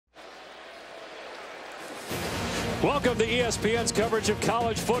Welcome to ESPN's coverage of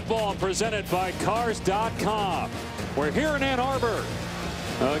college football presented by Cars.com. We're here in Ann Arbor.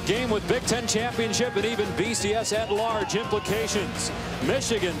 A game with Big Ten championship and even BCS at-large implications.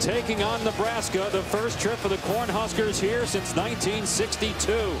 Michigan taking on Nebraska, the first trip for the Cornhuskers here since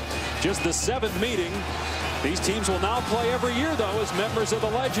 1962. Just the 7th meeting. These teams will now play every year, though, as members of the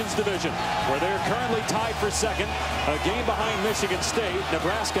Legends Division, where they're currently tied for second, a game behind Michigan State.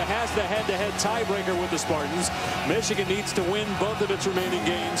 Nebraska has the head-to-head tiebreaker with the Spartans. Michigan needs to win both of its remaining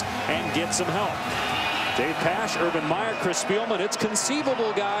games and get some help. Dave Pasch, Urban Meyer, Chris Spielman. It's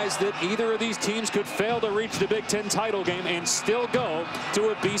conceivable, guys, that either of these teams could fail to reach the Big Ten title game and still go to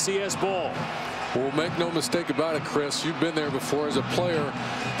a BCS Bowl. Well, make no mistake about it, Chris. You've been there before as a player.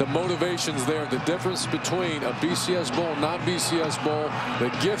 The motivation's there. The difference between a BCS Bowl, non-BCS Bowl, the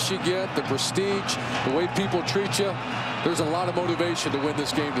gifts you get, the prestige, the way people treat you. There's a lot of motivation to win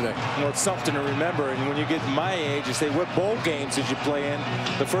this game today. Well, it's something to remember. And when you get my age, you say, what bowl games did you play in?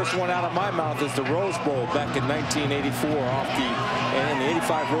 The first one out of my mouth is the Rose Bowl back in 1984 and the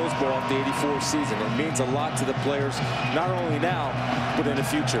 85 Rose Bowl off the 84 season. It means a lot to the players, not only now, but in the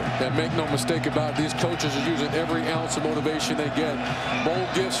future. And make no mistake about it, these coaches are using every ounce of motivation they get. Bowl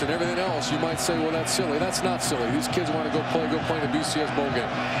gifts and everything else. You might say, well, that's silly. That's not silly. These kids want to go play in a BCS bowl game.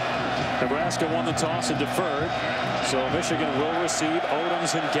 Nebraska won the toss and deferred. So Michigan will receive.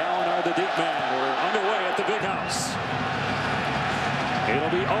 Odoms and Gallen are the deep men. We're underway at the Big House. It'll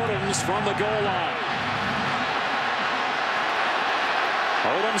be Odoms from the goal line.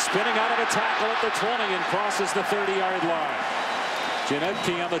 Odoms spinning out of a tackle at the 20 and crosses the 30-yard line.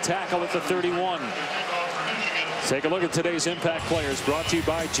 Janetke on the tackle at the 31. Take a look at today's impact players, brought to you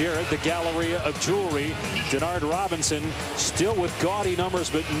by Jared, the Galleria of Jewelry. Denard Robinson still with gaudy numbers,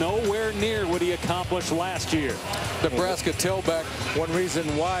 but nowhere near what he accomplished last year. Nebraska tailback. One reason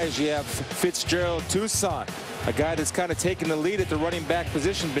why is you have Fitzgerald Toussaint, a guy that's kind of taken the lead at the running back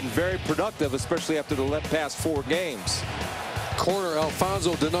position, been very productive, especially after the past 4 games. Corner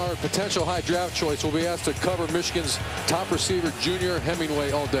Alfonso Denard, potential high draft choice, will be asked to cover Michigan's top receiver, Junior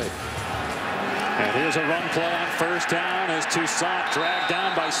Hemingway, all day. And here's a run play on first down as Toussaint dragged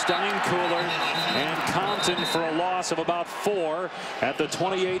down by Steinkühler and Compton for a loss of about 4 at the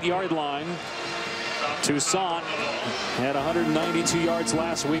 28-yard line. Toussaint had 192 yards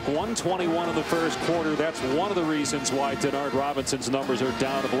last week, 121 in the first quarter. That's one of the reasons why Denard Robinson's numbers are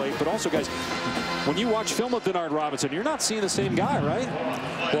down of late. But also, guys, when you watch film of Denard Robinson, you're not seeing the same guy, right?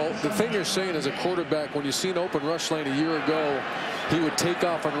 Well, the thing you're saying as a quarterback, when you see an open rush lane a year ago, he would take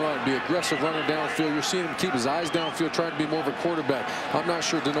off and run, be aggressive running downfield. You're seeing him keep his eyes downfield, trying to be more of a quarterback. I'm not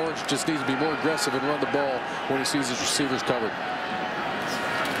sure Denard just needs to be more aggressive and run the ball when he sees his receivers covered.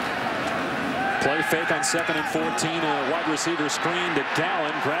 Play fake on 2nd and 14. A wide receiver screen to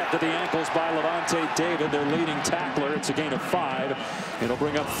Gallen. Grabbed to the ankles by Levante David, their leading tackler. It's a gain of 5. It'll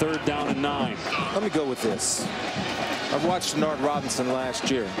bring up 3rd down and 9. Let me go with this. I've watched Denard Robinson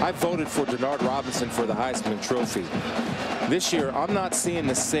last year. I voted for Denard Robinson for the Heisman Trophy. This year, I'm not seeing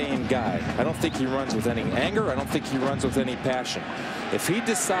the same guy. I don't think he runs with any anger. I don't think he runs with any passion. If he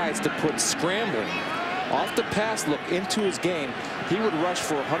decides to put scrambling off the pass look into his game, he would rush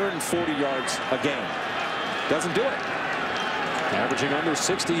for 140 yards a game. Doesn't do it. Averaging under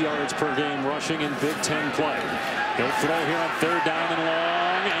 60 yards per game rushing in Big Ten play. He'll throw here on 3rd down and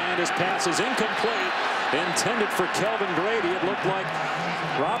long, and his pass is incomplete. Intended for Kelvin Grady. It looked like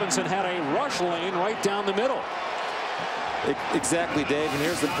Robinson had a rush lane right down the middle. Exactly, Dave, and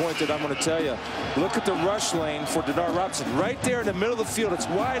here's the point that I'm going to tell you. Look at the rush lane for Denard Robinson. Right there in the middle of the field, it's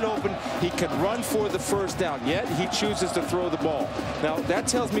wide open. He can run for the 1st down, yet he chooses to throw the ball. Now, that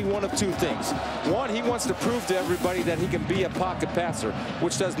tells me one of 2 things. One, he wants to prove to everybody that he can be a pocket passer,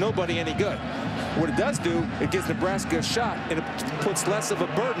 which does nobody any good. What it does do, it gives Nebraska a shot, and it puts less of a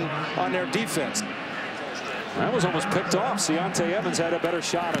burden on their defense. That was almost picked off. Ciante Evans had a better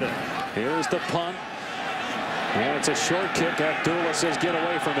shot at it. Here's the punt. And it's a short kick. Abdullah says get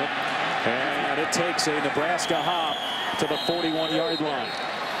away from it. And it takes a Nebraska hop to the 41-yard line.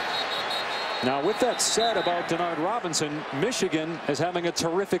 Now, with that said about Denard Robinson, Michigan is having a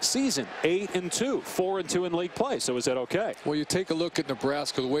terrific season. 8-2, 4-2 in league play. So is that okay? Well, you take a look at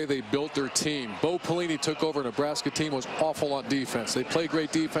Nebraska, the way they built their team. Bo Pelini took over. Nebraska team was awful on defense. They play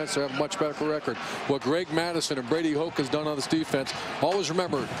great defense. They have a much better record. What Greg Madison and Brady Hoke has done on this defense, always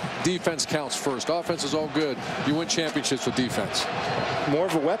remember, defense counts first. Offense is all good. You win championships with defense. More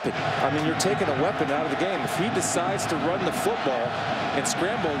of a weapon. I mean, you're taking a weapon out of the game. If he decides to run the football and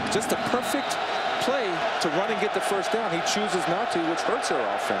scramble, just a perfect play to run and get the 1st down. He chooses not to, which hurts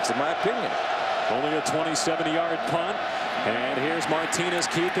our offense, in my opinion. Only a 27-yard punt. And here's Martinez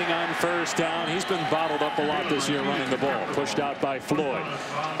keeping on first down. He's been bottled up a lot this year running the ball. Pushed out by Floyd.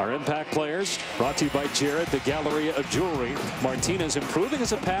 Our impact players brought to you by Jared, the Galleria of Jewelry. Martinez improving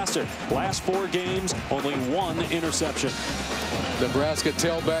as a passer. Last 4 games, only 1 interception. Nebraska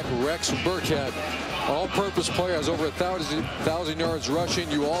tailback Rex Burkhead, all-purpose player, has over 1,000 yards rushing.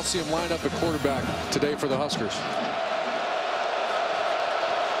 You all see him line up at quarterback today for the Huskers.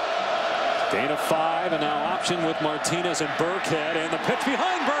 Gain of 5, and now option with Martinez and Burkhead, and the pitch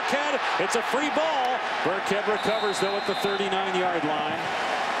behind Burkhead. It's a free ball. Burkhead recovers though at the 39-yard line.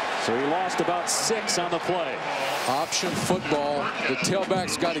 So he lost about 6 on the play. Option football. The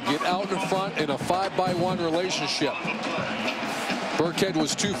tailback's got to get out in front in a 5-by-1 relationship. Burkhead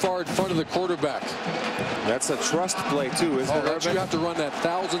was too far in front of the quarterback. That's a trust play too, isn't it? You have to run that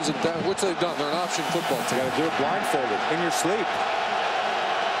thousands and thousands. What's they done? They're an option football team. You got to do it blindfolded in your sleep.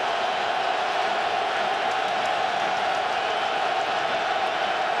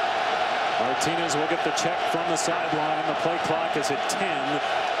 Martinez will get the check from the sideline. The play clock is at 10.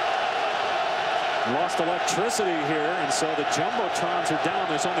 Lost electricity here, and so the jumbotrons are down.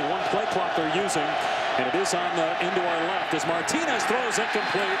 There's only 1 play clock they're using, and it is on the into our left as Martinez throws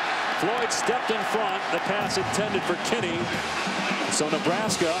incomplete. Floyd stepped in front. The pass intended for Kinney. So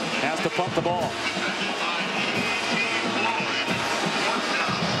Nebraska has to punt the ball.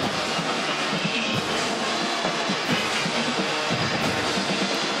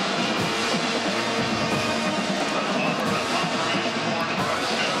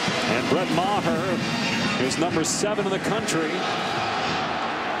 Brett Maher is number 7 in the country.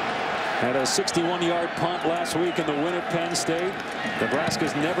 Had a 61-yard punt last week in the win at Penn State.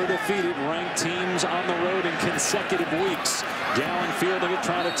 Nebraska's never defeated ranked teams on the road in consecutive weeks. Gallen fielding it,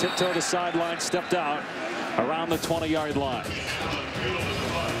 trying to tiptoe the sideline, stepped out around the 20-yard line.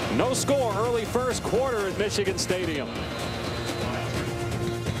 No score early first quarter at Michigan Stadium.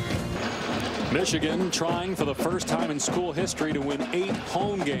 Michigan trying for the first time in school history to win 8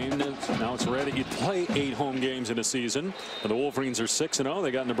 home games. Now it's ready. You play 8 home games in a season. And the Wolverines are 6-0.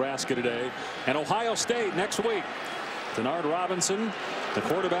 They got Nebraska today. And Ohio State next week. Denard Robinson, the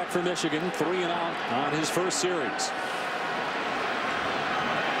quarterback for Michigan, 3 and out on his first series.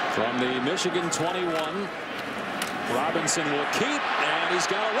 From the Michigan 21, Robinson will keep, and he's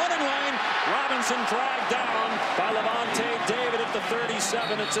got a running lane. Robinson dragged down by Levante David at the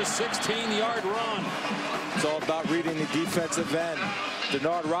 37. It's a 16-yard run. It's all about reading the defensive end.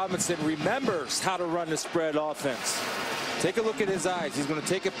 Denard Robinson remembers how to run the spread offense. Take a look at his eyes. He's going to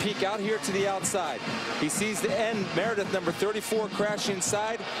take a peek out here to the outside. He sees the end, Meredith, number 34, crash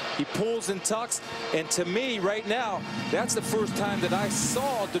inside. He pulls and tucks. And to me, right now, that's the first time that I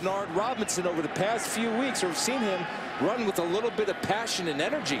saw Denard Robinson over the past few weeks, or have seen him run with a little bit of passion and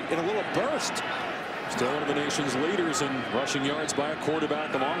energy and a little burst. Still one of the nation's leaders in rushing yards by a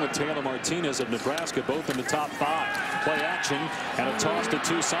quarterback, along with Taylor Martinez of Nebraska, both in the top 5. Play action and a toss to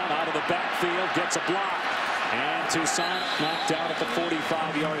Toussaint out of the backfield, gets a block. And Toussaint knocked out at the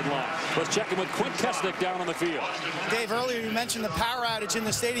 45-yard line. Let's check in with Quint Kesnick down on the field. Dave, earlier you mentioned the power outage in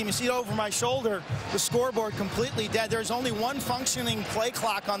the stadium. You see it over my shoulder, the scoreboard completely dead. There's only 1 functioning play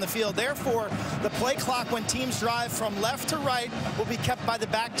clock on the field. Therefore, the play clock when teams drive from left to right will be kept by the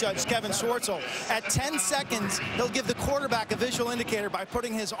back judge, Kevin Swartzel. At 10 seconds, he'll give the quarterback a visual indicator by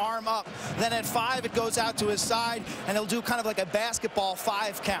putting his arm up. Then at 5, it goes out to his side, and he'll do kind of like a basketball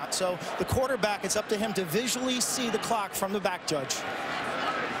 5 count. So the quarterback, it's up to him to visually see the clock from the back judge.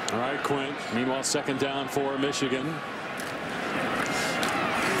 All right, Quint. Meanwhile, second down for Michigan.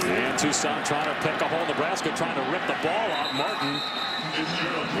 And Toussaint trying to pick a hole. Nebraska trying to rip the ball out. Martin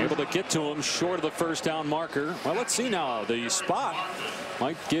able to get to him short of the first down marker. Well, let's see now. The spot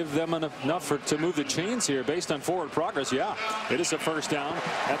might give them enough to move the chains here based on forward progress. Yeah, it is a first down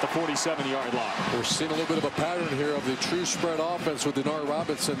at the 47-yard line. We're seeing a little bit of a pattern here of the true spread offense with Denard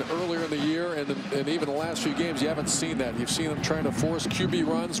Robinson earlier in the year, and even the last few games. You haven't seen that. You've seen them trying to force QB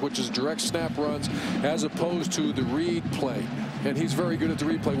runs, which is direct snap runs, as opposed to the read play. And he's very good at the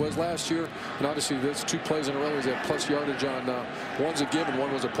read play. Was last year, and obviously there's 2 plays in a row. He's had plus yardage on one's a give and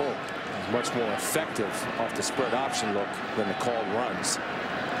one was a pull. Much more effective off the spread option look than the called runs.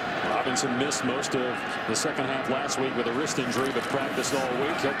 Robinson missed most of the second half last week with a wrist injury, but practiced all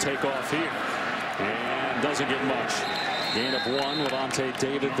week. He'll take off here and doesn't get much. Gain of 1. Levante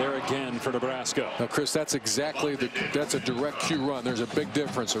David there again for Nebraska. Now, Chris, that's exactly that's a direct Q run. There's a big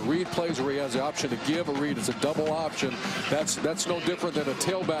difference. A read plays where he has the option to give a read. It's a double option. That's no different than a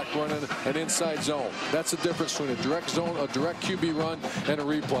tailback running an inside zone. That's the difference between a direct zone, a direct QB run, and a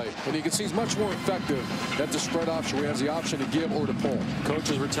replay. And you can see he's much more effective at the spread option where he has the option to give or to pull.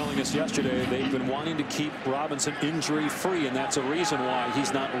 Coaches were telling us yesterday they've been wanting to keep Robinson injury-free, and that's a reason why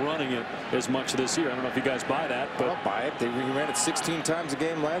he's not running it as much this year. I don't know if you guys buy that, but I'll buy it. He ran it 16 times a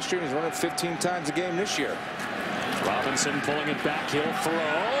game last year, and he's running 15 times a game this year. Robinson pulling it back. He'll throw,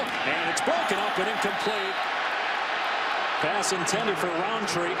 and it's broken up and incomplete. Pass intended for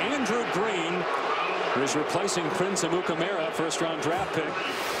Roundtree. Andrew Green, who's replacing Prince Amukamara, first-round draft pick,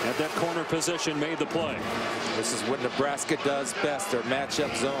 at that corner position, made the play. This is what Nebraska does best, their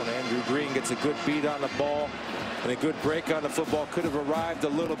matchup zone. Andrew Green gets a good beat on the ball and a good break on the football. Could have arrived a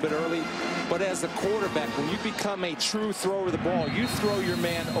little bit early, but as a quarterback, when you become a true thrower of the ball, you throw your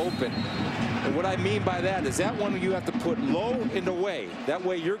man open. And what I mean by that is that one you have to put low and away. That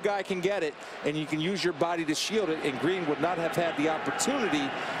way your guy can get it, and you can use your body to shield it, and Green would not have had the opportunity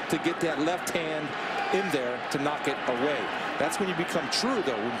to get that left hand in there to knock it away. That's when you become true,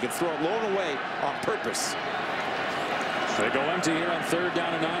 though, when you can throw it low and away on purpose. They go empty here on 3rd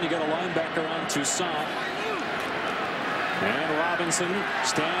down and 9. You got a linebacker on Toussaint. And Robinson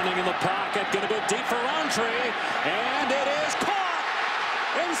standing in the pocket, going to go deep for Roundtree, and it is caught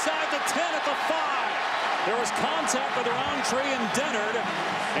inside the 10 at the 5. There was contact with Roundtree and Dennard,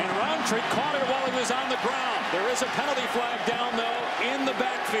 and Roundtree caught it while he was on the ground. There is a penalty flag down, though, in the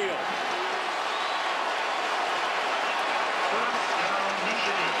backfield.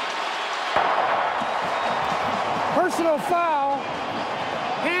 Personal foul,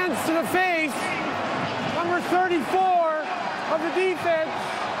 hands to the face, number 34 of the defense.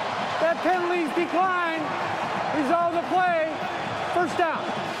 That penalty's declined. Resolve the play. First down.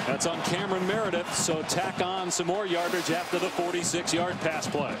 That's on Cameron Meredith, so tack on some more yardage after the 46-yard pass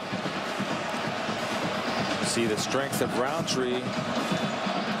play. See the strength of Roundtree.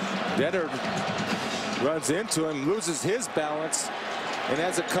 Dennard runs into him, loses his balance, and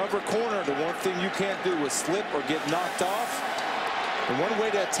as a cover corner, the one thing you can't do is slip or get knocked off. And one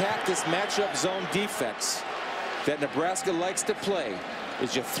way to attack this matchup zone defense that Nebraska likes to play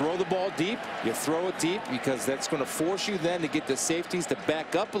is you throw the ball deep, you throw it deep, because that's going to force you then to get the safeties to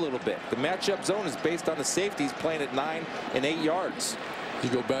back up a little bit. The matchup zone is based on the safeties playing at 9 and 8 yards. You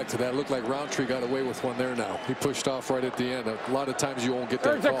go back to that. Looked like Roundtree got away with one there now. He pushed off right at the end. A lot of times you won't get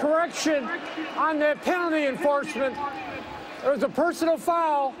that There's call. a correction on that penalty enforcement. There's a personal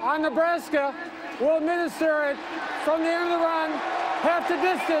foul on Nebraska. We'll administer it from the end of the run, half the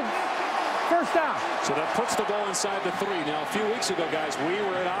distance. First down. So that puts the ball inside the 3. Now, a few weeks ago, guys, we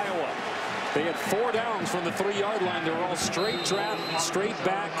were at Iowa. They had 4 downs from the 3-yard line. They were all straight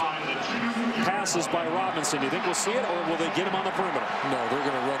back passes by Robinson. Do you think we'll see it, or will they get him on the perimeter? No, they're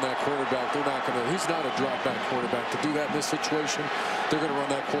going to run that quarterback. They're not going to. He's not a drop back quarterback. To do that in this situation, they're going to run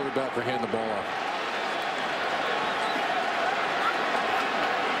that quarterback or hand the ball off.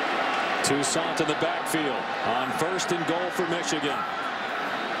 Toussaint in the backfield on 1st and goal for Michigan.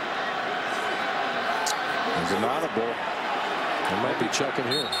 There's an audible. They might be checking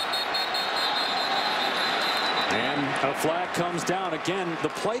here. And a flag comes down. Again, the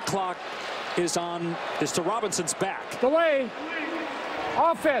play clock is to Robinson's back. Delay.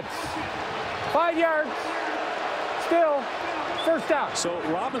 Offense. 5 yards. Still. First down. So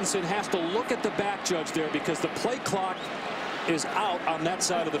Robinson has to look at the back judge there because the play clock is out on that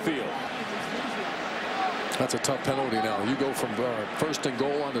side of the field. That's a tough penalty now. You go from 1st and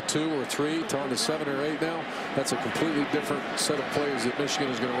goal on to 2 or 3 to on to 7 or 8 now. That's a completely different set of plays that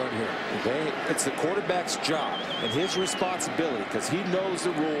Michigan is going to run here. It's the quarterback's job and his responsibility, because he knows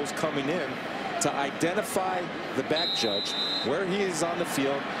the rules coming in, to identify the back judge where he is on the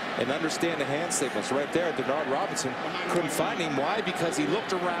field and understand the hand signals. Right there, Denard Robinson couldn't find him. Why? Because he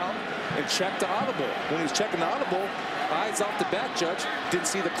looked around and checked the audible. When he was checking the audible, eyes off the back judge, didn't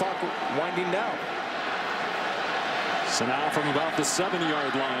see the clock winding down. So now from about the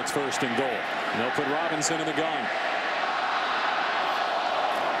 7-yard line, it's 1st and goal. And they'll put Robinson in the gun.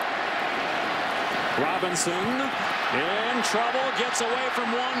 Robinson in trouble, gets away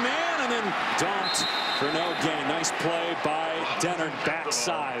from one man, and then dumped for no gain. Nice play by Dennard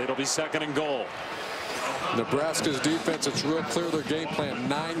backside. It'll be 2nd and goal. Nebraska's defense, it's real clear their game plan.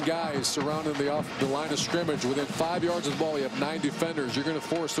 9 guys surrounding the line of scrimmage. Within 5 yards of the ball, you have 9 defenders. You're going to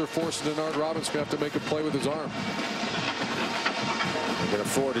they're forcing Denard Robinson to have to make a play with his arm. They can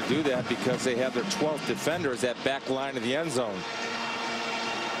afford to do that because they have their 12th defenders at back line of the end zone.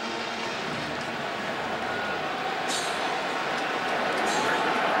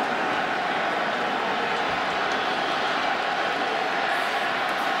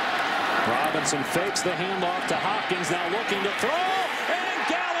 Robinson fakes the handoff to Hopkins, now looking to throw, and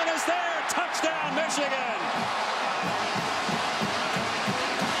Gallen is there. Touchdown, Michigan.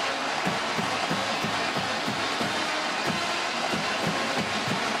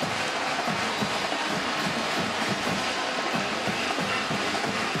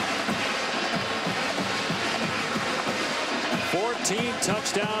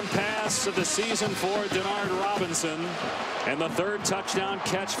 Touchdown pass of the season for Denard Robinson, and the 3rd touchdown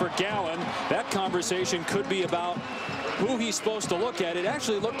catch for Gallen. That conversation could be about who he's supposed to look at. It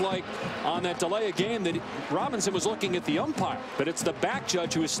actually looked like on that delay of game that Robinson was looking at the umpire, but it's the back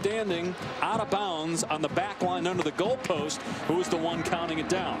judge who is standing out of bounds on the back line under the goalpost who is the one counting it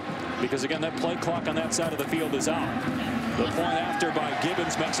down, because again that play clock on that side of the field is out. The point after by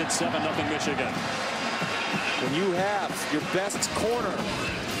Gibbons makes it 7-0 Michigan. When you have your best corner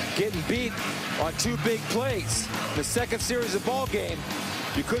getting beat on 2 big plays, the second series of ball game,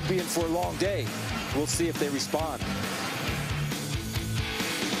 you could be in for a long day. We'll see if they respond.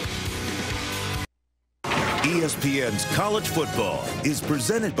 ESPN's College Football is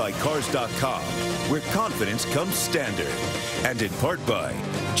presented by Cars.com, where confidence comes standard. And in part by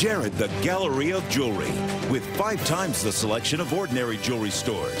Jared the Gallery of Jewelry, with 5 times the selection of ordinary jewelry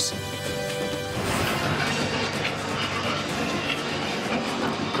stores.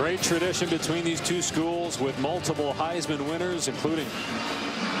 Great tradition between these two schools, with multiple Heisman winners, including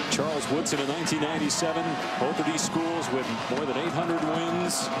Charles Woodson in 1997. Both of these schools with more than 800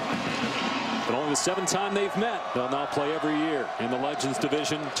 wins. But only the 7th time they've met. They'll now play every year in the Legends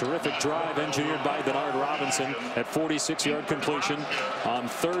Division. Terrific drive engineered by Denard Robinson at 46-yard completion on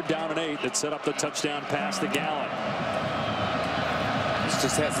 3rd down and 8 that set up the touchdown pass to Gallen. This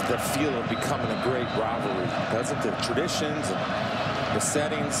just has the feel of becoming a great rivalry, doesn't it? Traditions and the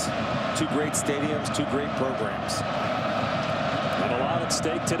settings, 2 great stadiums, 2 great programs. And a lot at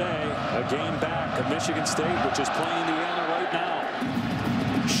stake today. A game back of Michigan State, which is playing Indiana right now.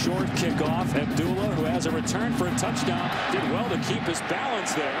 Short kickoff. Abdullah, who has a return for a touchdown, did well to keep his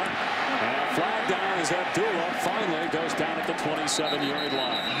balance there. And a flag down as Abdullah finally goes down at the 27-yard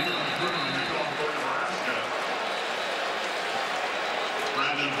line.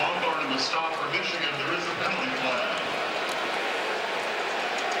 Brandon Baumgarten in the stop for Michigan. There is a penalty flag.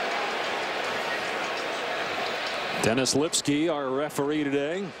 Dennis Lipsky, our referee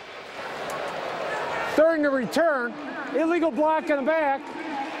today. During the return, illegal block in the back,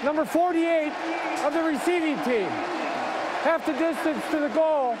 number 48 of the receiving team. Half the distance to the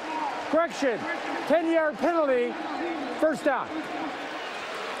goal. Correction, 10-yard penalty, 1st down.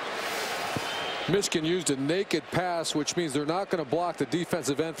 Michigan used a naked pass, which means they're not going to block the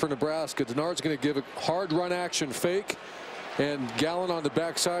defensive end for Nebraska. Denard's going to give a hard run action fake, and Gallen on the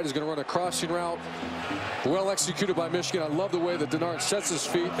backside is going to run a crossing route. Well executed by Michigan. I love the way that Denard sets his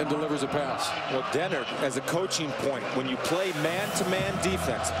feet and delivers a pass. Well, Denard, as a coaching point, when you play man-to-man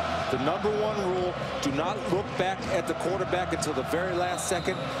defense, the #1 rule, do not look back at the quarterback until the very last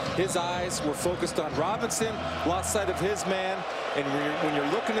second. His eyes were focused on Robinson, lost sight of his man, and when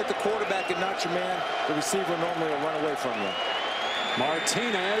you're looking at the quarterback and not your man, the receiver normally will run away from you.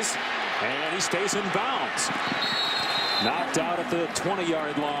 Martinez, and he stays in bounds. Knocked out at the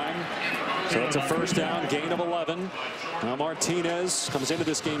 20-yard line. So it's a 1st down, gain of 11. Now Martinez comes into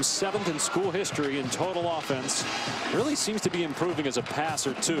this game 7th in school history in total offense. Really seems to be improving as a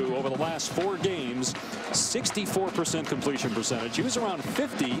passer too over the last 4 games. 64% completion percentage. He was around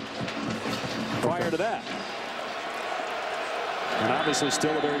 50 prior to that. And obviously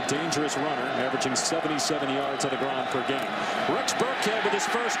still a very dangerous runner, averaging 77 yards on the ground per game. Rex Burkhead with his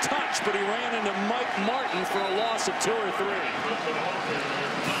first touch, but he ran into Mike Martin for a loss of 2 or 3.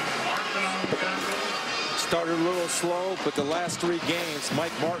 Started a little slow, but the last 3 games,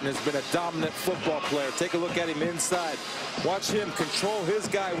 Mike Martin has been a dominant football player. Take a look at him inside. Watch him control his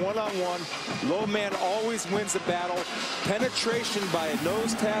guy one-on-one. Low man always wins the battle. Penetration by a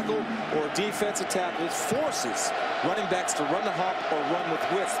nose tackle or a defensive tackle forces running backs to run the hump or run with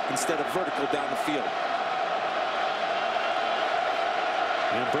width instead of vertical down the field.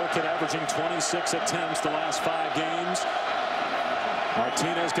 And Burkhead averaging 26 attempts the last 5 games.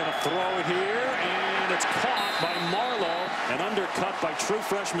 Martinez going to throw it here, and it's caught by Marlowe and undercut by true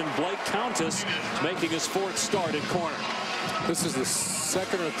freshman Blake Countess, making his 4th start at corner. This is the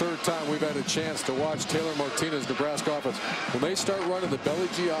 2nd or 3rd time we've had a chance to watch Taylor Martinez, Nebraska offense. When they start running the belly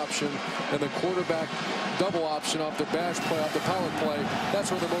G option and the quarterback double option off the bash play, off the power play,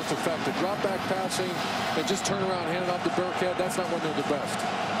 that's when they're most effective. Drop back passing and just turn around, hand it off to Burkhead. That's not when they're the best.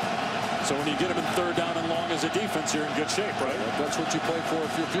 So when you get them in 3rd down and long as a defense, you're in good shape, right? That's what you play for.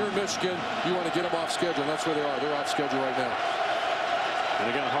 If you're in Michigan, you want to get them off schedule. And that's where they are. They're off schedule right now. And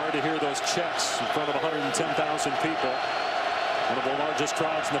again, hard to hear those checks in front of 110,000 people. One of the largest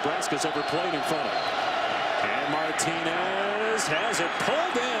crowds Nebraska's ever played in front of. And Martinez has it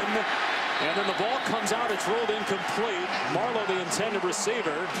pulled in. And then the ball comes out. It's rolled incomplete. Marlowe, the intended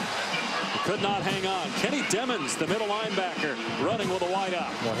receiver, could not hang on. Kenny Demmons, the middle linebacker, running with a wide out.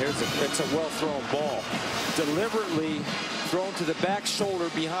 Well, it's a well-thrown ball. Deliberately thrown to the back shoulder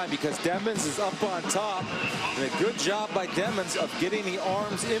behind because Demmons is up on top. And a good job by Demmons of getting the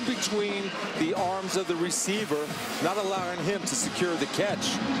arms in between the arms of the receiver, not allowing him to secure the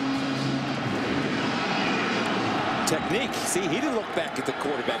catch. Technique. See, he didn't look back at the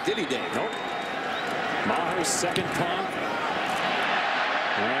quarterback, did he, Dave? Nope. Maher's second punt.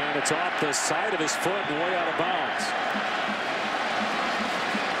 And it's off the side of his foot and way out of bounds.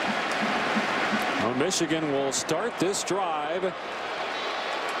 Well, Michigan will start this drive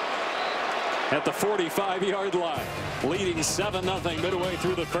at the 45-yard line, leading 7-0 midway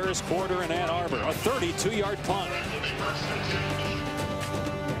through the first quarter in Ann Arbor. A 32-yard punt.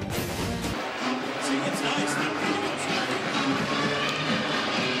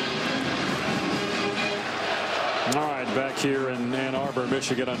 All right, back here in Ann Arbor,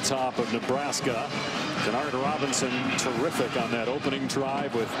 Michigan on top of Nebraska. Denard Robinson terrific on that opening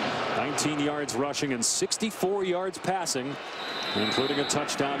drive with 19 yards rushing and 64 yards passing, including a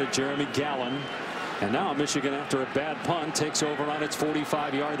touchdown to Jeremy Gallen. And now Michigan, after a bad punt, takes over on its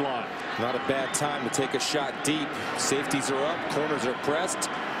 45-yard line. Not a bad time to take a shot deep. Safeties are up, corners are pressed.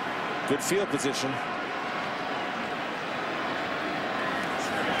 Good field position.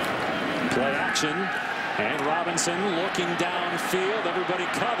 Play action. And Robinson looking downfield. Everybody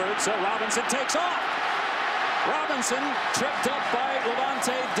covered, so Robinson takes off. Robinson tripped up by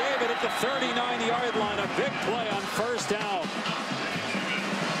Levante David at the 39-yard line. A big play on first down.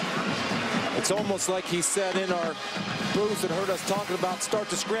 It's almost like he sat in our booth and heard us talking about start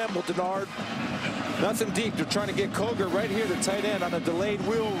to scramble, Denard. Nothing deep. They're trying to get Koger right here, the tight end, on a delayed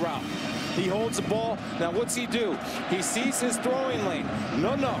wheel route. He holds the ball. Now, what's he do? He sees his throwing lane.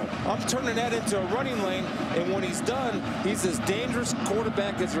 No, I'm turning that into a running lane. And when he's done, he's as dangerous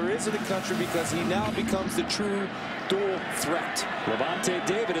quarterback as there is in the country because he now becomes the true dual threat. Levante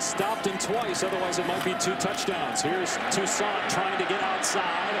David has stopped him twice. Otherwise, it might be 2 touchdowns. Here's Toussaint trying to get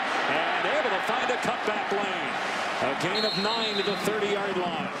outside and able to find a cutback lane. A gain of 9 to the 30-yard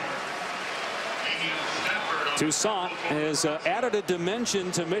line. Toussaint has added a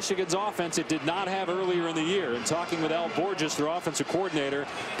dimension to Michigan's offense it did not have earlier in the year. And talking with Al Borges, their offensive coordinator,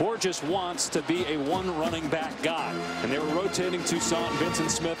 Borges wants to be a one running back guy. And they were rotating Toussaint,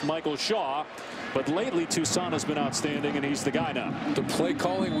 Vincent Smith, Michael Shaw. But lately, Toussaint has been outstanding, and he's the guy now. The play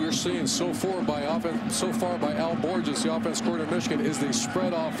calling we're seeing so far by Al Borges, the offense coordinator of Michigan, is the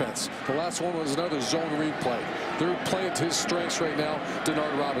spread offense. The last one was another zone read play. They're playing to his strengths right now,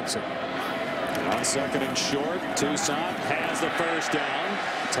 Denard Robinson. On second and short, Toussaint has the first down.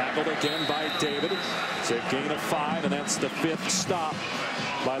 Tackled again by David. It's a gain of 5, and that's the 5th stop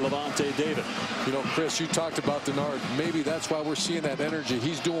by Levante David. You know, Chris, you talked about Denard. Maybe that's why we're seeing that energy.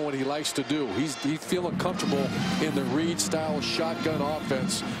 He's doing what he likes to do. He's feeling comfortable in the read-style shotgun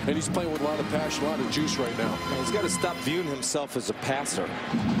offense, and he's playing with a lot of passion, a lot of juice right now. He's got to stop viewing himself as a passer.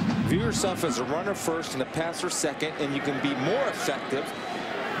 View yourself as a runner first and a passer second, and you can be more effective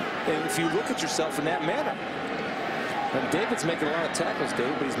and if you look at yourself in that manner. And David's making a lot of tackles,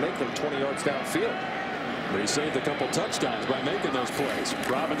 Dave, but he's making them 20 yards downfield. But he saved a couple touchdowns by making those plays.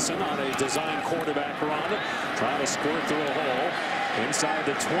 Robinson on a design quarterback run, trying to squirt through a hole inside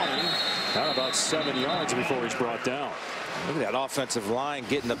the 20. Now about 7 yards before he's brought down. Look at that offensive line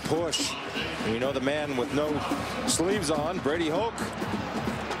getting the push. And you know the man with no sleeves on, Brady Hoke.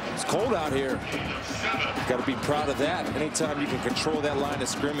 It's cold out here. Got to be proud of that. Anytime you can control that line of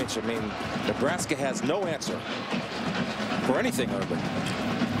scrimmage, I mean, Nebraska has no answer for anything, Urban.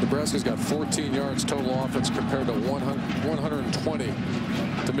 Nebraska's got 14 yards total offense compared to 120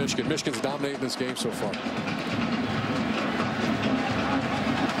 to Michigan. Michigan's dominating this game so far.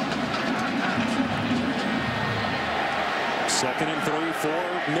 Second and 3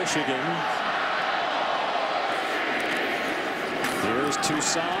 for Michigan. Here's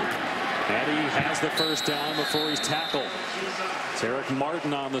Toussaint. And he has the first down before he's tackled. It's Eric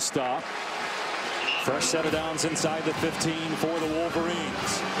Martin on the stop. Fresh set of downs inside the 15 for the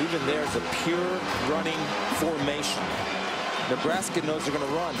Wolverines. Even there's a pure running formation. Nebraska knows they're going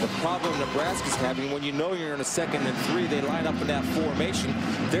to run. The problem Nebraska's having, when you know you're in a 2nd and 3, they line up in that formation.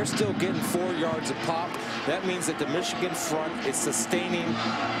 They're still getting 4 yards a pop. That means that the Michigan front is sustaining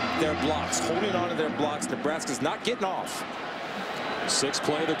their blocks, holding on to their blocks. Nebraska's not getting off. Sixth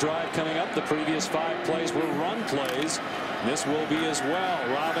play of the drive coming up. The previous 5 plays were run plays. This will be as well.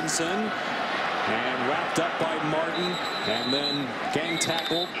 Robinson and wrapped up by Martin, and then gang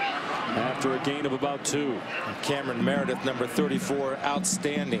tackled after a gain of about 2. Cameron Meredith, number 34,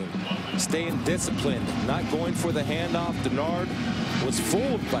 outstanding. Staying disciplined, not going for the handoff. Denard was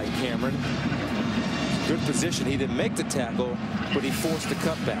fooled by Cameron. Good position. He didn't make the tackle, but he forced the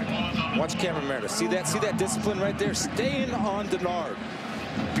cutback. Watch Cameron Meredith. See that discipline right there? Staying on Denard.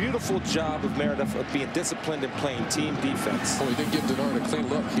 Beautiful job of Meredith of being disciplined and playing team defense. Well, he didn't give Denard a clean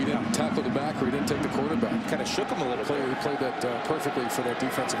look. He didn't tackle the back, or he didn't take the quarterback. Kind of shook him a little bit. He played that perfectly for that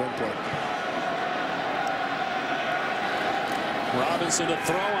defensive end play. Robinson to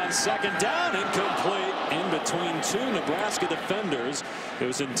throw on second down, incomplete, in between 2 Nebraska defenders. It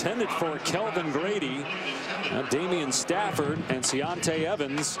was intended for Kelvin Grady. Damian Stafford and Ciante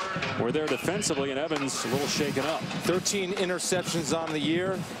Evans were there defensively, and Evans a little shaken up. 13 interceptions on the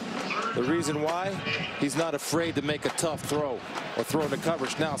year. The reason why? He's not afraid to make a tough throw or throw into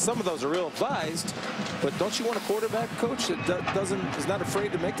coverage. Now, some of those are ill-advised, but don't you want a quarterback coach that is not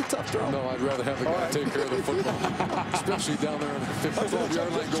afraid to make the tough throw? No, I'd rather have the guy take care of the football, especially down there on the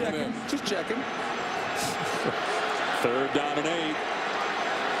 55-yard line going in. Just checking. 3rd down and 8.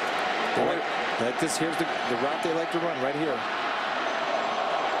 Boy, here's the route they like to run right here.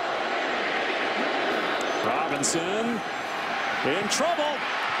 Robinson in trouble,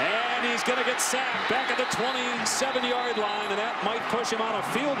 and he's going to get sacked back at the 27-yard line, and that might push him out of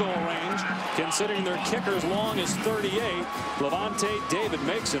field goal range, considering their kicker as long as 38. Levante David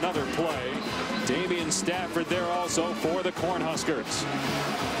makes another play. Damian Stafford there also for the Cornhuskers.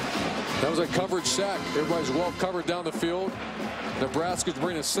 That was a coverage sack. Everybody's well covered down the field. Nebraska's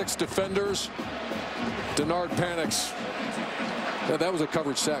bringing 6 defenders. Denard panics. That was a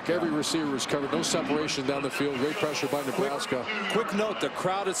coverage sack. Every receiver was covered. No separation down the field. Great pressure by Nebraska. Quick note, the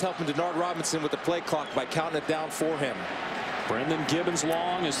crowd is helping Denard Robinson with the play clock by counting it down for him. Brendan Gibbons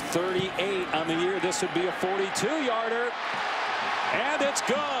long is 38 on the year. This would be a 42-yarder. And it's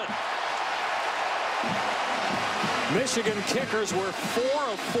good. Michigan kickers were 4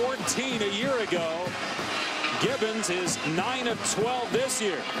 of 14 a year ago. Gibbons is 9 of 12 this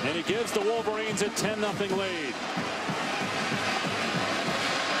year, and he gives the Wolverines a 10-0 lead.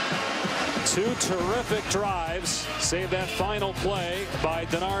 2 terrific drives. Save that final play by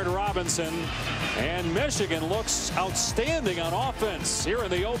Denard Robinson. And Michigan looks outstanding on offense here in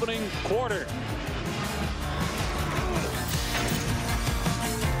the opening quarter.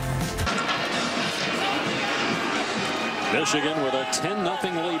 Michigan with a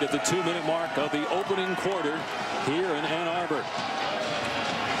 10-0 lead at the 2-minute mark of the opening quarter here in Ann Arbor.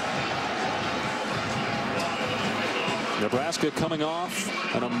 Nebraska coming off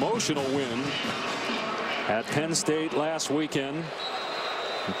an emotional win at Penn State last weekend.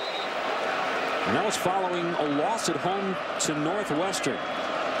 And that was following a loss at home to Northwestern.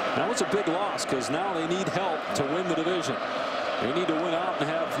 That was a big loss because now they need help to win the division. They need to win out and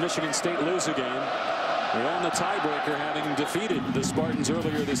have Michigan State lose again. They own the tiebreaker, having defeated the Spartans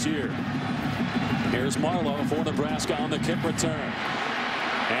earlier this year. Here's Marlowe for Nebraska on the kick return.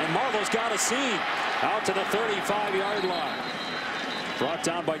 And Marlowe's got a seam out to the 35-yard line. Brought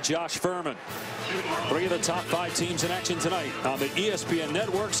down by Josh Furman. 3 of the top 5 teams in action tonight on the ESPN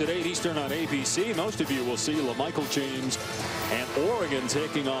networks at 8 Eastern on ABC. Most of you will see LaMichael James and Oregon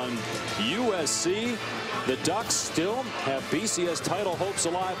taking on USC. The Ducks still have BCS title hopes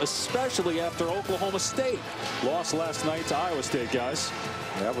alive, especially after Oklahoma State lost last night to Iowa State, guys.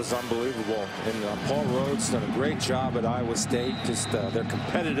 That was unbelievable. And Paul Rhodes done a great job at Iowa State. Just they're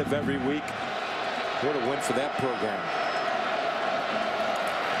competitive every week. What a win for that program.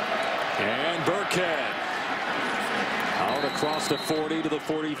 And Burkhead out across the 40 to the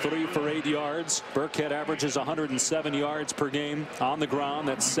 43 for 8 yards. Burkhead averages 107 yards per game on the ground.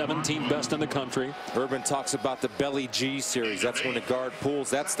 That's 17th best in the country. Urban talks about the belly G series. That's when the guard pulls.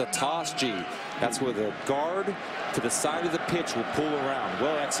 That's the toss G. That's where the guard to the side of the pitch will pull around.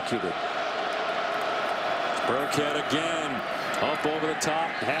 Well executed. Burkhead again up over the top.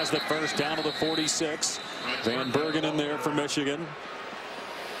 Has the first down to the 46. Van Bergen in there for Michigan.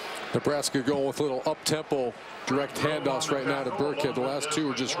 Nebraska going with a little up-tempo direct handoffs right now to Burkhead. The last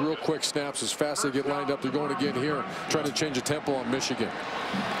 2 are just real quick snaps. As fast as they get lined up, they're going again here, trying to change the tempo on Michigan.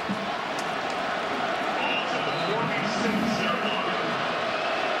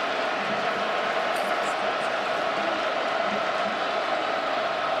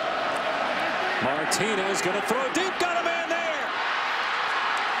 Martinez going to throw deep. Got a man there.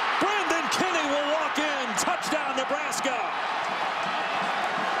 Brandon Kinney will walk in. Touchdown, Nebraska.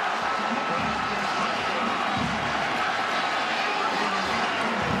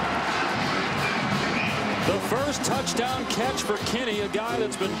 first touchdown catch for Kinney, a guy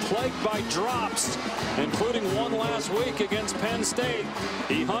that's been plagued by drops, including one last week against Penn State.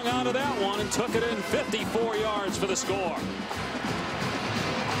 He hung on to that one and took it in 54 yards for the score.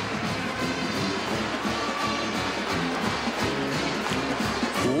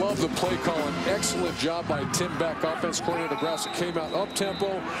 Love the play call. An excellent job by Tim Beck. Offense coordinator Nebraska came out up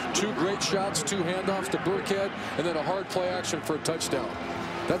tempo. 2 great shots, 2 handoffs to Burkhead, and then a hard play action for a touchdown.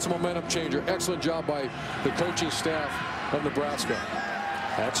 That's a momentum changer. Excellent job by the coaching staff of Nebraska.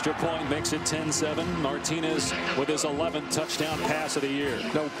 Extra point makes it 10-7. Martinez with his 11th touchdown pass of the year.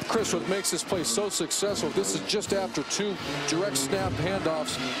 Now, Chris, what makes this play so successful, this is just after 2 direct snap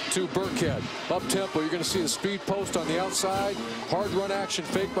handoffs to Burkhead. Up tempo, you're going to see a speed post on the outside. Hard run action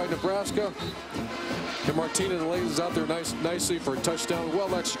fake by Nebraska. And Martinez lays out there nicely for a touchdown.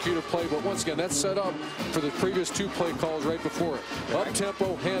 Well executed play, but once again, that's set up for the previous 2 play calls right before it. Up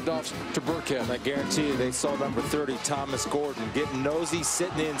tempo handoffs to Burkhead. I guarantee you they saw number 30, Thomas Gordon, getting nosy,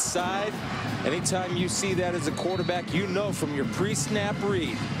 sitting inside. Anytime you see that as a quarterback, you know from your pre-snap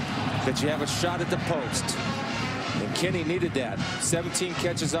read that you have a shot at the post. And Kinney needed that. 17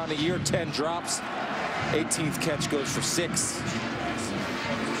 catches on the year, 10 drops. 18th catch goes for 6.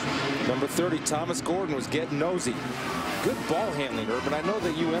 Number 30, Thomas Gordon, was getting nosy. Good ball handling, Urban. I know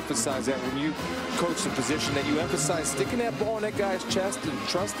that you emphasize that when you coach the position, that you emphasize sticking that ball in that guy's chest and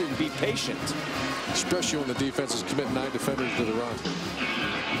trust it and be patient. Especially when the defense is committing 9 defenders to the run.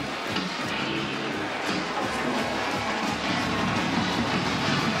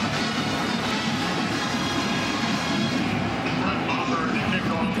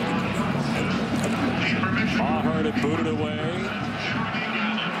 Maher to boot it away.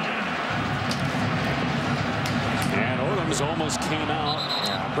 Almost came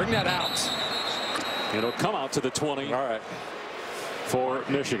out. Bring that out. It'll come out to the 20. All right. For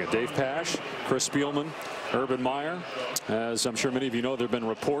Michigan. Dave Pasch, Chris Spielman, Urban Meyer. As I'm sure many of you know, there have been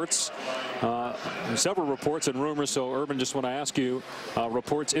reports, several reports and rumors. So, Urban, just want to ask you,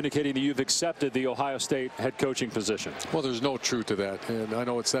 reports indicating that you've accepted the Ohio State head coaching position. Well, there's no truth to that. And I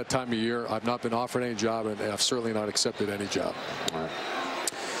know it's that time of year. I've not been offered any job, and I've certainly not accepted any job. All right.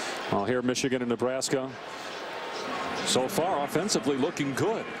 Well, here, Michigan and Nebraska. So far, offensively looking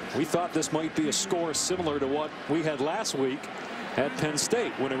good. We thought this might be a score similar to what we had last week at Penn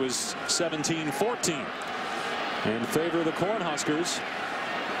State when it was 17-14 in favor of the Cornhuskers.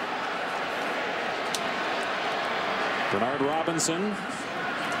 Bernard Robinson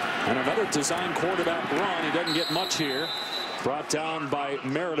and another design quarterback run. He doesn't get much here. Brought down by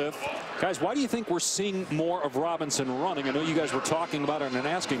Meredith. Guys, why do you think we're seeing more of Robinson running? I know you guys were talking about it and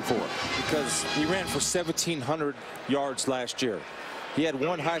asking for it. Because he ran for 1,700 yards last year. He had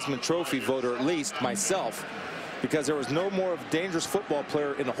 1 Heisman Trophy voter, at least, myself, because there was no more dangerous football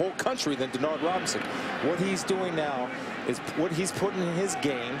player in the whole country than Bernard Robinson. What he's doing now is what he's putting in his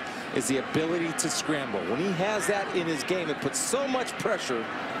game is the ability to scramble. When he has that in his game, it puts so much pressure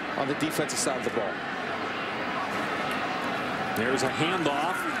on the defensive side of the ball. There's a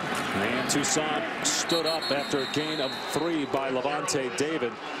handoff, and Toussaint stood up after a gain of 3 by Levante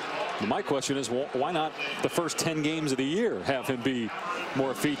David. My question is, why not the first 10 games of the year have him be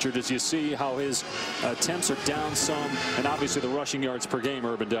more featured, as you see how his attempts are down some, and obviously the rushing yards per game,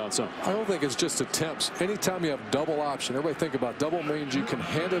 Urban, down some. I don't think it's just attempts. Anytime you have double option, everybody think about double means you can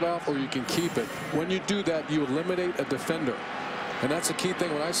hand it off or you can keep it. When you do that, you eliminate a defender. And that's a key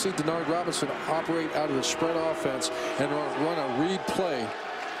thing. When I see Bernard Robinson operate out of the spread offense and run a read play,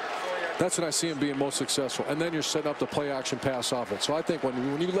 that's when I see him being most successful. And then you're setting up the play action pass offense. So I think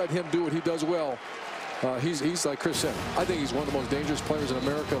when you let him do what he does well, he's like Chris said, I think he's one of the most dangerous players in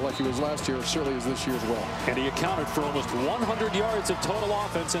America, like he was last year, certainly is this year as well. And he accounted for almost 100 yards of total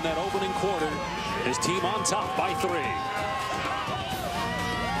offense in that opening quarter. His team on top by 3.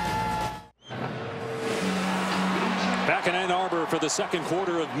 Back in Ann Arbor for the second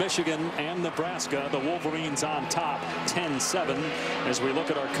quarter of Michigan and Nebraska. The Wolverines on top 10-7 as we look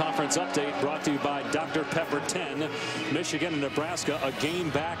at our conference update brought to you by Dr. Pepper 10. Michigan and Nebraska a game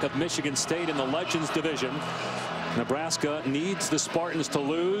back of Michigan State in the Legends Division. Nebraska needs the Spartans to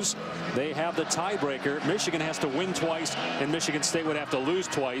lose. They have the tiebreaker. Michigan has to win twice, and Michigan State would have to lose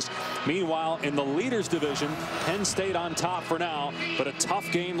twice. Meanwhile, in the leaders division, Penn State on top for now, but a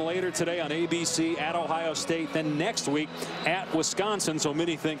tough game later today on ABC at Ohio State, then next week at Wisconsin. So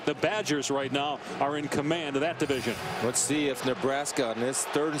many think the Badgers right now are in command of that division. Let's see if Nebraska on this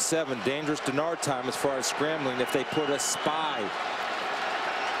 3rd and 7, dangerous Denard time as far as scrambling, if they put a spy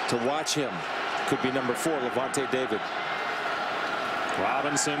to watch him. Could be number 4, Levante David.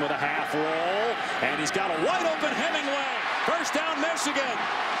 Robinson with a half roll, and he's got a wide open Hemingway. First down, Michigan.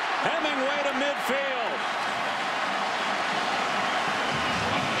 Hemingway to midfield.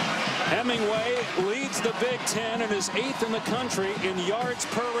 Hemingway leads the Big Ten and is 8th in the country in yards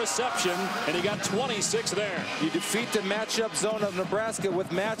per reception, and he got 26 there. You defeat the matchup zone of Nebraska with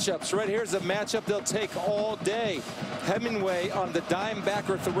matchups. Right here's a matchup they'll take all day. Hemingway on the dime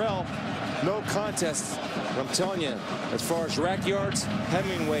backer Thorell. No contest. I'm telling you, as far as rack yards,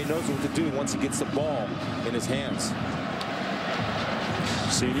 Hemingway knows what to do once he gets the ball in his hands.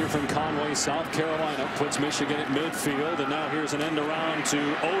 Senior from Conway, South Carolina, puts Michigan at midfield, and now here's an end around to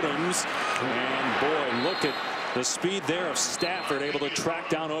Odoms. And boy, look at the speed there of Stafford, able to track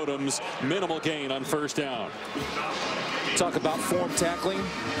down Odoms. Minimal gain on first down. Talk about form tackling.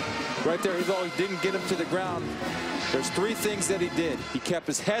 Right there, although he didn't get him to the ground, there's 3 things that he did. He kept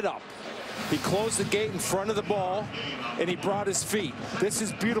his head up. He closed the gate in front of the ball, and he brought his feet. This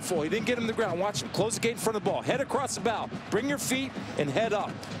is beautiful. He didn't get him to the ground. Watch him. Close the gate in front of the ball. Head across the bow. Bring your feet and head up.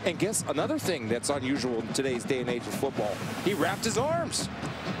 And guess another thing that's unusual in today's day and age of football. He wrapped his arms.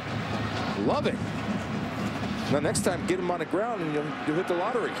 Love it. Now, next time, get him on the ground, and you'll hit the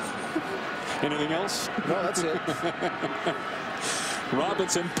lottery. Anything else? No, that's it.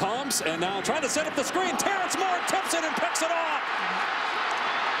 Robinson pumps, and now trying to set up the screen. Terrence Moore tips it and picks it off.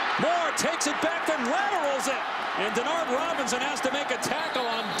 Moore takes it back and laterals it. And Denard Robinson has to make a tackle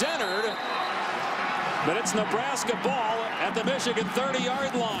on Dennard. But it's Nebraska ball at the Michigan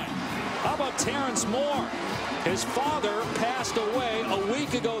 30-yard line. How about Terrence Moore? His father passed away a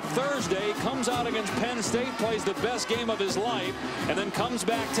week ago Thursday. Comes out against Penn State, plays the best game of his life, and then comes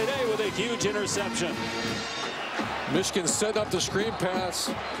back today with a huge interception. Michigan set up the screen pass.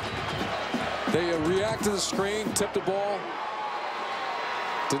 They react to the screen, tip the ball.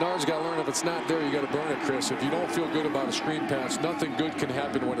 Denard's got to learn if it's not there, you got to burn it, Chris. If you don't feel good about a screen pass, nothing good can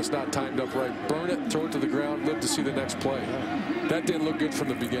happen when it's not timed up right. Burn it, throw it to the ground, live to see the next play. That didn't look good from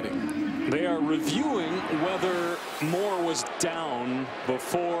the beginning. They are reviewing whether Moore was down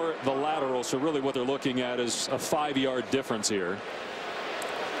before the lateral, so really what they're looking at is a 5-yard difference here.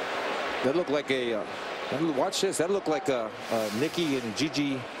 That looked like a watch this. That looked like a Nikki and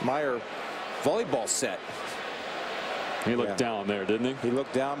Gigi Meyer volleyball set. He looked down there, didn't he? He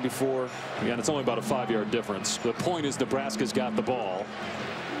looked down before. Again, it's only about a 5-yard difference. The point is Nebraska's got the ball.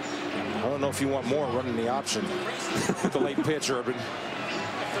 I don't know if you want more running the option. The late pitch, Urban.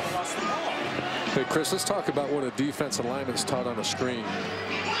 Hey, Chris, let's talk about what a defensive lineman's taught on a screen.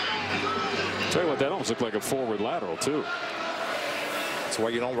 Tell you what, that almost looked like a forward lateral, too. That's why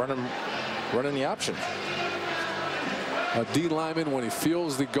you don't run in the option. A D lineman, when he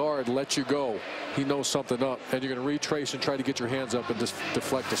feels the guard let you go, he knows something up, and you're going to retrace and try to get your hands up and just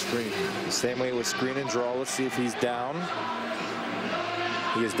deflect the screen. Same way with screen and draw. Let's see if he's down.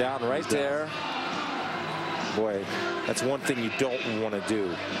 He is down right there. Boy, that's one thing you don't want to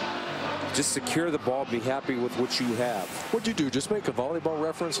do. Just secure the ball, be happy with what you have. What'd you do? Just make a volleyball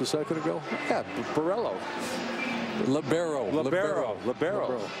reference a second ago? Yeah, Borello. Libero.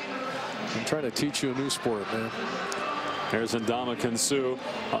 I'm trying to teach you a new sport, man. There's Ndamukong Suh.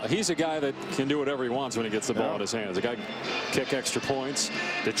 He's a guy that can do whatever he wants when he gets the ball in his hands. A guy can kick extra points.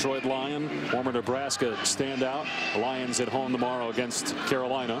 Detroit Lion, former Nebraska standout. Lions at home tomorrow against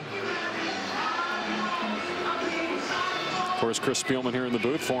Carolina. Of course, Chris Spielman here in the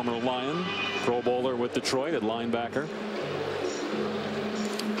booth, former Lion, Pro Bowler with Detroit at linebacker.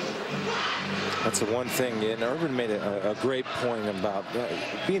 That's the one thing, and Urban made a great point about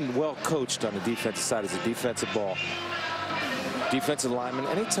being well coached on the defensive side as a defensive ball. Defensive lineman,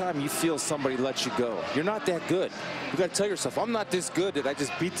 anytime you feel somebody let you go, you're not that good. You got to tell yourself, I'm not this good that I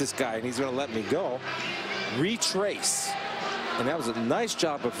just beat this guy and he's going to let me go. Retrace. And that was a nice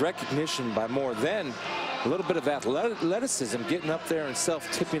job of recognition by Moore. Then a little bit of athleticism, getting up there and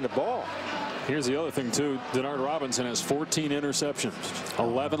self-tipping the ball. Here's the other thing, too. Denard Robinson has 14 interceptions.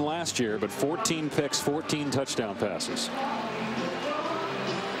 11 last year, but 14 picks, 14 touchdown passes.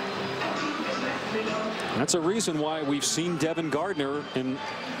 That's a reason why we've seen Devin Gardner in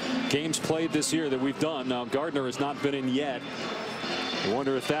games played this year that we've done. Now, Gardner has not been in yet. I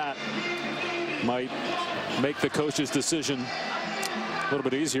wonder if that might make the coach's decision a little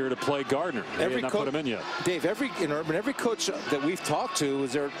bit easier to play Gardner. They not put him in yet. Dave, every coach that we've talked to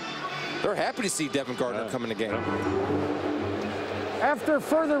is they're happy to see Devin Gardner come in the game. After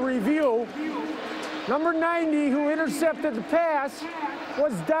further review, number 90, who intercepted the pass,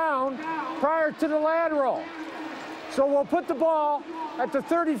 was down prior to the lateral. So we'll put the ball at the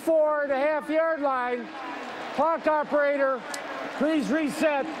 34.5-yard line. Clock operator, please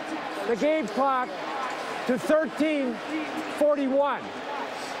reset the game clock to 13:41.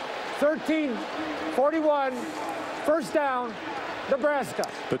 13:41, first down, Nebraska.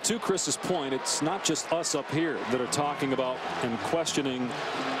 But to Chris's point, it's not just us up here that are talking about and questioning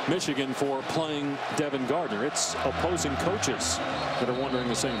Michigan for playing Devin Gardner. It's opposing coaches that are wondering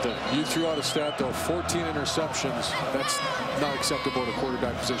the same thing. You threw out a stat, though, 14 interceptions. That's not acceptable at a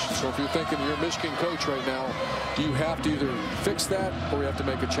quarterback position. So if you're thinking you're a Michigan coach right now, you have to either fix that or you have to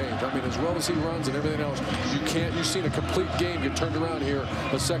make a change. I mean, as well as he runs and everything else, you can't. You've seen a complete game get turned around here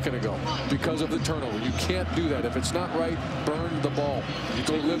a second ago because of the turnover. You can't do that. If it's not right, burn the ball. You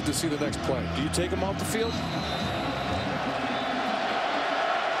go live to see the next play. Do you take him off the field?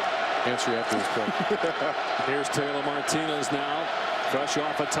 Answer after this play. Here's Taylor Martinez now, fresh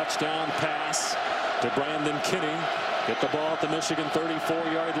off a touchdown pass to Brandon Kinney. Get the ball at the Michigan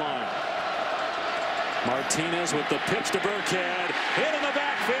 34-yard line. Martinez with the pitch to Burkhead, hit in the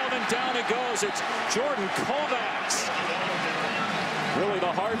backfield, and down it goes. It's Jordan Kovacs. Really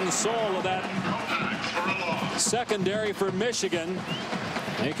the heart and soul of that secondary for Michigan,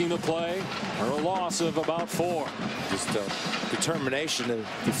 making the play for a loss of about 4. Just determination to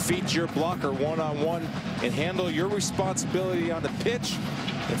defeat your blocker one-on-one and handle your responsibility on the pitch.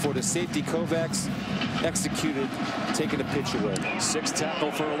 And for the safety, Kovacs executed, taking the pitch away. 6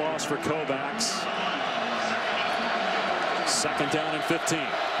 tackle for a loss for Kovacs. 2nd down and 15.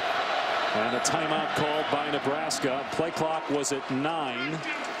 And a timeout called by Nebraska. Play clock was at 9.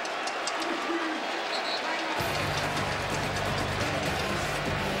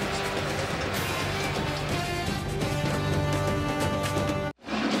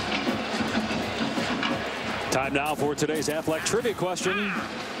 Time now for today's Athletic Trivia question.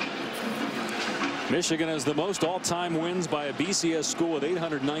 Michigan has the most all-time wins by a BCS school with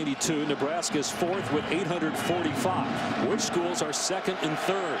 892. Nebraska's 4th with 845. Which schools are 2nd and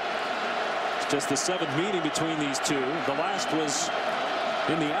 3rd? It's just the 7th meeting between these two. The last was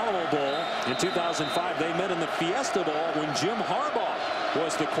in the Alamo Bowl in 2005. They met in the Fiesta Bowl when Jim Harbaugh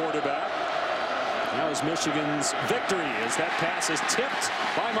was the quarterback. Now is Michigan's victory as that pass is tipped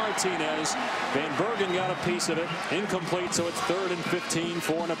by Martinez. Van Bergen got a piece of it. Incomplete, so it's 3rd and 15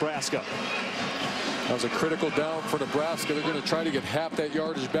 for Nebraska. That was a critical down for Nebraska. They're going to try to get half that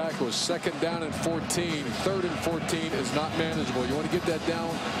yardage back. It was 2nd down and 14. 3rd and 14 is not manageable. You want to get that down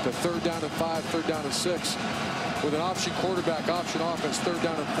to 3rd down and 5, 3rd down and 6. With an option quarterback, option offense, 3rd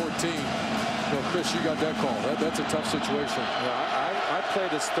down and 14. Well, Chris, you got that call. That's a tough situation. I play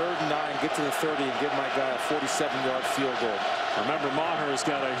this 3rd and 9, get to the 30, and give my guy a 47-yard field goal. Remember, Maher's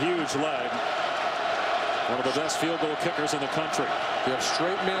got a huge leg. One of the best field goal kickers in the country. You have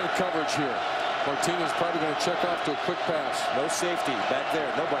straight man coverage here. Martinez probably going to check off to a quick pass. No safety back there.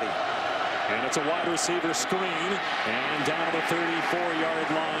 Nobody. And it's a wide receiver screen. And down to the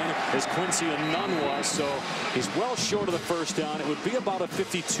 34-yard line is Quincy Enunwa. So he's well short of the 1st down. It would be about a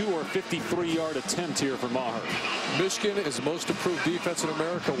 52 or 53-yard attempt here for Maher. Michigan is the most improved defense in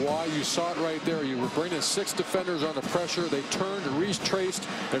America. Why? You saw it right there. You were bringing 6 defenders under pressure. They turned, retraced,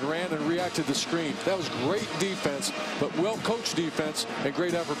 and ran and reacted to the screen. That was great defense, but well-coached defense and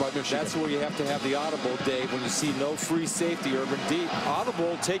great effort by Michigan. That's where you have to have the audible, Dave, when you see no free safety, Urban deep.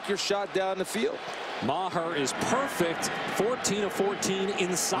 Audible, take your shot down the field. Maher is perfect, 14 of 14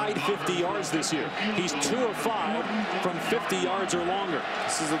 inside 50 yards this year. He's 2 of 5 from 50 yards or longer.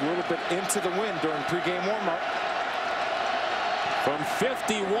 This is a little bit into the wind during pregame warm-up. From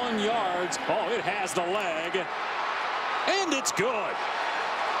 51 yards, oh, it has the leg, and it's good.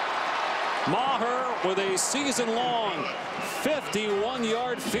 Maher with a season-long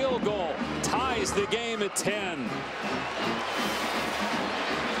 51-yard field goal ties the game at 10.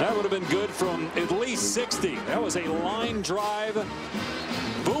 That would have been good from at least 60. That was a line drive,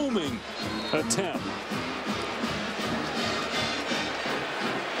 booming attempt.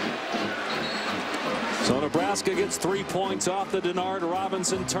 So Nebraska gets 3 points off the Denard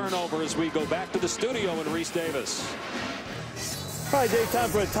Robinson turnover as we go back to the studio in Reese Davis. All right, Dave, time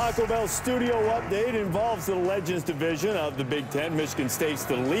for a Taco Bell studio update. It involves the Legends division of the Big Ten. Michigan State's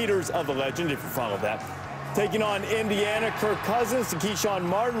the leaders of the Legend, if you follow that. Taking on Indiana, Kirk Cousins to Keyshawn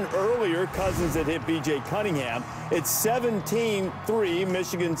Martin earlier. Cousins that hit B.J. Cunningham. It's 17-3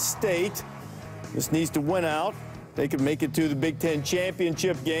 Michigan State. This needs to win out. They could make it to the Big Ten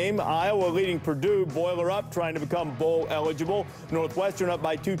championship game. Iowa leading Purdue. Boiler up, trying to become bowl eligible. Northwestern up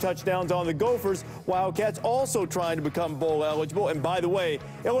by 2 touchdowns on the Gophers. Wildcats also trying to become bowl eligible. And by the way,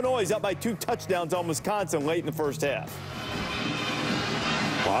 Illinois is up by 2 touchdowns on Wisconsin late in the first half.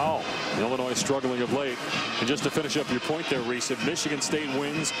 Wow. Illinois struggling of late. And just to finish up your point there, Reese, if Michigan State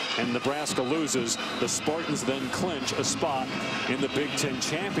wins and Nebraska loses, the Spartans then clinch a spot in the Big Ten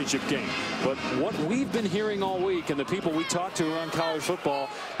championship game. But what we've been hearing all week, and the people we talk to around college football,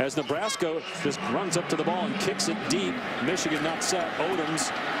 as Nebraska just runs up to the ball and kicks it deep, Michigan not set.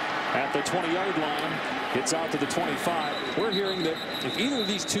 Odoms at the 20-yard line. Gets out to the 25. We're hearing that if either of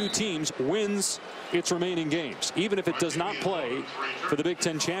these two teams wins its remaining games, even if it does not play for the Big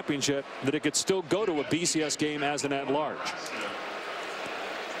Ten championship, that it could still go to a BCS game as an at-large.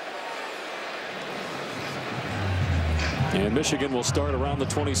 And Michigan will start around the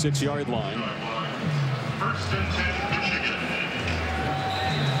 26-yard line.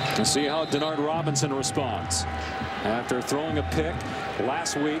 To see how Denard Robinson responds. After throwing a pick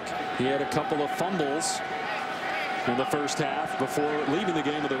last week, he had a couple of fumbles in the first half before leaving the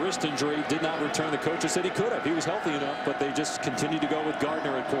game with a wrist injury. Did not return. The coaches said he could have. He was healthy enough, but they just continued to go with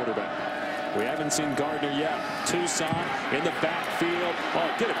Gardner at quarterback. We haven't seen Gardner yet. Tucson in the backfield. Oh,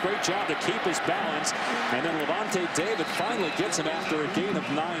 did a great job to keep his balance. And then Levante David finally gets him after a gain of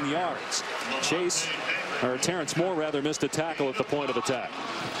 9 yards. Terrence Moore rather missed a tackle at the point of attack.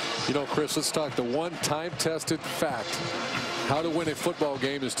 You know, Chris, let's talk the one time-tested fact. How to win a football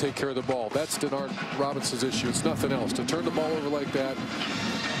game is take care of the ball. That's Denard Robinson's issue. It's nothing else. To turn the ball over like that,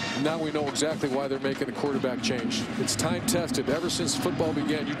 now we know exactly why they're making a quarterback change. It's time-tested. Ever since football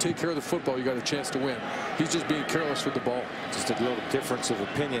began, you take care of the football, you got a chance to win. He's just being careless with the ball. Just a little difference of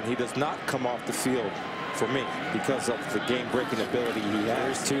opinion. He does not come off the field for me because of the game-breaking ability he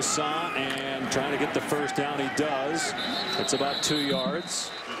has. There's Tucson and trying to get the first down. He does. It's about 2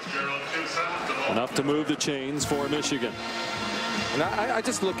 yards. Enough to move the chains for Michigan. And I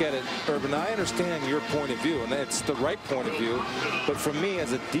just look at it, Urban. I understand your point of view, and it's the right point of view. But for me,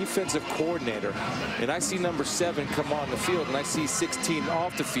 as a defensive coordinator, and I see number 7 come on the field, and I see 16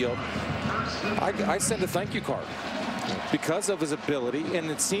 off the field, I send a thank you card because of his ability.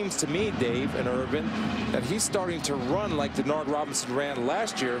 And it seems to me, Dave and Urban, that he's starting to run like Denard Robinson ran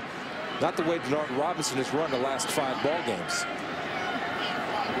last year, not the way Denard Robinson has run the last 5 ball games.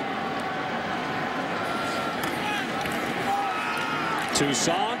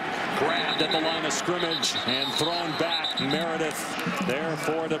 Tucson grabbed at the line of scrimmage and thrown back. Meredith there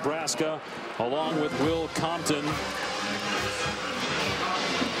for Nebraska, along with Will Compton.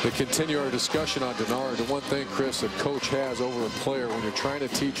 To continue our discussion on Denard, the one thing, Chris, a coach has over a player, when you're trying to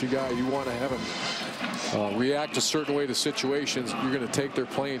teach a guy, you want to have him react a certain way to situations, you're going to take their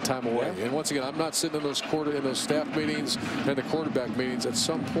playing time away. And once again, I'm not sitting in those staff meetings and the quarterback meetings. At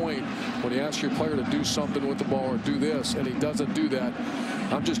some point, when you ask your player to do something with the ball or do this, and he doesn't do that,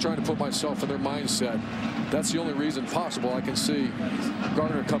 I'm just trying to put myself in their mindset. That's the only reason possible I can see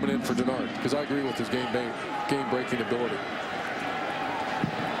Gardner coming in for Denard, because I agree with his game-breaking ability.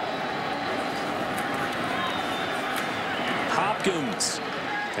 Hopkins.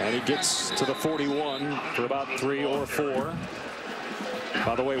 And he gets to the 41 for about 3 or 4.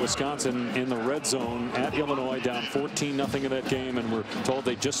 By the way, Wisconsin in the red zone at Illinois, down 14-0 in that game, and we're told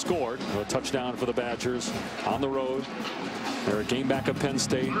they just scored a touchdown for the Badgers on the road. They're a game back of Penn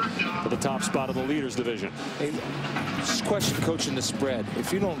State for the top spot of the leaders division. Hey, just question coaching the spread.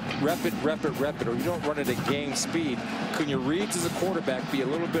 If you don't rep it, or you don't run it at game speed, can your reads as a quarterback be a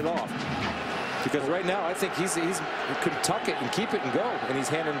little bit off? Because right now, I think he could tuck it and keep it and go, and he's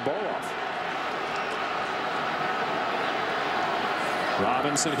handing the ball off.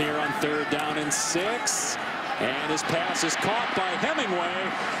 Robinson here on 3rd down and 6. And his pass is caught by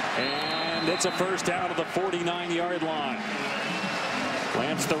Hemingway. And it's a first down at the 49-yard line.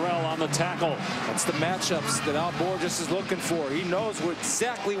 Lance Thurell on the tackle. That's the matchups that Al Borges is looking for. He knows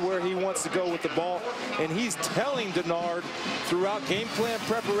exactly where he wants to go with the ball, and he's telling Denard throughout game plan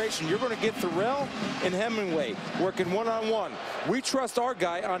preparation, you're going to get Thurell and Hemingway working one-on-one. We trust our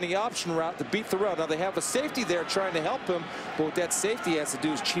guy on the option route to beat Thurell. Now, they have a safety there trying to help him, but what that safety has to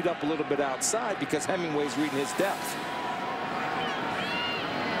do is cheat up a little bit outside because Hemingway's reading his depth.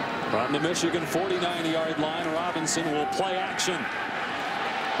 From the Michigan 49-yard line, Robinson will play action.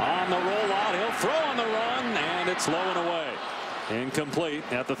 On the rollout, he'll throw on the run, and it's low and away. Incomplete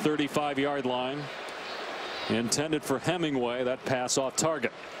at the 35-yard line. Intended for Hemingway. That pass off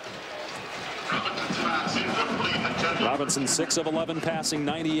target. Robinson 6 of 11 passing,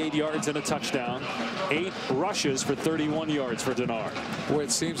 98 yards and a touchdown. 8 rushes for 31 yards for Denard. Boy,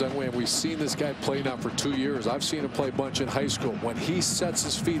 it seems that way. We've seen this guy play now for 2 years. I've seen him play a bunch in high school. When he sets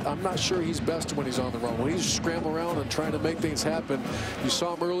his feet, I'm not sure he's best when he's on the run. When he's scrambling around and trying to make things happen, you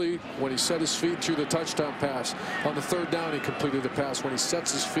saw him early when he set his feet through the touchdown pass. On the 3rd down, he completed the pass when he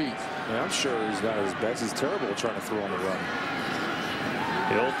sets his feet. Yeah, I'm sure he's not his best. He's terrible trying to throw on the run.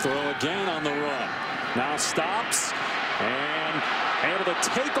 He'll throw again on the run. Now stops and able to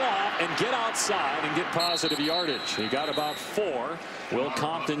take off and get outside and get positive yardage. He got about 4. Will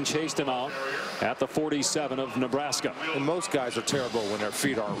Compton chased him out at the 47 of Nebraska. And most guys are terrible when their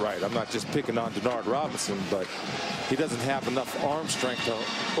feet aren't right. I'm not just picking on Denard Robinson, but he doesn't have enough arm strength to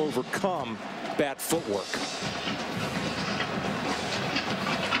overcome bad footwork.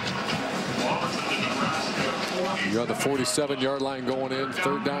 You're on the 47-yard line going in.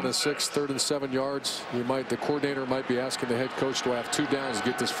 3rd down and 6, 3rd and 7 yards. The coordinator might be asking the head coach to have 2 downs to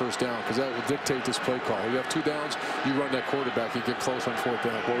get this 1st down, because that will dictate this play call. You have 2 downs, you run that quarterback, you get close on 4th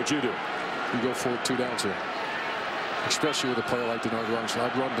down. What would you do? You go for 2 downs here, especially with a player like Denard Robinson.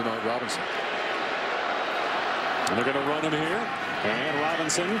 I'd run Denard Robinson. And they're going to run him here. And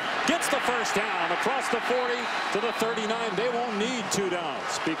Robinson gets the 1st down across the 40 to the 39. They won't need 2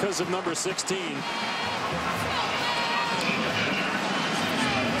 downs because of number 16.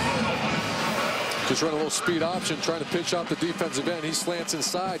 Just run a little speed option, trying to pitch out the defensive end. He slants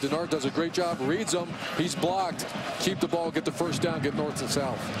inside. Denard does a great job, reads him. He's blocked. Keep the ball, get the 1st down, get north and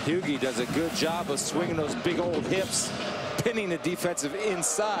south. Hughie does a good job of swinging those big old hips, pinning the defensive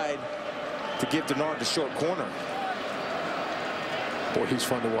inside to give Denard the short corner. Boy, he's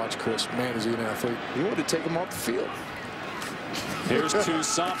fun to watch, Chris. Man, is he an athlete. You want to take him off the field. Here's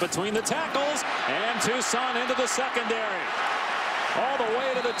Toussaint between the tackles, and Toussaint into the secondary. All the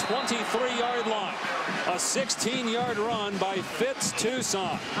way to the 23-yard line. A 16-yard run by Fitz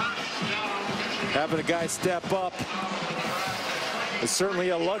Toussaint. Having a guy step up is certainly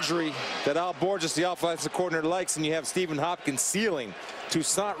a luxury that Al Borges, the offensive coordinator, likes, and you have Stephen Hopkins sealing.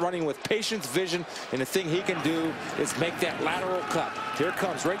 Toussaint running with patience, vision, and the thing he can do is make that lateral cut. Here it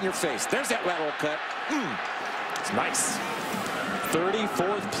comes, right in your face. There's that lateral cut. It's nice.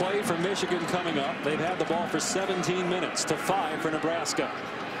 34th play for Michigan coming up. They've had the ball for 17 minutes to 5 for Nebraska.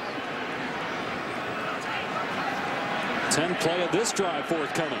 10th play of this drive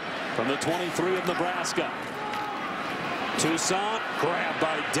forthcoming from the 23 of Nebraska. Toussaint grabbed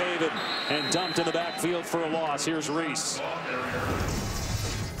by David and dumped in the backfield for a loss. Here's Reese.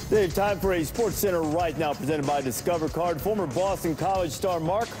 Dave, time for a Sports Center right now presented by Discover Card. Former Boston College star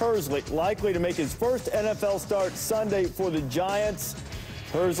Mark Herzlich likely to make his first NFL start Sunday for the Giants.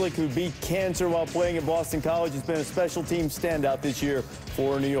 Herzlich, who beat cancer while playing at Boston College, has been a special team standout this year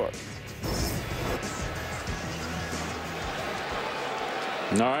for New York.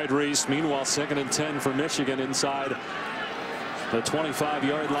 All right, Reese. Meanwhile, 2nd and 10 for Michigan inside the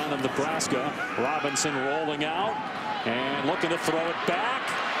 25-yard line of Nebraska. Robinson rolling out and looking to throw it back.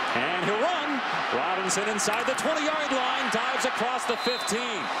 And he'll run. Robinson inside the 20-yard line, dives across the 15.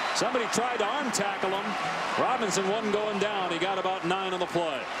 Somebody tried to arm tackle him. Robinson wasn't going down. He got about 9 on the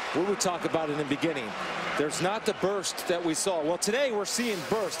play. What we talk about in the beginning, there's not the burst that we saw. Well, today we're seeing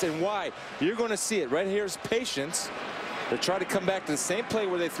burst, and why? You're going to see it. Right here's patience. They try to come back to the same play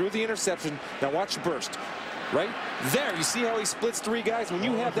where they threw the interception. Now watch the burst. Right there, you see how he splits 3 guys? When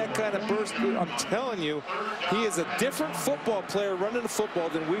you have that kind of burst, I'm telling you, he is a different football player running the football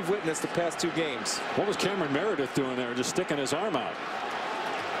than we've witnessed the past 2 games. What was Cameron Meredith doing there, just sticking his arm out?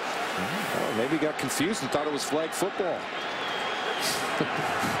 Oh, maybe he got confused and thought it was flag football.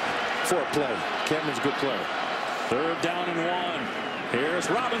 For a play. Cameron's a good player. 3rd down and 1. Here's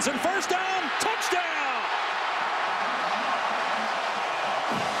Robinson, 1st down, touchdown!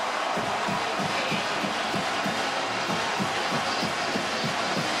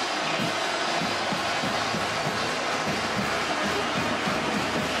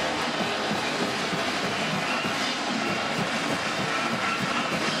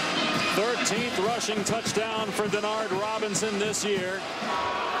 Rushing touchdown for Denard Robinson this year.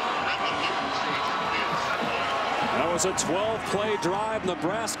 That was a 12-play drive.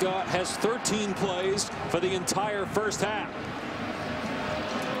 Nebraska has 13 plays for the entire 1st half.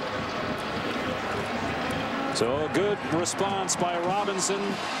 So a good response by Robinson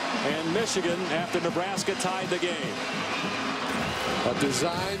and Michigan after Nebraska tied the game. A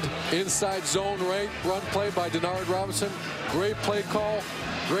designed inside zone run play by Denard Robinson. Great play call,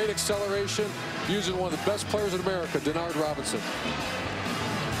 great acceleration, using one of the best players in America, Denard Robinson.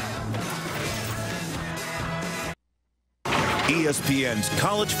 ESPN's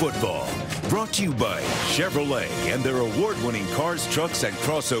College Football, brought to you by Chevrolet and their award-winning cars, trucks, and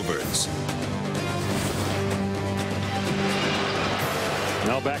crossovers.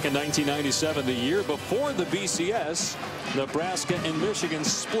 Now back in 1997, the year before the BCS, Nebraska and Michigan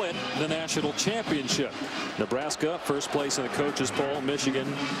split the national championship. Nebraska first place in the coaches poll, Michigan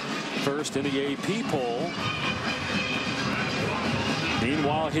first in the AP poll.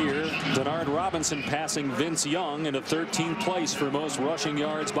 Meanwhile here, Denard Robinson passing Vince Young into 13th place for most rushing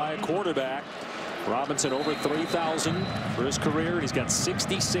yards by a quarterback. Robinson over 3,000 for his career, and he's got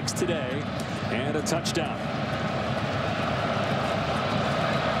 66 today and a touchdown.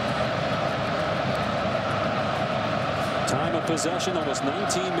 Time of possession almost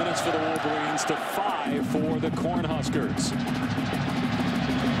 19 minutes for the Wolverines to 5 for the Cornhuskers.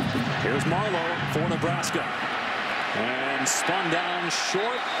 Here's Marlowe for Nebraska, and spun down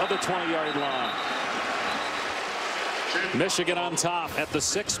short of the 20-yard line. Michigan on top at the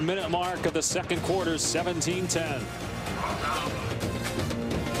 6-minute mark of the second quarter, 17-10.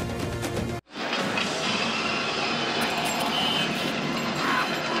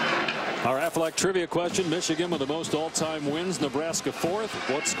 Our Aflac trivia question: Michigan with the most all-time wins, Nebraska fourth.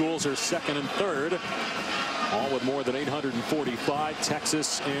 What schools are second and third? All with more than 845,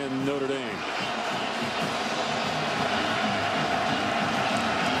 Texas and Notre Dame.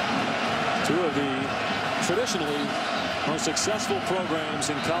 Two of the traditionally most successful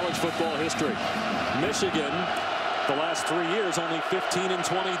programs in college football history. Michigan, the last 3 years, only 15 and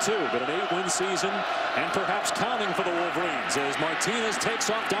 22, but an 8-win season, and perhaps counting for the Wolverines as Martinez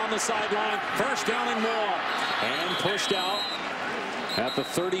takes off down the sideline. First down and more, and pushed out at the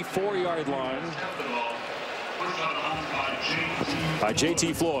 34-yard line by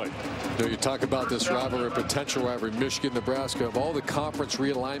J.T. Floyd. You talk about this rivalry, potential rivalry, Michigan-Nebraska. Of all the conference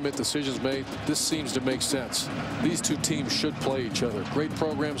realignment decisions made, this seems to make sense. These two teams should play each other. Great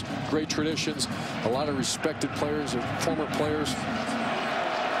programs, great traditions, a lot of respected players and former players.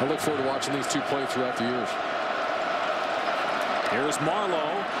 I look forward to watching these two play throughout the years. Here's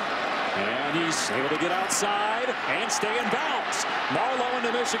Marlowe, and he's able to get outside and stay in bounds. Marlowe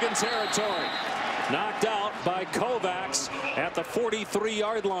into Michigan territory. Knocked out by Kovacs at the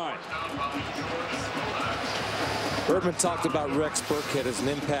 43-yard line. Erdman talked about Rex Burkhead as an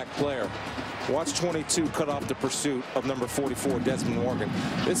impact player. Watch 22 cut off the pursuit of number 44, Desmond Morgan.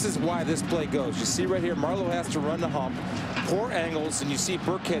 This is why this play goes. You see right here, Marlowe has to run the hump, poor angles, and you see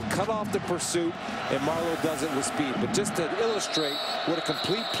Burkhead cut off the pursuit, and Marlowe does it with speed. But just to illustrate what a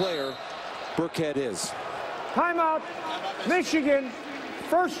complete player Burkhead is. Timeout, Michigan,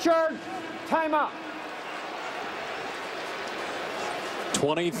 first charge, timeout.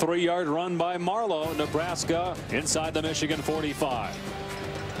 23-yard run by Marlowe. Nebraska inside the Michigan 45.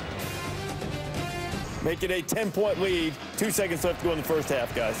 Make it a 10-point lead. 2 seconds left to go in the first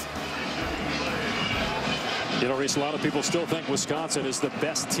half, guys. You know, Reese, a lot of people still think Wisconsin is the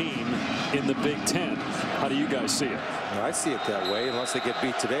best team in the Big Ten. How do you guys see it? Well, I see it that way. Unless they get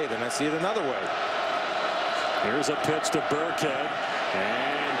beat today, then I see it another way. Here's a pitch to Burkhead,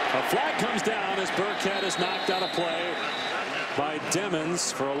 and a flag comes down as Burkhead is knocked out of play by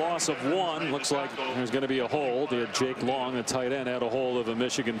Demmons for a loss of 1. Looks like there's going to be a hold. Jake Long, the tight end, had a hold of a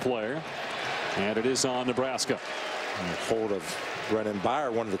Michigan player, and it is on Nebraska. And a hold of Brennan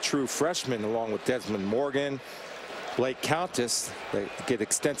Byer, one of the true freshmen, along with Desmond Morgan, Blake Countess. They get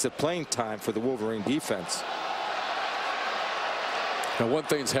extensive playing time for the Wolverine defense. Now, one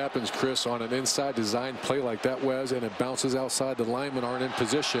thing happens, Chris, on an inside design play like that, Wes, and it bounces outside. The linemen aren't in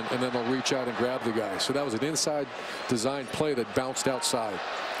position, and then they'll reach out and grab the guy. So that was an inside design play that bounced outside.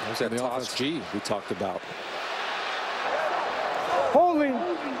 That was that toss G we talked about. Holding,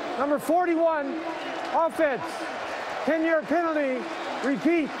 number 41, offense. 10-yard penalty,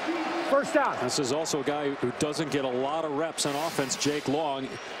 repeat, first down. This is also a guy who doesn't get a lot of reps on offense, Jake Long.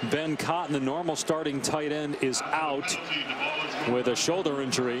 Ben Cotton, the normal starting tight end, is out with a shoulder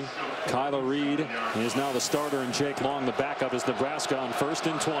injury. Kyler Reed is now the starter, and Jake Long, the backup, is Nebraska on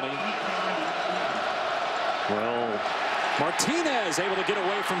 1st and 20. Well, Martinez able to get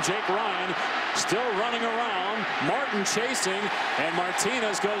away from Jake Ryan, still running around. Martin chasing, and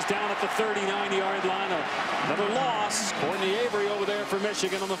Martinez goes down at the 39-yard line. Another loss. Courtney Avery over there for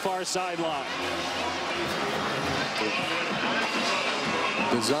Michigan on the far sideline.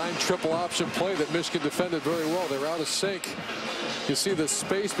 Design triple option play that Michigan defended very well. They were out of sync. You see the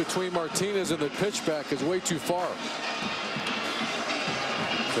space between Martinez and the pitchback is way too far.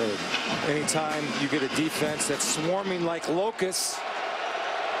 Anytime you get a defense that's swarming like locusts,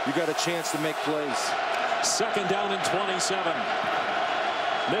 you got a chance to make plays. Second down and 27.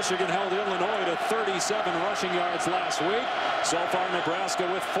 Michigan held Illinois to 37 rushing yards last week. So far,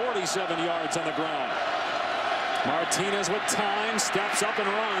 Nebraska with 47 yards on the ground. Martinez with time, steps up and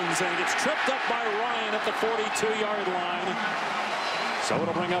runs, and gets tripped up by Ryan at the 42-yard line. So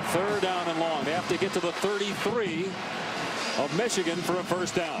it'll bring up third down and long. They have to get to the 33 of Michigan for a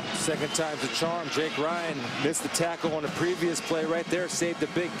first down. Second time's a charm. Jake Ryan missed the tackle on the previous play right there. Saved a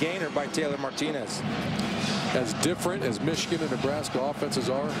big gainer by Taylor Martinez. as different as Michigan and Nebraska offenses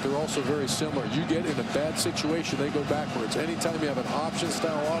are, they're also very similar. You get in a bad situation, they go backwards. Anytime you have an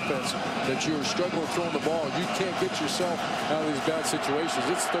option-style offense that you're struggling throwing the ball, you can't get yourself out of these bad situations.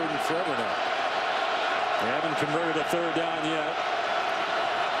 It's 3rd and forever now. They haven't converted a 3rd down yet.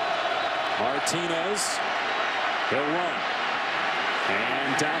 Martinez, he'll run.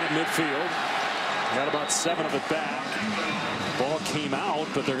 And down at midfield. Got about 7 of it back. Ball came out,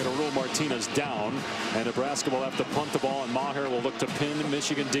 but they're going to rule Martinez down. And Nebraska will have to punt the ball, and Maher will look to pin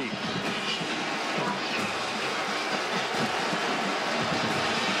Michigan deep.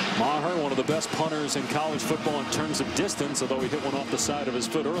 Maher, one of the best punters in college football in terms of distance, although he hit one off the side of his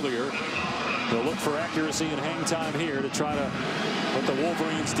foot earlier. They'll look for accuracy and hang time here to try to put the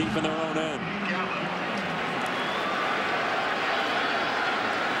Wolverines deep in their own end.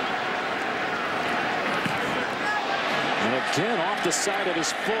 And again, off the side of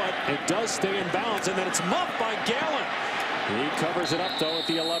his foot, it does stay in bounds, and then it's muffed by Gallen. He covers it up, though, at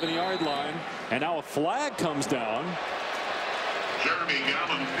the 11-yard line. And now a flag comes down. Jeremy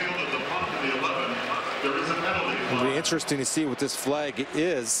Gallen fielded the punt at the 11. There is a penalty. It'll be interesting to see what this flag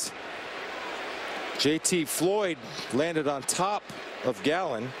is. J.T. Floyd landed on top of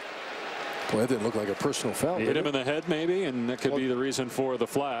Gallen. Boy, that didn't look like a personal foul. He hit him in the head, maybe, and that could be the reason for the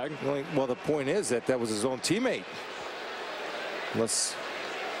flag. Well, the point is that that was his own teammate.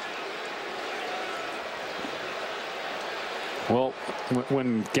 Well,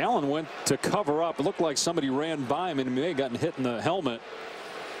 when Gallen went to cover up, it looked like somebody ran by him and he may have gotten hit in the helmet.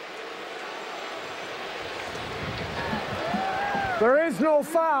 There is no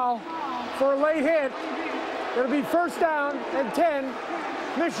foul for a late hit. It'll be 1st down and 10,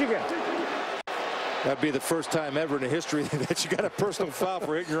 Michigan. That'd be the first time ever in the history that you got a personal foul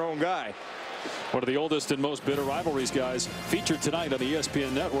for hitting your own guy. One of the oldest and most bitter rivalries, guys, featured tonight on the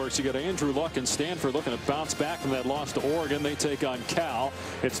ESPN networks. You got Andrew Luck and Stanford looking to bounce back from that loss to Oregon. They take on Cal.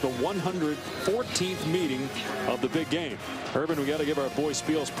 It's the 114th meeting of the big game. Urban, we got to give our boy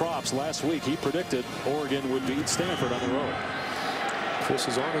Spiels props. Last week he predicted Oregon would beat Stanford on the road. Chris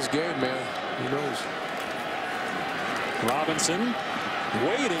is on his game, man. He knows. Robinson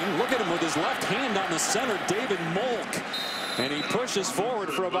waiting. Look at him with his left hand on the center, David Molk. And he pushes forward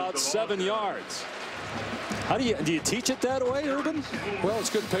for about 7 yards. How do you teach it that way, Urban? Well, it's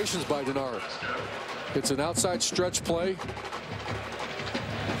good patience by Denard. It's an outside stretch play.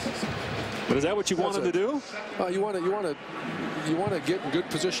 But is that what you wanted to do? You want to get in good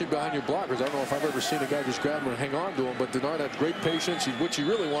position behind your blockers. I don't know if I've ever seen a guy just grab him and hang on to him, but Denard had great patience. What you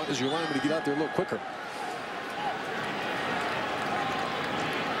really want is your lineman to get out there a little quicker.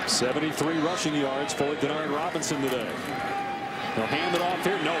 73 rushing yards for Denard Robinson today. They'll hand it off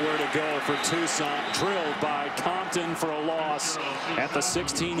here. Nowhere to go for Tucson. Drilled by Compton for a loss at the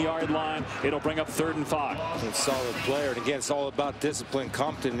 16-yard line. It'll bring up 3rd and 5. A solid player. And again, it's all about discipline.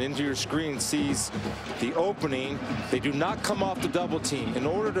 Compton into your screen sees the opening. They do not come off the double team. In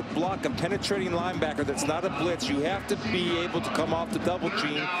order to block a penetrating linebacker that's not a blitz, you have to be able to come off the double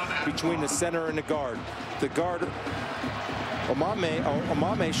team between the center and the guard. The guard,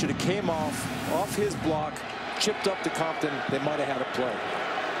 Omame should have came off his block, chipped up to Compton. They might have had a play.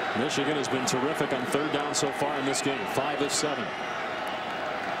 Michigan has been terrific on 3rd down so far in this game. 5 of 7.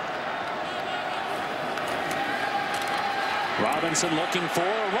 Robinson looking for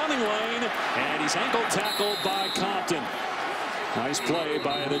a running lane, and he's ankle tackled by Compton. Nice play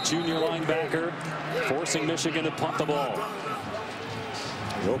by the junior linebacker, forcing Michigan to punt the ball.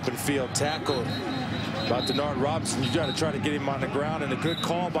 The open field tackle by Denard Robinson. You got to try to get him on the ground, and a good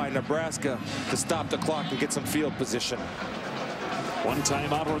call by Nebraska to stop the clock and get some field position. 1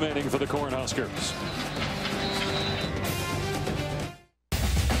 timeout remaining for the Cornhuskers.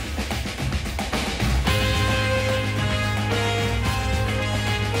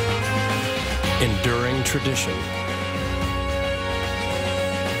 Enduring tradition.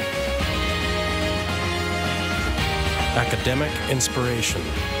 Academic inspiration.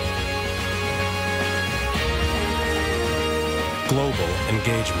 Global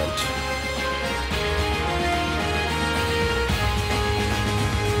engagement.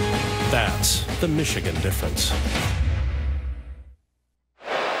 That's the Michigan difference.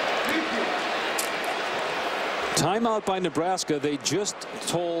 Timeout by Nebraska. They just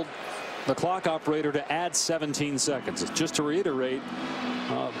told the clock operator to add 17 seconds. Just to reiterate,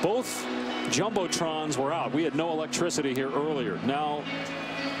 both jumbotrons were out. We had no electricity here earlier. Now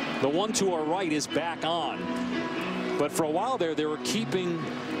the one to our right is back on, but for a while there they were keeping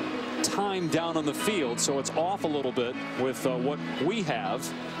time down on the field, so it's off a little bit with what we have.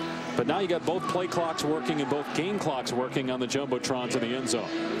 But now you got both play clocks working and both game clocks working on the jumbotrons in the end zone.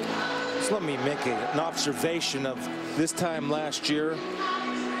 So let me make an observation of this time last year.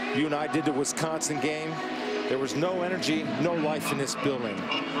 You and I did the Wisconsin game. There was no energy, no life in this building.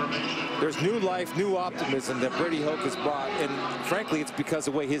 There's new life, new optimism that Brady Hoke has brought, and frankly, it's because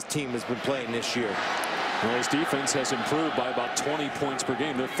of the way his team has been playing this year. Well, his defense has improved by about 20 points per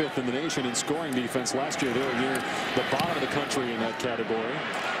game. They're 5th in the nation in scoring defense. Last year, they were near the bottom of the country in that category.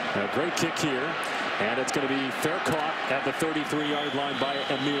 A great kick here, and it's going to be fair caught at the 33-yard line by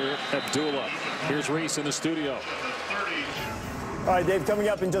Amir Abdullah. Here's Reese in the studio. All right, Dave, coming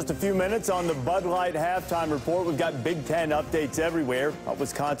up in just a few minutes on the Bud Light halftime report, we've got Big Ten updates everywhere.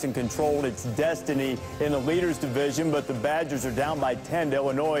 Wisconsin controlled its destiny in the leaders division, but the Badgers are down by 10 to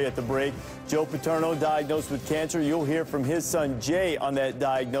Illinois at the break. Joe Paterno diagnosed with cancer. You'll hear from his son Jay on that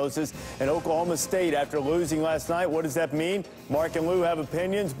diagnosis. And Oklahoma State after losing last night, what does that mean? Mark and Lou have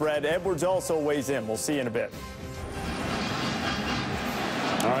opinions. Brad Edwards also weighs in. We'll see you in a bit.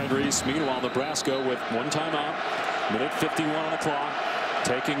 All right, Reese. Meanwhile, Nebraska with one timeout. Minute 51 on the clock.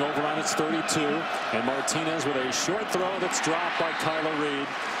 Taking over on its 32. And Martinez with a short throw that's dropped by Kyler Reed.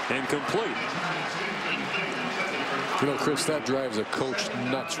 Incomplete. You know, Chris, that drives a coach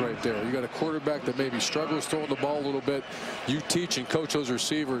nuts right there. You got a quarterback that maybe struggles throwing the ball a little bit. You teach and coach those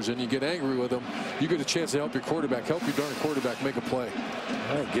receivers and you get angry with them. You get a chance to help your quarterback, help your darn quarterback make a play.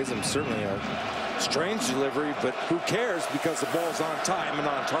 Well, it gives him certainly a strange delivery, but who cares because the ball's on time and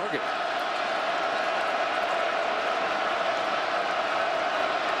on target.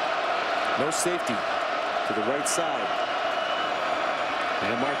 No safety to the right side.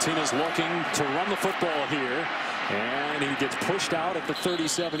 And Martinez looking to run the football here. And he gets pushed out at the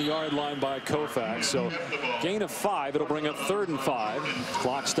 37-yard line by Koufax. So gain of 5. It'll bring up 3rd and 5.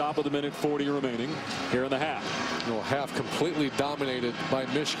 Clock stop with a minute 40 remaining here in the half. You know, half completely dominated by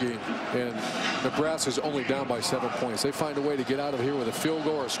Michigan, and Nebraska's only down by 7 points. They find a way to get out of here with a field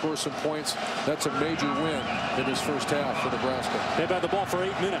goal or score some points. That's a major win in this first half for Nebraska. They've had the ball for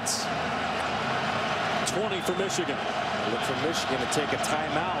 8 minutes. 20 for Michigan. Look for Michigan to take a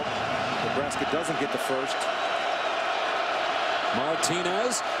timeout. Nebraska doesn't get the first.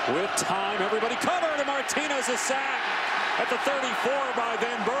 Martinez with time. Everybody covered, and Martinez is sacked at the 34 by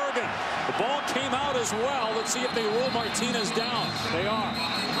Van Bergen. The ball came out as well. Let's see if they rule Martinez down. They are.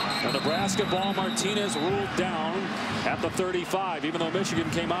 The Nebraska ball, Martinez ruled down at the 35, even though Michigan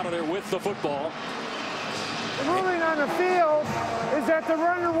came out of there with the football. The ruling on the field is that the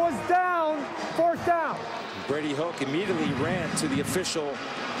runner was down, 4th down. Brady Hoke immediately ran to the official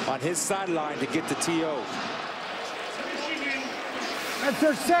on his sideline to get the TO. That's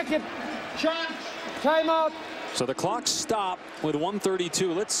their second timeout. So the clock stopped with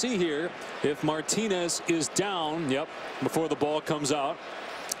 1:32. Let's see here if Martinez is down. Yep, before the ball comes out.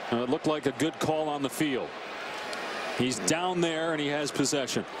 It looked like a good call on the field. He's down there and he has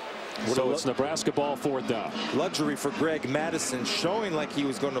possession. So it's Nebraska ball, 4th down. Luxury for Greg Madison, showing like he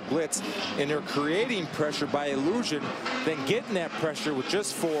was going to blitz, and they're creating pressure by illusion, then getting that pressure with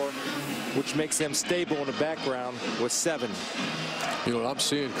just 4, which makes them stable in the background with 7. You know what I'm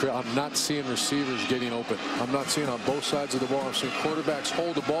seeing? I'm not seeing receivers getting open. I'm not seeing on both sides of the ball. I'm seeing quarterbacks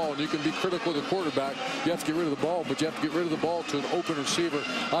hold the ball, and you can be critical of the quarterback. You have to get rid of the ball, but you have to get rid of the ball to an open receiver.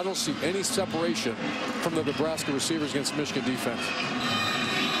 I don't see any separation from the Nebraska receivers against Michigan defense.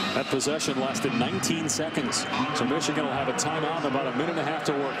 That possession lasted 19 seconds. So Michigan will have a timeout and about a minute and a half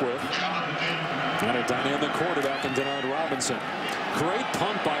to work with. And a dynamic quarterback in Denard Robinson. Great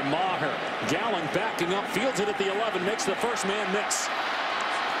punt by Maher. Gallen backing up, fields it at the 11, makes the first man miss.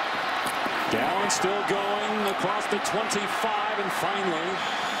 Gallen still going across the 25 and finally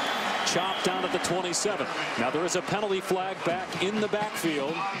chopped down at the 27. Now there is a penalty flag back in the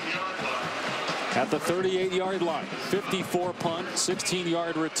backfield at the 38-yard line. 54 punt,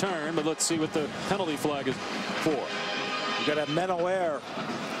 16-yard return, but let's see what the penalty flag is for. You got a mental error.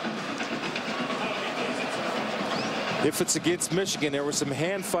 If it's against Michigan, there was some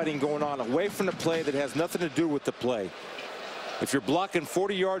hand fighting going on away from the play that has nothing to do with the play. If you're blocking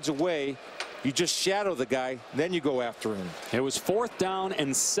 40 yards away, you just shadow the guy, then you go after him. It was 4th down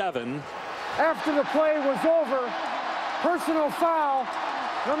and 7. After the play was over, personal foul,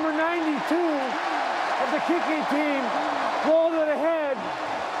 number 92 of the kicking team rolled it ahead.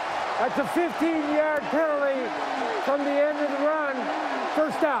 That's a 15-yard penalty from the end of the run.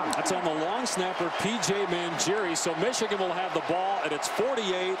 1st down. That's on the long snapper, P.J. Mangieri. So Michigan will have the ball at its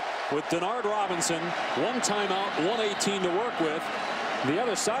 48 with Denard Robinson. 1 timeout, 1:18 to work with. The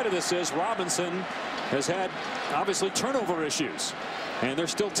other side of this is Robinson has had, obviously, turnover issues. And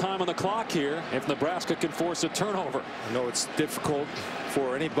there's still time on the clock here if Nebraska can force a turnover. I know it's difficult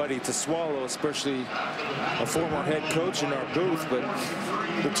for anybody to swallow, especially a former head coach in our booth, but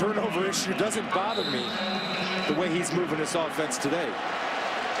the turnover issue doesn't bother me the way he's moving this offense today.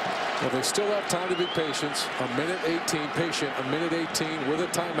 Well, they still have time to be patient. A minute 18, patient. A minute 18 with a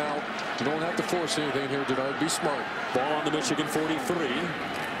timeout. You don't have to force anything here, Denard. Be smart. Ball on the Michigan 43.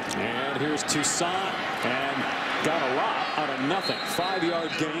 And here's Toussaint. And got a lot out of nothing.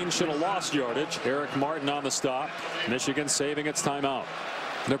 5-yard gain. Should have lost yardage. Eric Martin on the stop. Michigan saving its timeout.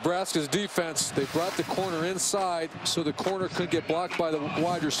 Nebraska's defense, they brought the corner inside so the corner couldn't get blocked by the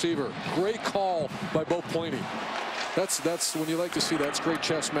wide receiver. Great call by Bo Pelini. That's when you like to see that. That's great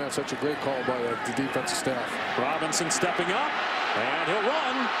chess match. Such a great call by the defensive staff. Robinson stepping up, and he'll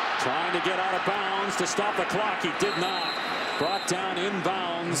run, trying to get out of bounds to stop the clock. He did not. Brought down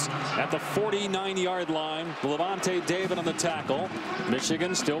inbounds at the 49-yard line. Levante David on the tackle.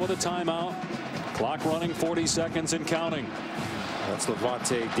 Michigan still with a timeout. Clock running, 40 seconds and counting. That's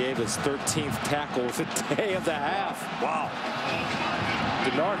Levante David's 13th tackle of the day of the half. Wow.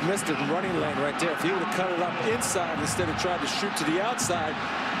 Denard missed it in running lane right there. If he would have cut it up inside instead of trying to shoot to the outside,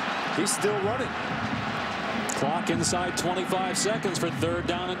 he's still running. Clock inside 25 seconds for 3rd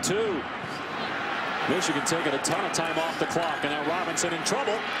down and 2. Michigan taking a ton of time off the clock, and now Robinson in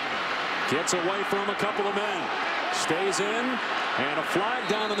trouble. Gets away from a couple of men. Stays in, and a flag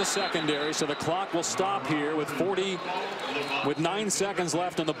down in the secondary, so the clock will stop here with 9 seconds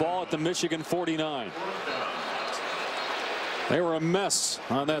left on the ball at the Michigan 49. They were a mess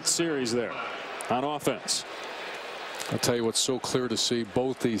on that series there on offense. I'll tell you what's so clear to see.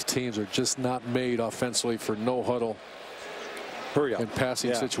 Both these teams are just not made offensively for no huddle and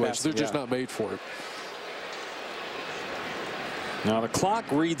passing situations. They're just not made for it. Now the clock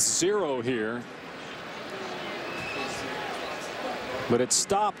reads 0 here. But it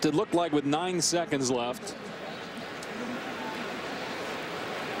stopped, it looked like, with 9 seconds left.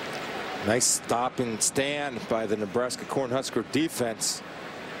 Nice stop and stand by the Nebraska Cornhusker defense.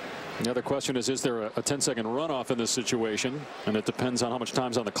 The other question is there a 10-second runoff in this situation? And it depends on how much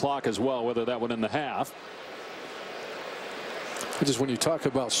time's on the clock as well, whether that would end the half. Just when you talk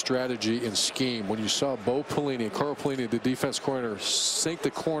about strategy and scheme, when you saw Bo Pelini and Carl Pelini, the defense corner, sink the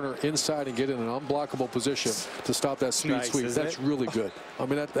corner inside and get in an unblockable position to stop that speed sweep, that's really good. I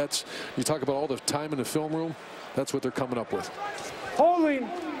mean, that's you talk about all the time in the film room. That's what they're coming up with. Holding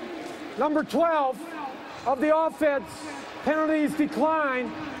number 12 of the offense. Penalties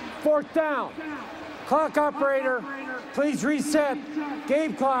decline. 4th down. Clock operator, please reset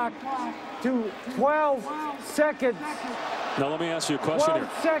game clock to 12 seconds. Now let me ask you a question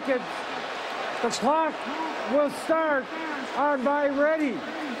 12 seconds. The clock will start on my ready.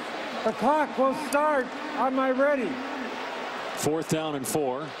 The clock will start on my ready. 4th down and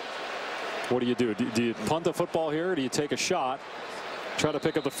 4. What do you do? Do you punt the football here, or do you take a shot, try to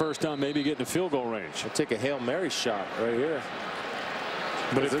pick up the 1st down, maybe get in the field goal range? I'll take a Hail Mary shot right here.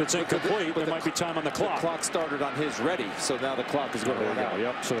 But if it's incomplete, there might be time on the clock. The clock started on his ready, so now the clock is going to run out.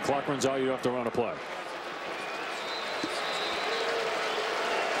 Yep. So the clock runs out. You have to run a play.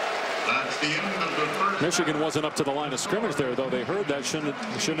 That's the end of the first. Michigan wasn't up to the line of scrimmage there, though. They heard that. Shouldn't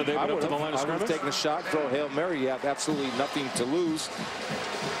they been up to the line of scrimmage? I would have taken a shot, throw a Hail Mary. You have absolutely nothing to lose.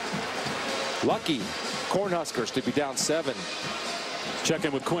 Lucky Cornhuskers to be down 7. Check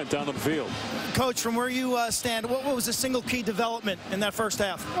in with Quint down the field. Coach, from where you stand, what was the single key development in that first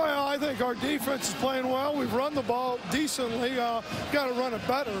half? Well, I think our defense is playing well. We've run the ball decently. Got to run it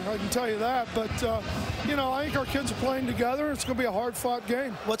better, I can tell you that. But, you know, I think our kids are playing together. It's going to be a hard-fought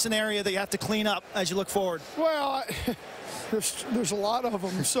game. What's an area that you have to clean up as you look forward? Well, there's a lot of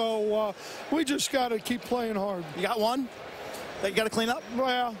them. So we just got to keep playing hard. You got one that you got to clean up?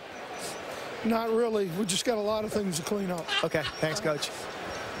 Well, not really. We just got a lot of things to clean up. Okay. Thanks, Coach.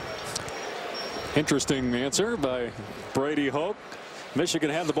 Interesting answer by Brady Hoke.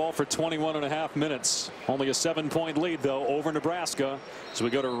 Michigan had the ball for 21.5 minutes. Only a 7-point lead, though, over Nebraska. So we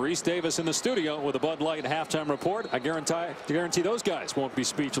go to Reese Davis in the studio with a Bud Light halftime report. I guarantee those guys won't be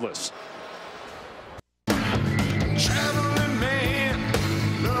speechless. Traveling man,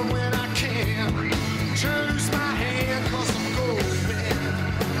 love when I can. Choose my hand 'cause I'm going.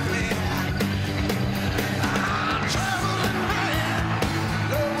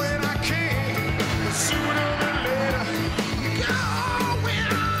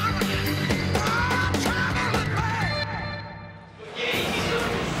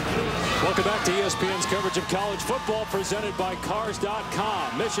 Welcome back to ESPN's coverage of college football presented by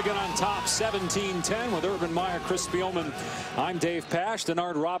Cars.com. Michigan on top 17-10 with Urban Meyer, Chris Spielman. I'm Dave Pasch.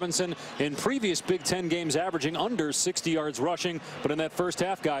 Denard Robinson in previous Big Ten games averaging under 60 yards rushing. But in that first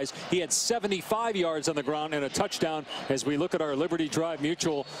half, guys, he had 75 yards on the ground and a touchdown. As we look at our Liberty Drive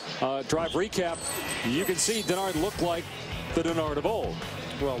Mutual Drive recap, you can see Denard looked like the Denard of old.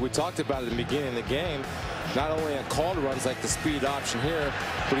 Well, we talked about it at the beginning of the game. Not only on called runs like the speed option here,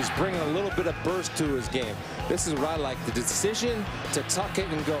 but he's bringing a little bit of burst to his game. This is what I like, the decision to tuck it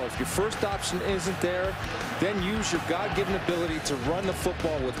and go. If your first option isn't there, then use your God-given ability to run the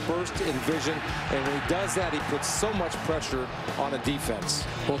football with burst and vision. And when he does that, he puts so much pressure on a defense.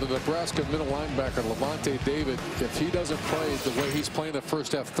 Well, the Nebraska middle linebacker, Levante David, if he doesn't play the way he's playing the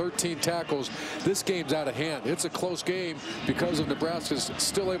first half, 13 tackles, this game's out of hand. It's a close game because of Nebraska's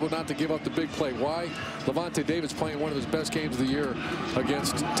still able not to give up the big play. Why? Levante David's playing one of his best games of the year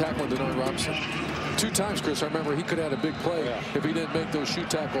against tackling Denard Robinson. 2 times, Chris, I remember he could have had a big play if he didn't make those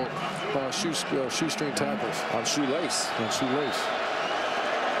shoestring tackles. On shoelace.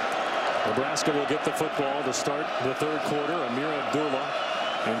 Nebraska will get the football to start the third quarter. Amir Abdullah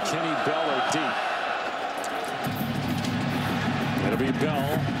and Kenny Bell are deep. It'll be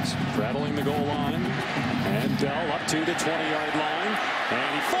Bell straddling the goal line. And Bell up to the 20-yard line.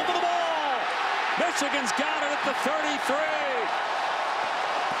 And he fumbled the ball. Michigan's got it at the 33.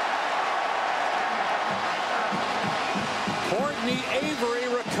 Courtney Avery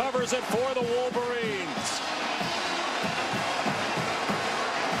recovers it for the Wolverines.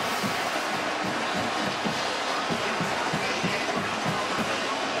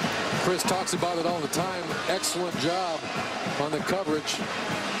 Chris talks about it all the time. Excellent job on the coverage.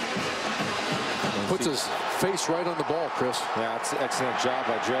 Puts his face right on the ball, Chris. Yeah, it's an excellent job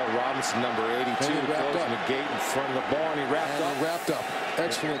by Gerald Robinson, number 82, closing the gate in front of the ball, and he wrapped up.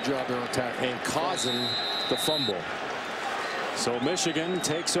 Excellent job there on tackle. And causing the fumble. So Michigan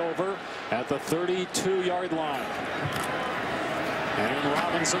takes over at the 32-yard line. And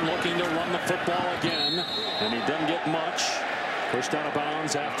Robinson looking to run the football again, and he doesn't get much. Pushed out of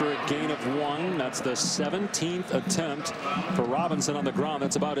bounds after a gain of 1. That's the 17th attempt for Robinson on the ground.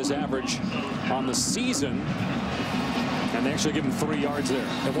 That's about his average on the season. And they actually give him 3 yards there.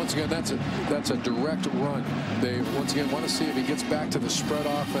 And once again, that's a direct run. They once again want to see if he gets back to the spread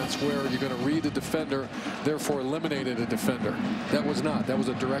offense where you're going to read the defender, therefore eliminated a defender. That was not. That was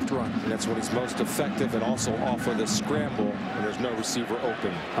a direct run. And that's when he's most effective, and also off of the scramble when there's no receiver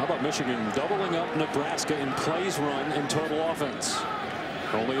open. How about Michigan doubling up Nebraska in plays run and total offense?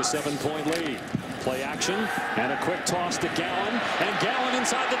 Only a 7-point lead. Play action and a quick toss to Gallen, and Gallen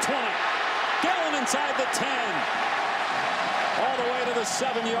inside the 20. Gallen inside the 10. All the way to the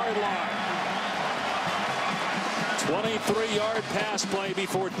 7-yard line. 23-yard pass play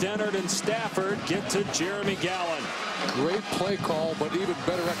before Dennard and Stafford get to Jeremy Gallen. Great play call, but even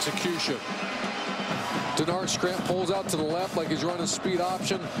better execution. Denard Scramp pulls out to the left like he's running speed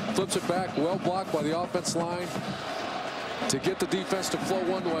option, flips it back, well blocked by the offense line. To get the defense to flow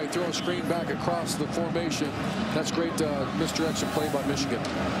one way, throw a screen back across the formation. That's great misdirection play by Michigan.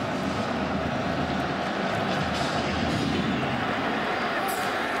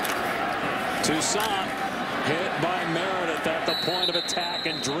 Toussaint hit by Meredith at the point of attack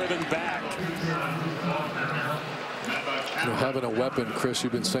and driven back. You know, having a weapon, Chris,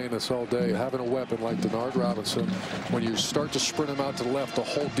 you've been saying this all day, having a weapon like Denard Robinson, when you start to sprint him out to the left, the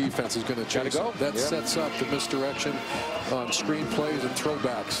whole defense is going to chase him. That sets up the misdirection on screen plays and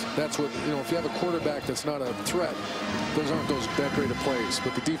throwbacks. That's what, you know, if you have a quarterback that's not a threat, those aren't that great of plays.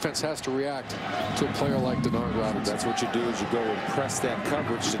 But the defense has to react to a player like Denard Robinson. That's what you do, is you go and press that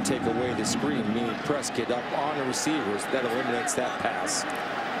coverage to take away the screen, meaning press, get up on the receivers. That eliminates that pass.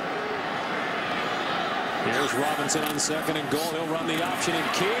 Here's Robinson on 2nd and goal. He'll run the option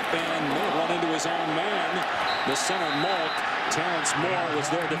and keep, and he'll run into his own man. The center, Malk. Terrence Moore was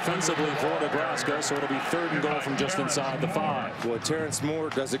there defensively for Nebraska, so it'll be 3rd and goal from just inside the 5. Well, Terrence Moore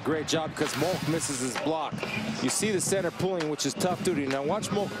does a great job because Malk misses his block. You see the center pulling, which is tough duty. Now watch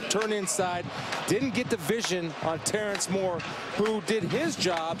Malk turn inside. Didn't get the vision on Terrence Moore, who did his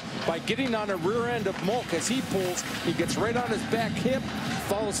job by getting on the rear end of Malk as he pulls. He gets right on his back hip,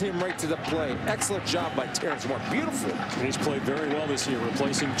 follows him right to the play. Excellent job by Terrence Moore. Beautiful. And he's played very well this year,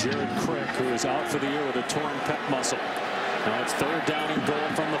 replacing Jared Crick, who is out for the year with a torn pec muscle. Now it's 3rd down and goal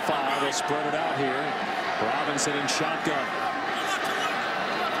from the 5. They'll spread it out here. Robinson in shotgun.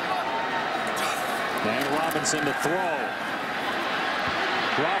 And Robinson to throw.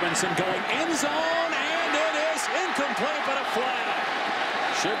 Robinson going end zone, and it is incomplete, but a flag.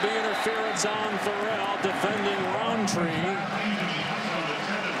 Should be interference on Farrell, defending Roundtree.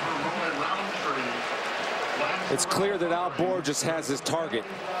 It's clear that Al Borges has his target.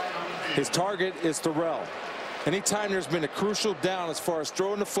 His target is Terrell. Anytime there's been a crucial down as far as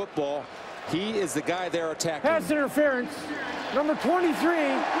throwing the football, he is the guy they're attacking. Pass interference, number 23,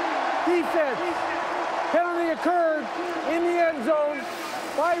 defense. Penalty occurred in the end zone.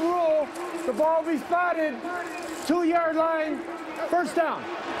 By rule, the ball will be spotted, 2-yard line, first down.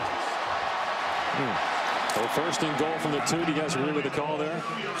 So first and goal from the 2. Do you guys agree with the call there?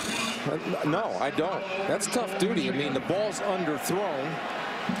 No, I don't. That's tough duty. I mean, the ball's underthrown.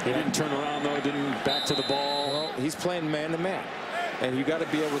 He didn't turn around, though, didn't back to the ball. Well, he's playing man-to-man. And you got to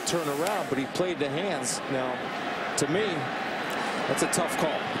be able to turn around, but he played the hands. Now, to me, that's a tough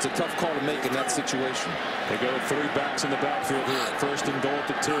call. It's a tough call to make in that situation. They go with 3 backs in the backfield here. First and goal at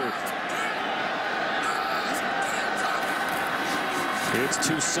the 2. It's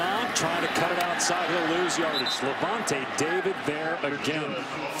Toussaint trying to cut it outside. He'll lose yardage. Levante David there again.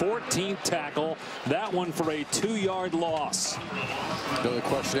 14th tackle. That one for a 2-yard loss. Another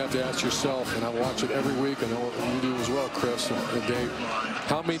question you have to ask yourself, and I watch it every week. I know you do as well, Chris and Dave.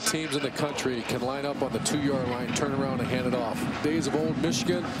 How many teams in the country can line up on the 2-yard line, turn around and hand it off? Days of old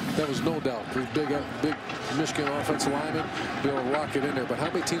Michigan, that was no doubt. There's big Michigan offensive linemen be able to rock it in there. But how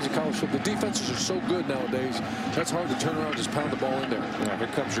many teams in college football? The defenses are so good nowadays. That's hard to turn around and just pound the ball in there. Yeah, here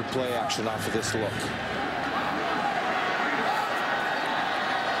comes your play action off of this look.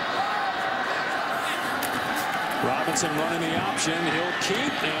 Robinson running the option. He'll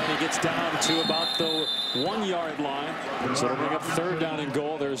keep, and he gets down to about the 1-yard line. So it'll bring up 3rd down and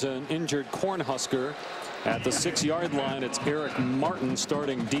goal. There's an injured Cornhusker at the 6-yard line. It's Eric Martin,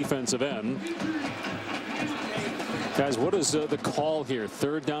 starting defensive end. Guys, what is the call here?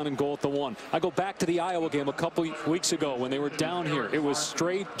 3rd down and goal at the 1. I go back to the Iowa game a couple weeks ago when they were down here. It was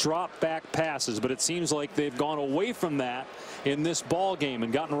straight drop back passes, but it seems like they've gone away from that in this ball game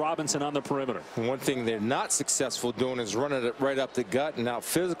and gotten Robinson on the perimeter. One thing they're not successful doing is running it right up the gut and out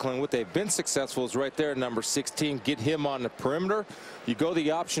physical. And what they've been successful is right there, number 16, get him on the perimeter. You go the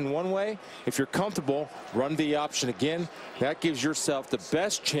option one way. If you're comfortable, run the option again. That gives yourself the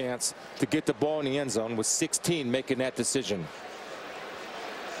best chance to get the ball in the end zone with 16 making that decision.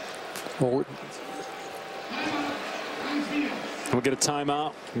 Well, we'll get a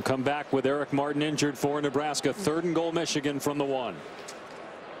timeout and come back with Eric Martin injured for Nebraska. 3rd and goal Michigan from the 1.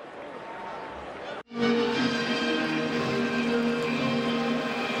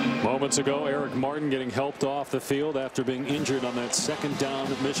 Moments ago, Eric Martin getting helped off the field after being injured on that 2nd down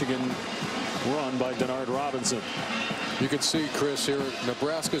Michigan run by Denard Robinson. You can see, Chris, here,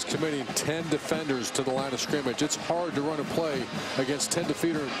 Nebraska's committing 10 defenders to the line of scrimmage. It's hard to run a play against 10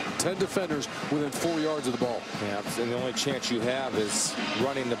 defenders within 4 yards of the ball. Yeah, and the only chance you have is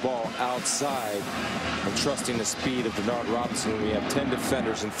running the ball outside and trusting the speed of Denard Robinson. When we have 10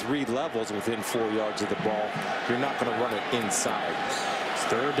 defenders and 3 levels within 4 yards of the ball, you're not going to run it inside.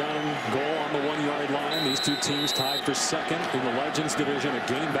 3rd down goal on the 1-yard line. These 2 teams tied for 2nd in the Legends division, a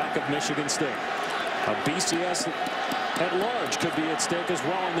game back of Michigan State. A BCS at large could be at stake as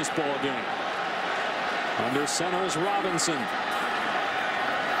well in this ball game. Under center is Robinson.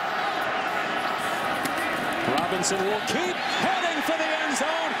 Robinson will keep heading for the end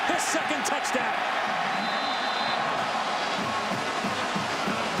zone. His 2nd touchdown.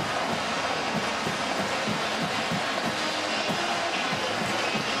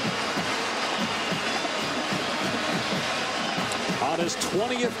 On his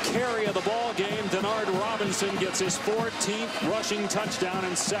 20th carry of the ball game, Denard Robinson gets his 14th rushing touchdown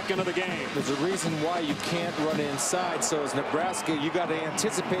and 2nd of the game. There's a reason why you can't run inside. So as Nebraska, you got to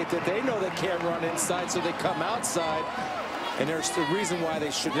anticipate that they know they can't run inside, so they come outside. And there's the reason why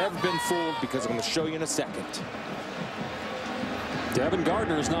they should never been fooled, because I'm going to show you in a second. Devin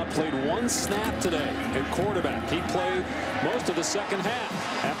Gardner has not played 1 snap today at quarterback. He played most of the 2nd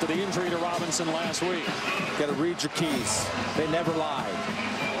half after the injury to Robinson last week. Got to read your keys. They never lie.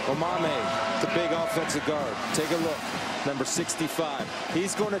 Omame, the big offensive guard. Take a look. Number 65.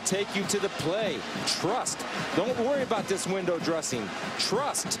 He's going to take you to the play. Trust. Don't worry about this window dressing.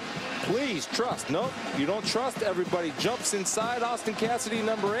 Trust. Please trust. Nope, you don't trust. Everybody jumps inside. Austin Cassidy,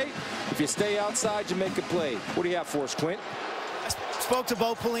 number 8. If you stay outside, you make a play. What do you have for us, Quint? Spoke to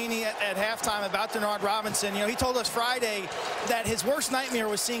Bo Pelini at halftime about Denard Robinson. You know, he told us Friday that his worst nightmare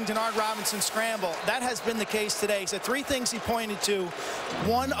was seeing Denard Robinson scramble. That has been the case today. He said 3 things he pointed to.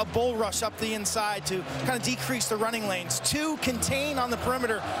 1, a bull rush up the inside to kind of decrease the running lanes. 2, contain on the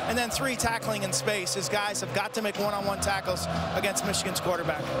perimeter. And then 3, tackling in space. His guys have got to make one-on-one tackles against Michigan's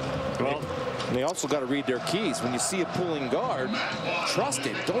quarterback. Well, they also got to read their keys. When you see a pulling guard, trust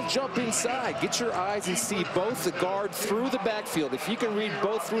it. Don't jump inside. Get your eyes and see both the guard through the backfield. If you can read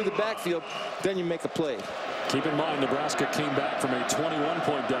both through the backfield, then you make a play. Keep in mind, Nebraska came back from a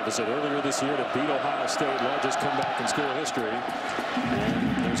 21-point deficit earlier this year to beat Ohio State, largest comeback in school history.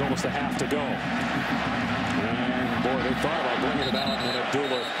 And there's almost a half to go. And boy, they thought about bringing it out when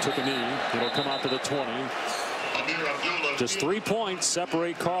Abdullah took a knee. It'll come out to the 20. Just 3 points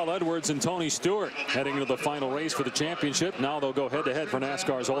separate Carl Edwards and Tony Stewart heading into the final race for the championship. Now they'll go head-to-head for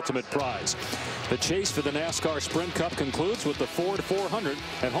NASCAR's ultimate prize. The chase for the NASCAR Sprint Cup concludes with the Ford 400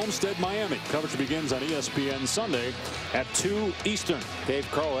 at Homestead, Miami. Coverage begins on ESPN Sunday at 2 Eastern. Dave,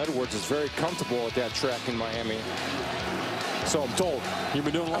 Carl Edwards is very comfortable at that track in Miami. So I'm told. You've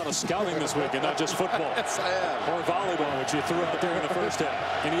been doing a lot of scouting this week, and not just football. Yes, I have. Or volleyball, which you threw out there in the first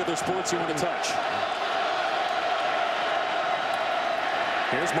half. Any other sports you want to touch?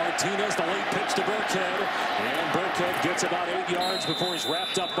 Here's Martinez, the late pitch to Burkhead. And Burkhead gets about 8 yards before he's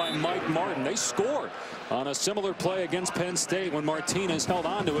wrapped up by Mike Martin. They scored on a similar play against Penn State when Martinez held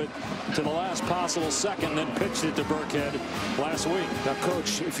onto it to the last possible second, then pitched it to Burkhead last week. Now,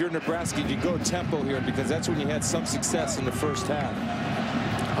 Coach, if you're Nebraska, you go tempo here because that's when you had some success in the first half.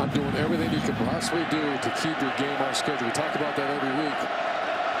 I'm doing everything you can possibly do to keep your game on schedule. We talk about that every week.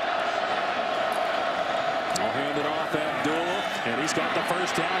 I'll hand it off Abdullah, and he's got the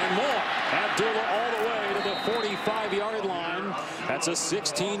first down and more. Abdullah all the way to the 45-yard line. That's a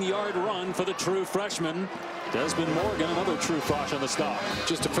 16-yard run for the true freshman. Desmond Morgan, another true frosh on the stop.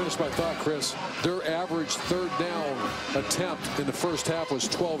 Just to finish my thought, Chris, their average third down attempt in the first half was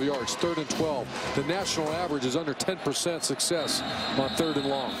 12 yards, 3rd and 12. The national average is under 10% success on 3rd and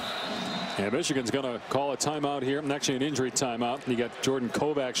long. And Michigan's going to call a timeout here, and actually an injury timeout. You got Jordan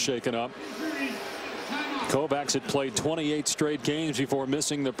Kovacs shaken up. Kovacs had played 28 straight games before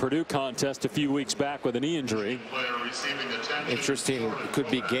missing the Purdue contest a few weeks back with a knee injury. Interesting. It could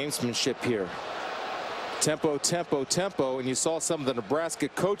be gamesmanship here. Tempo, tempo, tempo. And you saw some of the Nebraska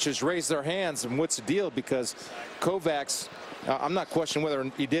coaches raise their hands. And what's the deal? Because Kovacs, I'm not questioning whether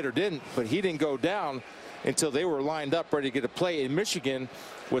he did or didn't, but he didn't go down until they were lined up ready to get a play. And Michigan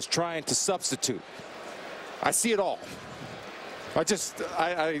was trying to substitute. I see it all.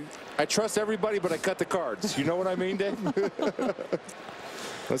 I trust everybody, but I cut the cards. You know what I mean, Dave?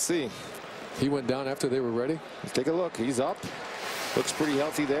 Let's see. He went down after they were ready. Let's take a look. He's up. Looks pretty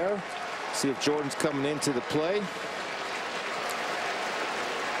healthy there. See if Jordan's coming into the play.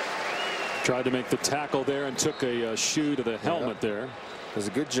 Tried to make the tackle there and took a shoe to the helmet there. Does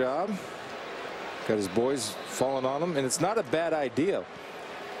a good job. Got his boys falling on him, and it's not a bad idea.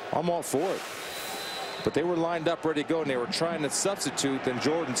 I'm all for it. But they were lined up ready to go, and they were trying to substitute. Then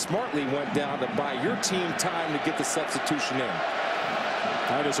Jordan smartly went down to buy your team time to get the substitution in.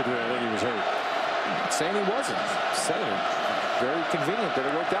 I disagree. I think he was hurt. I'm saying he wasn't. Saying very convenient that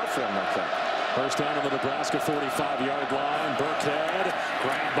it worked out for him like that. First down on the Nebraska 45-yard line. Burkhead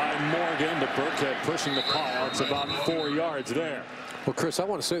grabbed by Morgan, but Burkhead pushing the pile. It's about 4 yards there. Well, Chris, I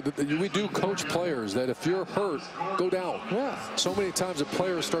want to say that we do coach players that if you're hurt, go down. Yeah. So many times a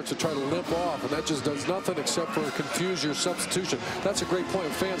player starts to try to limp off, and that just does nothing except for confuse your substitution. That's a great point.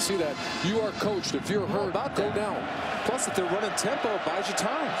 When fans see that, you are coached. If you're hurt, go down. Plus, if they're running tempo, it buys you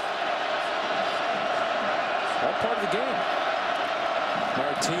time. All part of the game.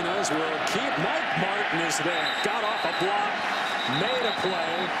 Martinez will keep. Mike Martin is there. Got off a block. Made a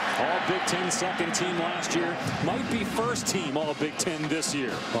play. All Big Ten second team last year. Might be first team All Big Ten this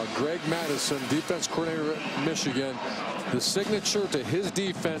year. Greg Madison, defense coordinator at Michigan. The signature to his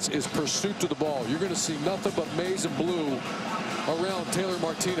defense is pursuit to the ball. You're going to see nothing but maize and blue around Taylor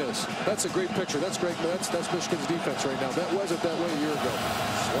Martinez. That's a great picture. That's great. That's Michigan's defense right now. That wasn't that way a year ago.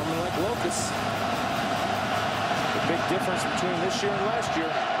 Swarming like locusts. The big difference between this year and last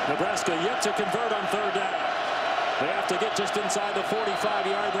year. Nebraska yet to convert on third down. They have to get just inside the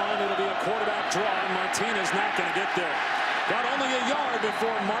 45-yard line. It'll be a quarterback draw, and Martinez not going to get there. Got only a yard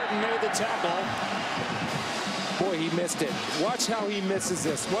before Martin made the tackle. Boy, he missed it. Watch how he misses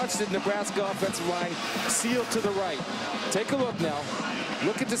this. Watch the Nebraska offensive line seal to the right. Take a look now.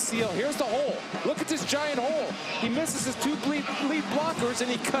 Look at the seal. Here's the hole. Look at this giant hole. He misses his two lead blockers,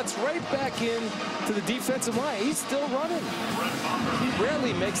 and he cuts right back in to the defensive line. He's still running. He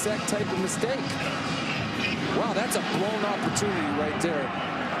rarely makes that type of mistake. Wow, that's a blown opportunity right there.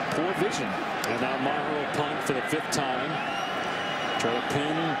 Poor vision. And now Maher will punt for the 5th time. Try to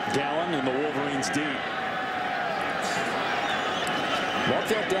pin Gallen and the Wolverines deep. Mark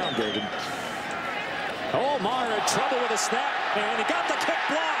that down, David. Oh, Maher had trouble with a snap, and he got the kick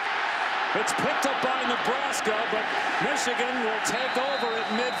block. It's picked up by Nebraska, but Michigan will take over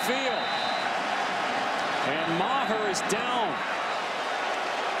at midfield. And Maher is down.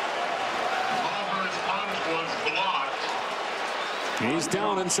 He's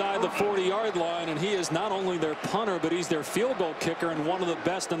down inside the 40-yard line, and he is not only their punter, but he's their field goal kicker and one of the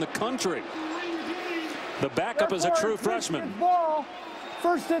best in the country. The backup is a true freshman. Ball,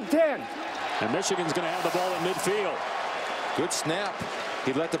 1st and 10. And Michigan's going to have the ball in midfield. Good snap.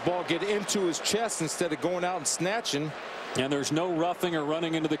 He let the ball get into his chest instead of going out and snatching. And there's no roughing or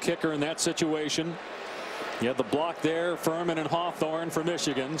running into the kicker in that situation. You had the block there, Furman and Hawthorne for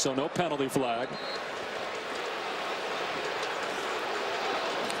Michigan, so no penalty flag.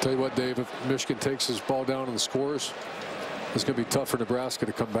 Tell you what, Dave, if Michigan takes his ball down and scores, it's going to be tough for Nebraska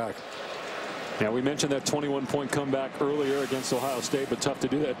to come back. Yeah, we mentioned that 21-point comeback earlier against Ohio State, but tough to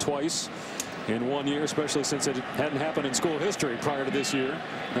do that twice in 1 year, especially since it hadn't happened in school history prior to this year,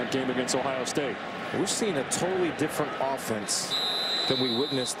 that game against Ohio State. We're seeing a totally different offense than we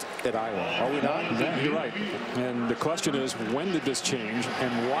witnessed at Iowa. Are we not? Yeah, you're right. And the question is, when did this change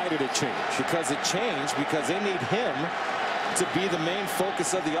and why did it change? Because it changed because they need him to be the main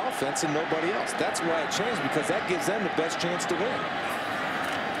focus of the offense and nobody else. That's why it changed, because that gives them the best chance to win.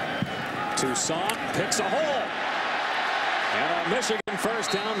 Toussaint picks a hole. And a Michigan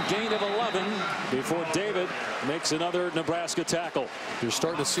first down, gain of 11 before David makes another Nebraska tackle. You're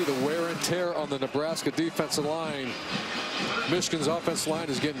starting to see the wear and tear on the Nebraska defensive line. Michigan's offensive line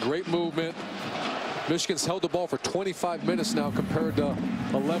is getting great movement. Michigan's held the ball for 25 minutes now compared to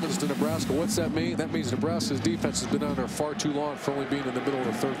 11s to Nebraska. What's that mean? That means Nebraska's defense has been on there far too long for only being in the middle of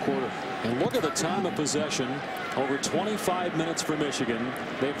the third quarter. And look at the time of possession. Over 25 minutes for Michigan.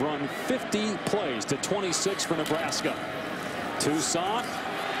 They've run 50 plays to 26 for Nebraska. Toussaint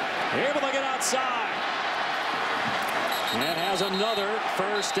able to get outside. And has another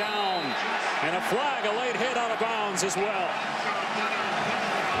first down. And a flag, a late hit out of bounds as well.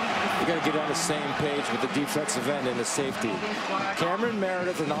 You got to get on the same page with the defensive end and the safety. Cameron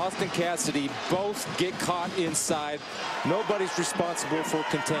Meredith and Austin Cassidy both get caught inside. Nobody's responsible for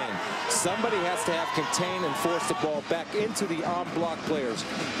contain. Somebody has to have contain and force the ball back into the on-block players.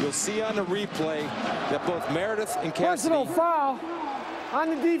 You'll see on the replay that both Meredith and Cassidy. Personal foul on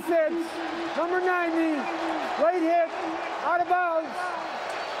the defense. Number 90, late hit, out of bounds.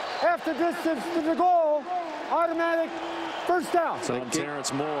 Half the distance to the goal, automatic. First down. So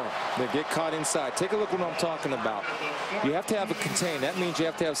Terrence Moore. They get caught inside. Take a look at what I'm talking about. You have to have a contain. That means you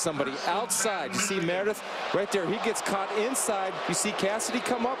have to have somebody outside. You see Meredith right there. He gets caught inside. You see Cassidy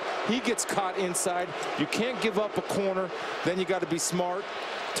come up. He gets caught inside. You can't give up a corner. Then you got to be smart.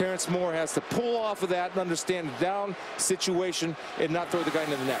 Terrence Moore has to pull off of that and understand the down situation and not throw the guy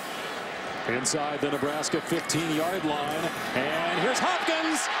into the net. Inside the Nebraska 15-yard line. And here's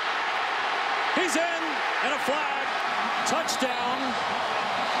Hopkins. He's in. And a flag. Touchdown,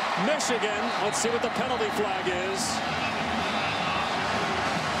 Michigan. Let's see what the penalty flag is.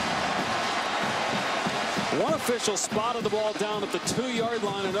 One official spotted the ball down at the 2-yard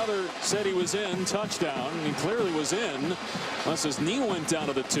line. Another said he was in. Touchdown. He clearly was in, unless his knee went down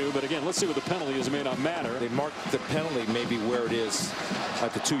to the 2. But again, let's see what the penalty is. It may not matter. They marked the penalty maybe where it is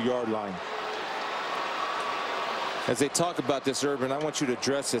at the 2-yard line. As they talk about this, Urban, I want you to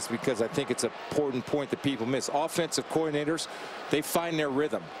address this because I think it's an important point that people miss. Offensive coordinators, they find their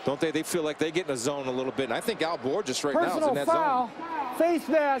rhythm, don't they? They feel like they get in a zone a little bit. And I think Al Borges right now is in that foul, zone. Face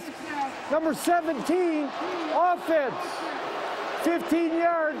mask, number 17, offense. 15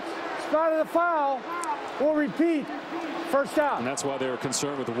 yards, spotted the foul. Will repeat. First down. And that's why they were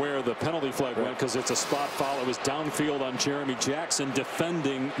concerned with where the penalty flag went, because it's a spot foul. It was downfield on Jeremy Jackson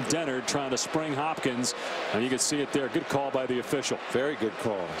defending Dennard, trying to spring Hopkins. And you can see it there. Good call by the official. Very good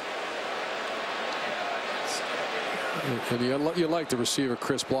call. And you like the receiver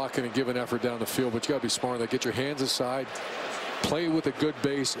Chris blocking and giving effort down the field, but you got to be smart. Like, get your hands aside, play with a good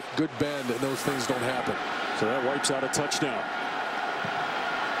base, good bend, and those things don't happen. So that wipes out a touchdown.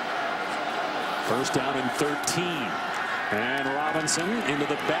 First down and 13. And Robinson into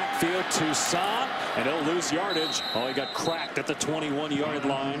the backfield. Toussaint, and he'll lose yardage. Oh, he got cracked at the 21-yard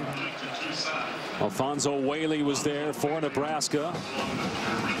line. Alfonso Whaley was there for Nebraska.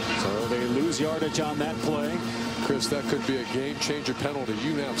 So they lose yardage on that play. Chris, that could be a game-changer penalty.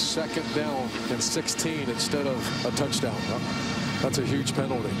 You have 2nd down and 16 instead of a touchdown. That's a huge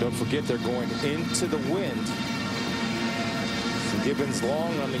penalty. Don't forget they're going into the wind. Gibbons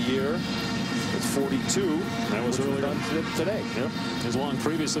long on the year. It's 42. That was earlier today. Yep. His long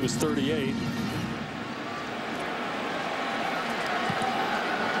previously was 38.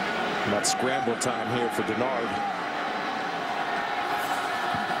 About scramble time here for Dennard.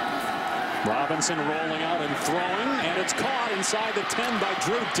 Robinson rolling out and throwing, and it's caught inside the 10 by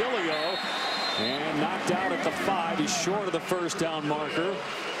Drew Dillio, and knocked out at the 5. He's short of the first down marker.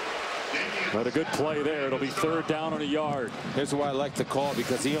 But a good play there. It'll be 3rd down and a yard. Here's why I like the call,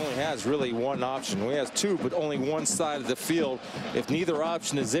 because he only has really one option. He has two, but only one side of the field. If neither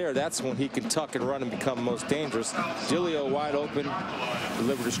option is there, that's when he can tuck and run and become most dangerous. Dilio wide open,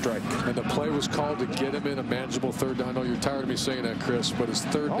 delivered a strike. And the play was called to get him in a manageable 3rd down. I know you're tired of me saying that, Chris, but it's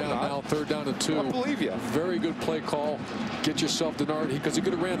 3rd down now, 3rd down and 2. I believe you. Very good play call. Get yourself Denard, because he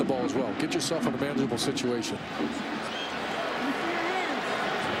could have ran the ball as well. Get yourself in a manageable situation.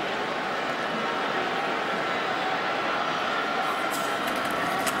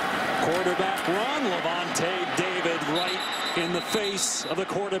 Quarterback run. Levante David right in the face of the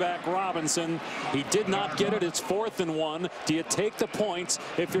quarterback Robinson. He did not get it. It's 4th and 1. Do you take the points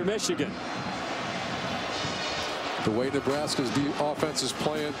if you're Michigan? The way Nebraska's offense is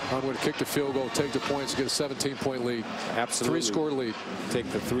playing, I'm going to kick the field goal, take the points, get a 17-point lead. Absolutely. 3-score lead. Take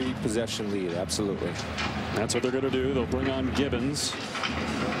the 3-possession lead. Absolutely. That's what they're going to do. They'll bring on Gibbons.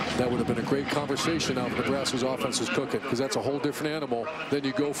 That would have been a great conversation now if Nebraska's offense was cooking, because that's a whole different animal. Then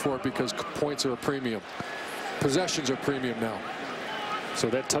you go for it because points are a premium. Possessions are premium now.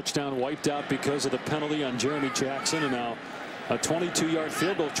 So that touchdown wiped out because of the penalty on Jeremy Jackson, and now a 22-yard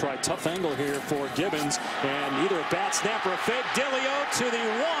field goal try. Tough angle here for Gibbons, and either a bad snap or a fake. Dilio to the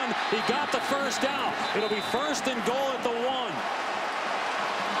 1. He got the 1st down. It'll be 1st and goal at the 1.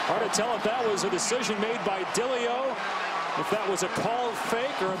 Hard to tell if that was a decision made by Dilio, if that was a called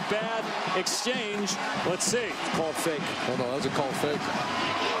fake or a bad exchange. Let's see. Called fake. Oh no, that was a called fake.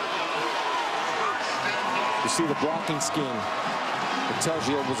 You see the blocking scheme. It tells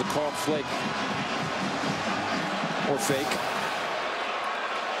you it was a called flake or fake.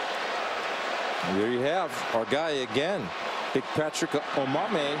 And there you have our guy again, Big Patrick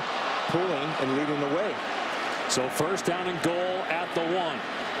Omame, pulling and leading the way. So 1st down and goal at the 1.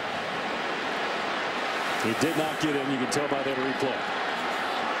 He did not get in. You can tell by that replay.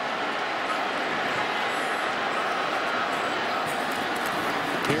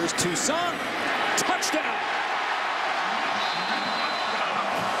 Here's Toussaint. Touchdown.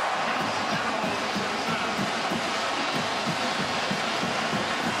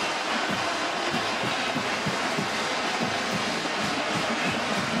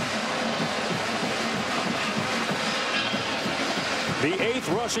 The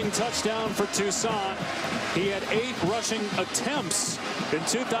 8th rushing touchdown for Toussaint. He had 8 rushing attempts in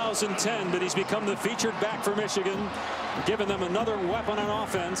 2010, but he's become the featured back for Michigan, giving them another weapon on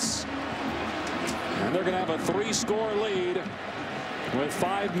offense. And they're going to have a 3-score lead with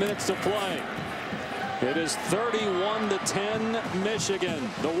 5 minutes to play. It is 31-10 Michigan.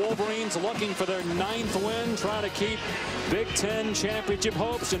 The Wolverines looking for their 9th win, trying to keep Big Ten championship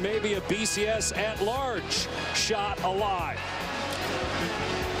hopes and maybe a BCS at-large shot alive.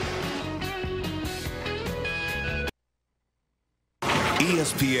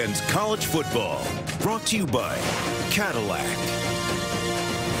 ESPN's College Football, brought to you by Cadillac.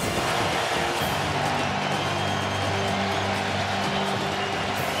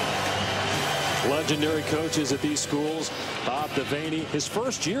 Legendary coaches at these schools. Bob Devaney, his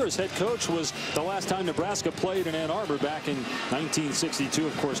first year as head coach was the last time Nebraska played in Ann Arbor back in 1962.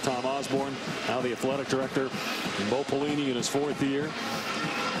 Of course, Tom Osborne, now the athletic director. And Bo Pelini in his 4th year.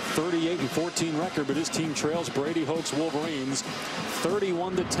 38-14 record, but his team trails Brady Hoke's Wolverines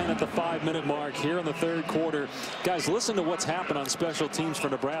 31-10 at the 5-minute mark here in the 3rd quarter. Guys, listen to what's happened on special teams for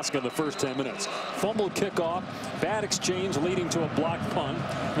Nebraska in the first 10 minutes. Fumbled kickoff, bad exchange leading to a blocked punt,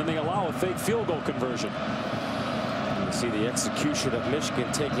 and they allow a fake field goal conversion. You see the execution of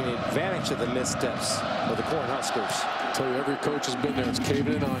Michigan taking advantage of the missteps of the Cornhuskers. I tell you, every coach has been there. It's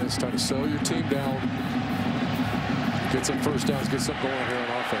caving in on it. It's time to slow your team down. Get some 1st downs, get some going here on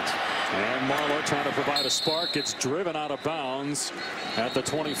offense. And Marlowe trying to provide a spark. Gets driven out of bounds at the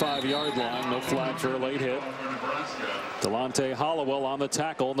 25-yard line. No flag for a late hit. Delonte Hollowell on the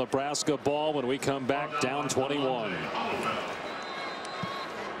tackle. Nebraska ball when we come back, down 21.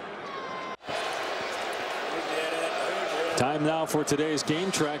 Time now for today's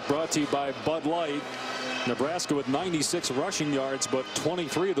Game Track, brought to you by Bud Light. Nebraska with 96 rushing yards, but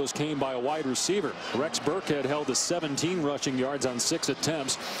 23 of those came by a wide receiver. Rex Burkhead held to 17 rushing yards on 6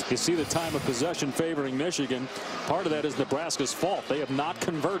 attempts. You see the time of possession favoring Michigan. Part of that is Nebraska's fault. They have not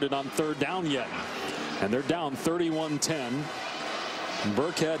converted on 3rd down yet, and they're down 31-10.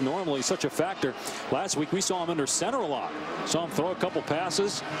 Burkhead normally such a factor. Last week we saw him under center a lot. Saw him throw a couple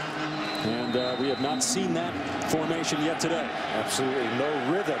passes, and we have not seen that formation yet today. Absolutely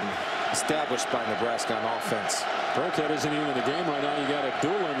no rhythm established by Nebraska on offense. Burkhead isn't even in the game right now. You got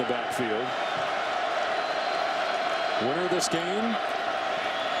Abdullah in the backfield. Winner of this game,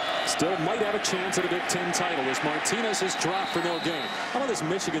 still might have a chance at a Big Ten title as Martinez has dropped for no gain. How about this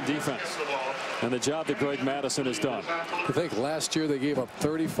Michigan defense and the job that Greg Madison has done? I think last year they gave up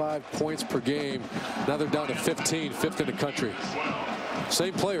 35 points per game. Now they're down to 15, fifth in the country.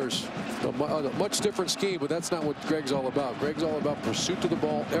 Same players, a much different scheme, but that's not what Greg's all about. Greg's all about pursuit to the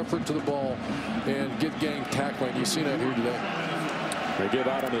ball, effort to the ball, and get gang tackling. You've seen that here today. They give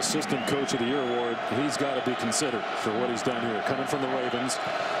out an Assistant Coach of the Year award. He's got to be considered for what he's done here. Coming from the Ravens,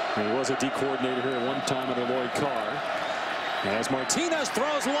 and he was a D coordinator here at one time under Lloyd Carr. As Martinez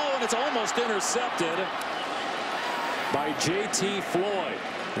throws low, and it's almost intercepted by J.T. Floyd.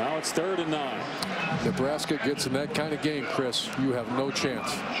 Now it's 3rd and 9. Nebraska gets in that kind of game, Chris, you have no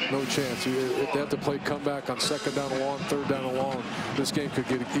chance. No chance. They have to play comeback on 2nd down and long, 3rd down and long. This game could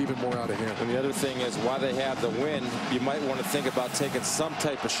get even more out of hand. And the other thing is, while they have the win, you might want to think about taking some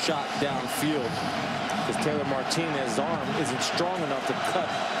type of shot downfield, because Taylor Martinez's arm isn't strong enough to cut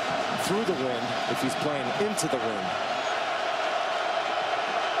through the wind if he's playing into the wind.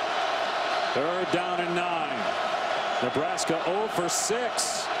 3rd down and 9. Nebraska 0 for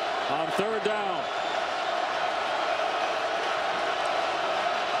 6 on 3rd down.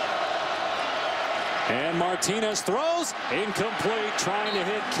 And Martinez throws incomplete, trying to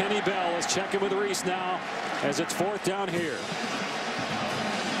hit Kenny Bell. Is checking with Reese now as it's 4th down here.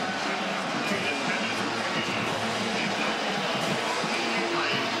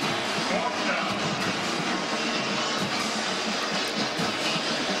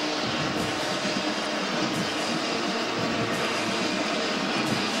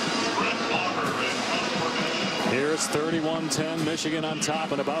 Here it's 31-10, Michigan on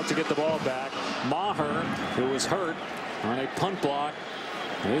top and about to get the ball back. Maher, who was hurt on a punt block,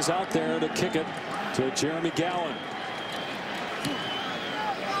 is out there to kick it to Jeremy Gallen.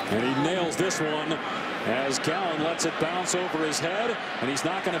 And he nails this one as Gallen lets it bounce over his head, and he's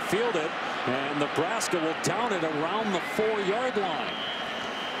not going to field it, and Nebraska will down it around the 4-yard line.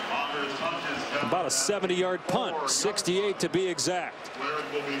 About a 70-yard punt, 68 to be exact.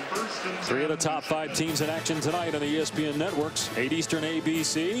 3 of the top 5 teams in action tonight on the ESPN networks. 8 Eastern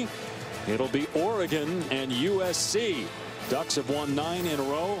ABC. It'll be Oregon and USC. Ducks have won 9 in a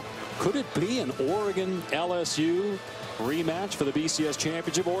row. Could it be an Oregon LSU rematch for the BCS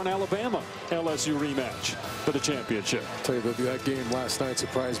championship, or an Alabama LSU rematch for the championship? I'll tell you, that game last night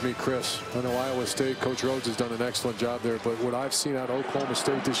surprised me, Chris. I know Iowa State, Coach Rhodes has done an excellent job there, but what I've seen out of Oklahoma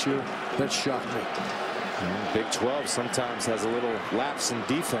State this year, that shocked me. Big 12 sometimes has a little lapse in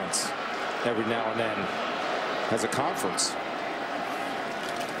defense every now and then as a conference.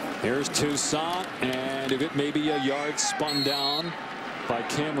 Here's Toussaint, and if it may be a yard spun down by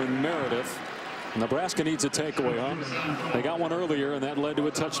Cameron Meredith. Nebraska needs a takeaway, huh? They got one earlier, and that led to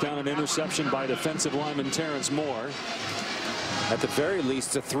a touchdown and interception by defensive lineman Terrence Moore. At the very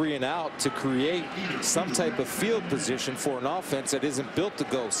least, a 3 and out to create some type of field position for an offense that isn't built to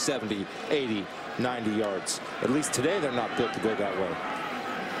go 70, 80, 90 yards. At least today, they're not built to go that way.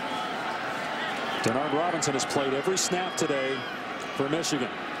 Denard Robinson has played every snap today for Michigan.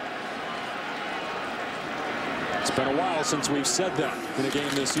 It's been a while since we've said that in a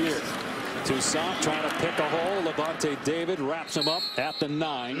game this year. Toussaint trying to pick a hole. Levante David wraps him up at the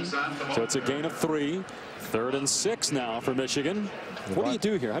 9. So it's a gain of 3. 3rd and 6 now for Michigan. What do you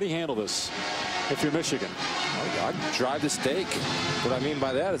do here? How do you handle this if you're Michigan? I drive the stake. What I mean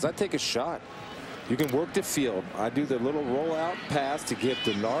by that is I take a shot. You can work the field. I do the little rollout pass to give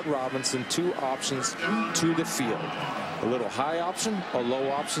Denard Robinson 2 options to the field. A little high option, a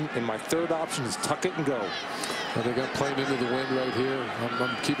low option, and my 3rd option is tuck it and go. Well, they got playing into the wind right here.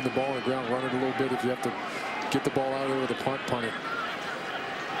 I'm keeping the ball on the ground, running a little bit. If you have to get the ball out of there with a punt it.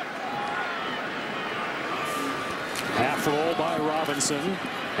 Half roll by Robinson,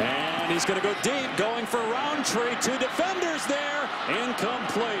 and he's going to go deep, going for Roundtree. 2 defenders there,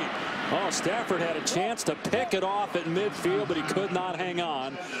 incomplete. Oh, Stafford had a chance to pick it off at midfield, but he could not hang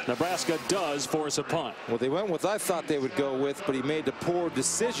on. Nebraska does force a punt. Well, they went with I thought they would go with, but he made the poor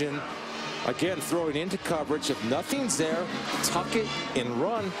decision. Again, throwing into coverage. If nothing's there, tuck it and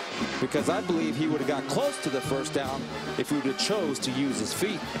run, because I believe he would have got close to the 1st down if he would have chose to use his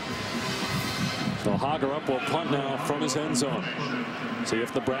feet. So Hagerup will punt now from his end zone. See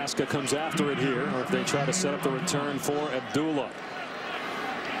if Nebraska comes after it here, or if they try to set up the return for Abdullah.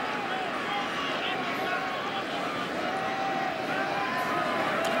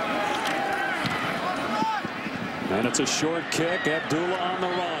 And it's a short kick. Abdullah on the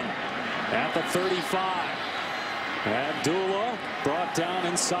run at the 35. Abdullah brought down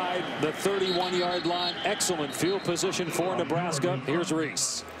inside the 31-yard line. Excellent field position for Nebraska. Here's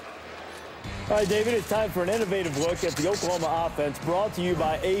Reese. All right, David, it's time for an innovative look at the Oklahoma offense, brought to you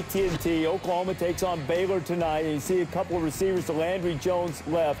by AT&T. Oklahoma takes on Baylor tonight, and you see a couple of receivers to Landry Jones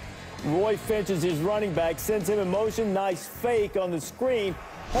left. Roy Finch is his running back, sends him in motion. Nice fake on the screen.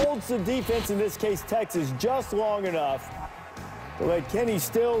 Holds the defense, in this case Texas, just long enough to let Kenny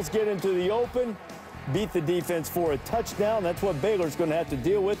Stills get into the open, beat the defense for a touchdown. That's what Baylor's going to have to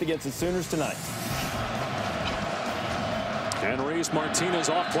deal with against the Sooners tonight. And Reese Martinez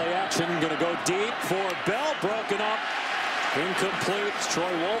off play action, going to go deep for Bell, broken up, incomplete. It's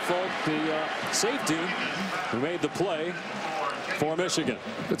Troy Woolfolk, the safety, who made the play for Michigan.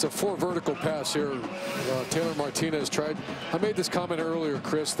 It's a 4 vertical pass here. Taylor Martinez tried. I made this comment earlier,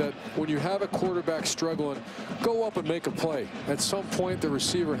 Chris, that when you have a quarterback struggling, go up and make a play. At some point, the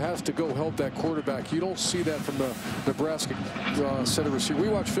receiver has to go help that quarterback. You don't see that from the Nebraska set of receivers. We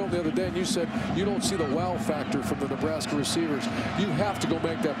watched film the other day, and you said you don't see the wow factor from the Nebraska receivers. You have to go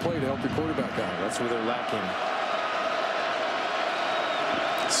make that play to help your quarterback out. That's where they're lacking.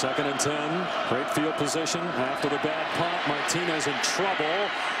 2nd and 10. Great field position after the bad punt. Martinez in trouble.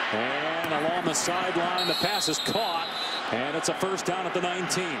 And along the sideline, the pass is caught. And it's a first down at the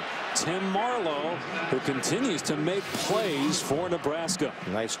 19. Tim Marlowe, who continues to make plays for Nebraska.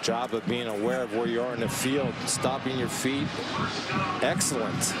 Nice job of being aware of where you are in the field, stopping your feet.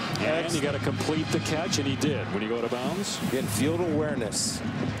 Excellent. And you got to complete the catch, and he did when you go out of bounds. Getting field awareness.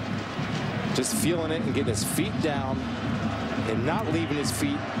 Just feeling it and getting his feet down and not leaving his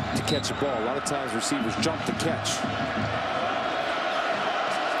feet to catch a ball. A lot of times receivers jump to catch.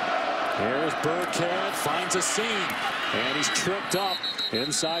 Here's Burkhead, finds a seam, and he's tripped up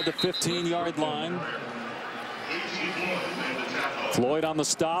inside the 15-yard line. Floyd on the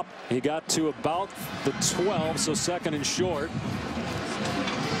stop. He got to about the 12, so 2nd and short.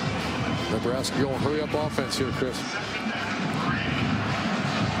 Nebraska going hurry up offense here, Chris.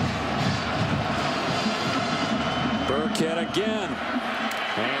 Burkhead again,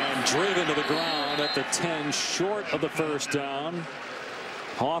 and driven to the ground at the 10, short of the first down.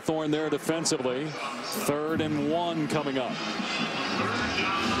 Hawthorne there defensively. 3rd and 1 coming up.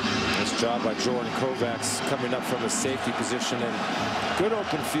 Nice job by Jordan Kovacs coming up from the safety position, and good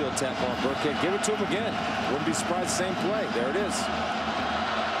open field tackle on Burkhead. Give it to him again. Wouldn't be surprised, same play. There it is.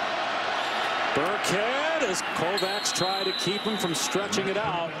 Burkhead, as Kovacs tried to keep him from stretching it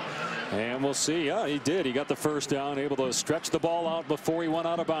out. And we'll see. Yeah, he did. He got the first down, able to stretch the ball out before he went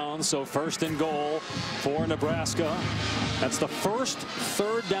out of bounds. So 1st and goal for Nebraska. That's the first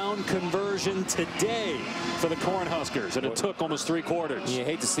 3rd down conversion today for the Cornhuskers, and it took almost 3 quarters. You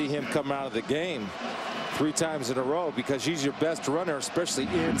hate to see him come out of the game 3 times in a row, because he's your best runner, especially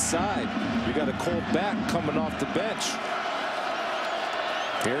inside. You got a cold back coming off the bench.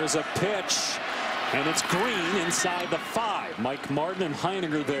 Here's a pitch, and it's Green inside the 5. Mike Martin and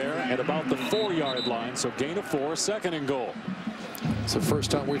Heininger there at about the 4-yard line, so gain of 4, 2nd and goal. It's the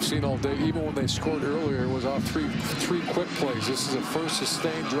first time we've seen all day. Even when they scored earlier, it was off three quick plays. This is the first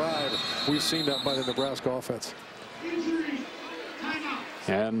sustained drive we've seen that by the Nebraska offense.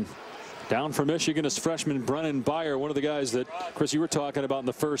 And down for Michigan is freshman Brennan Byer, one of the guys that, Chris, you were talking about in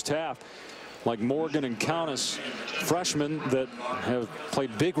the first half. Like Morgan and Countess, freshmen that have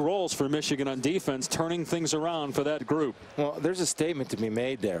played big roles for Michigan on defense, turning things around for that group. Well, there's a statement to be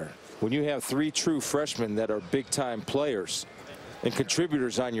made there. When you have 3 true freshmen that are big-time players and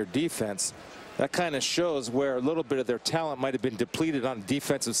contributors on your defense, that kind of shows where a little bit of their talent might have been depleted on the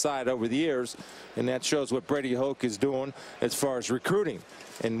defensive side over the years, and that shows what Brady Hoke is doing as far as recruiting.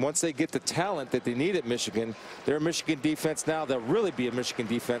 And once they get the talent that they need at Michigan, they're a Michigan defense now. They'll really be a Michigan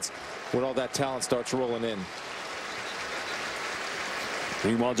defense when all that talent starts rolling in.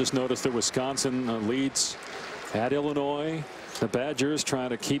 Meanwhile, just noticed that Wisconsin leads at Illinois. The Badgers trying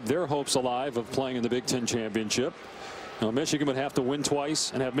to keep their hopes alive of playing in the Big Ten championship. Now, Michigan would have to win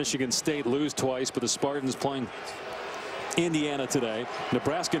twice and have Michigan State lose twice, but the Spartans playing Indiana today.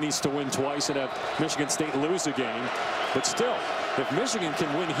 Nebraska needs to win twice and have Michigan State lose a game. But still, if Michigan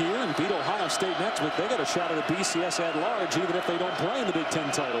can win here and beat Ohio State next week, they got a shot at a BCS at large, even if they don't play in the Big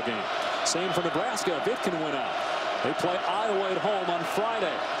Ten title game. Same for Nebraska if it can win out. They play Iowa at home on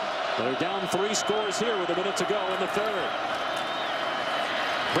Friday. They're down 3 scores here with a minute to go in the 3rd.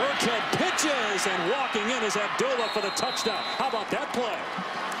 Burkhead pitches, and walking in is Abdullah for the touchdown. How about that play?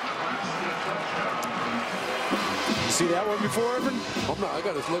 See that one before, Evan? I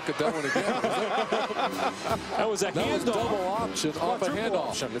got to look at that one again. That was a handoff. Double option off a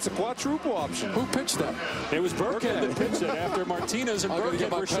handoff. It's a quadruple option. Who pitched that? It was Burkhead that pitched it after Martinez and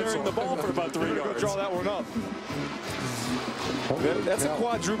Burkhead were sharing the ball for about 3 yards. Draw that one up. That's a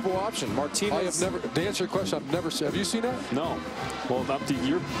quadruple option. Martinez. I have never, to answer your question, I've never seen. Have you seen that? No. Well,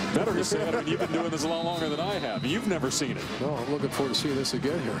 you're better to say it. I mean, you've been doing this a lot longer than I have. You've never seen it. No, I'm looking forward to seeing this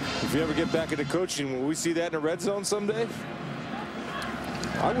again here. If you ever get back into coaching, will we see that in the red zone someday?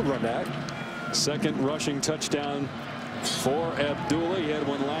 I would run that. Second rushing touchdown for Abdullah. He had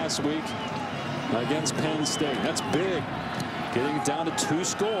one last week against Penn State. That's big. Getting it down to 2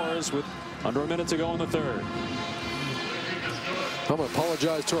 scores with under a minute to go in the third. I'm going to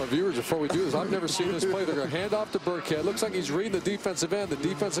apologize to our viewers before we do this. I've never seen this play. They're going to hand off to Burkhead. Looks like he's reading the defensive end. The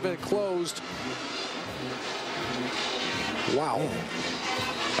defensive end closed. Wow.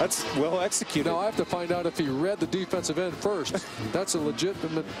 That's well executed. Now I have to find out if he read the defensive end first. That's a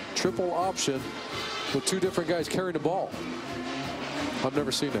legitimate triple option with 2 different guys carrying the ball. I've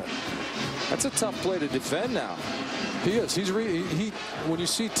never seen that. That's a tough play to defend now. He is. When you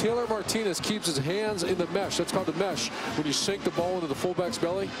see Taylor Martinez keeps his hands in the mesh, that's called the mesh. When you sink the ball into the fullback's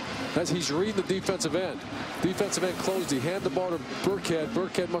belly, he's reading the defensive end. Defensive end closed. He handed the ball to Burkhead.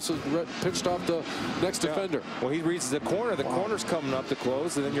 Burkhead must have pitched off the next defender. Well, he reads the corner. The corner's coming up to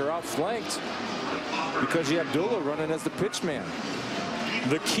close, and then you're outflanked because you have Abdullah running as the pitch man.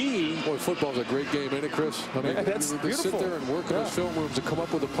 The key. Boy, football's a great game, ain't it, Chris? I mean, that's they beautiful. sit there and work in those film rooms to come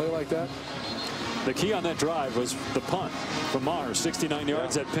up with a play like that. The key on that drive was the punt from Mars, 69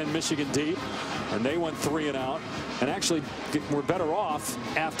 yards at Penn, Michigan deep, and they went 3 and out, and actually were better off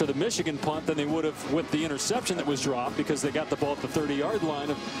after the Michigan punt than they would have with the interception that was dropped because they got the ball at the 30-yard line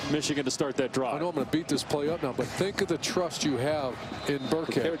of Michigan to start that drive. I know I'm going to beat this play up now, but think of the trust you have in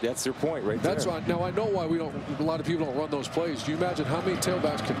Burkhead. That's your point right there. That's right. Now I know why a lot of people don't run those plays. Do you imagine how many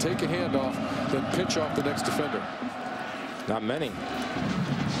tailbacks can take a handoff, then pitch off the next defender? Not many.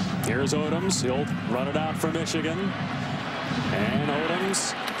 Here's Odoms. He'll run it out for Michigan. And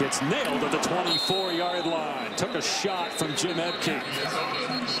Odoms gets nailed at the 24-yard line. Took a shot from Jim Edke.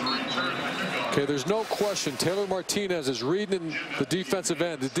 Okay, there's no question Taylor Martinez is reading the defensive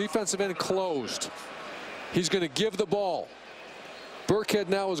end. The defensive end closed. He's going to give the ball. Burkhead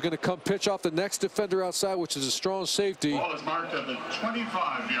now is going to come pitch off the next defender outside, which is a strong safety. Ball is marked at the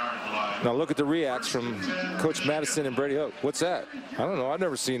 25-yard line. Now look at the reacts from Coach Madison and Brady Hoke. What's that? I don't know. I've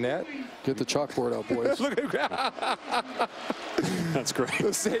never seen that. Get the chalkboard out, boys. Look at That's great.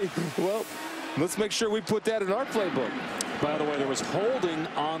 Let's make sure we put that in our playbook. By the way, there was holding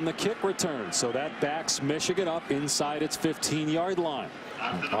on the kick return, so that backs Michigan up inside its 15-yard line.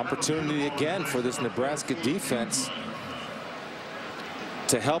 Opportunity again for this Nebraska defense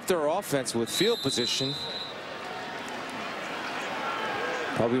to help their offense with field position.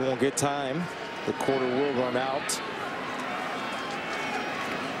 Probably won't get time. The quarter will run out.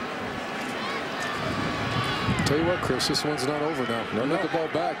 Tell you what, Chris, this one's not over now. You get the ball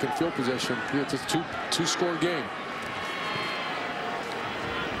back in field position. It's a two-score game.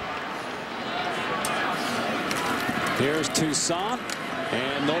 Here's Toussaint,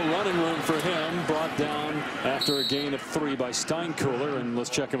 and no running room for him. Brought down after a gain of 3 by Steinkuhler, and let's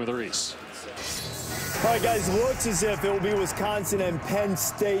check in with Reese. All right, guys, looks as if it will be Wisconsin and Penn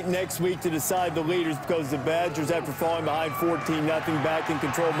State next week to decide the leaders because the Badgers, after falling behind 14-0, back in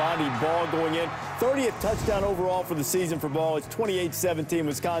control. Monty Ball going in. 30th touchdown overall for the season for Ball. It's 28-17.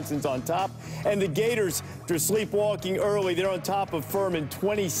 Wisconsin's on top. And the Gators, after sleepwalking early, they're on top of Furman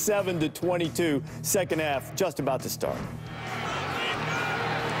 27-22. Second half just about to start.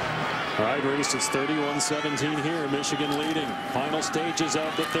 All right, Reese, it's 31-17 here. Michigan leading. Final stages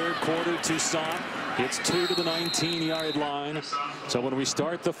of the third quarter. Toussaint gets 2 to the 19-yard line. So when we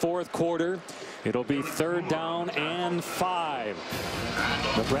start the fourth quarter, it'll be 3rd down and 5.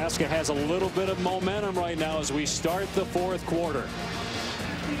 Nebraska has a little bit of momentum right now as we start the fourth quarter.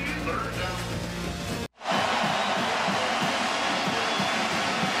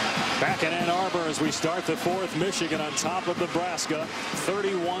 Back in Ann Arbor as we start the fourth. Michigan on top of Nebraska,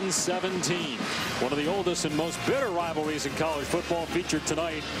 31-17. One of the oldest and most bitter rivalries in college football featured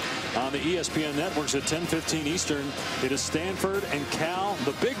tonight on the ESPN networks at 10:15 Eastern. It is Stanford and Cal,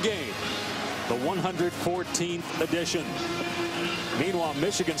 the big game, the 114th edition. Meanwhile,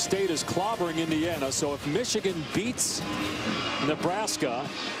 Michigan State is clobbering Indiana, so if Michigan beats Nebraska,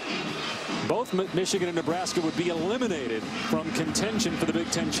 both Michigan and Nebraska would be eliminated from contention for the Big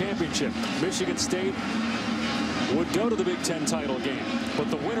Ten championship. Michigan State would go to the Big Ten title game, but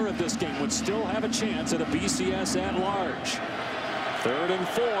the winner of this game would still have a chance at a BCS at large. 3rd and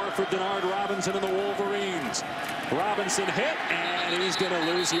 4 for Denard Robinson and the Wolverines. Robinson hit, and he's going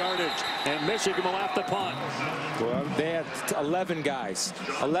to lose yardage. And Michigan will have to punt. Well, they had 11 guys.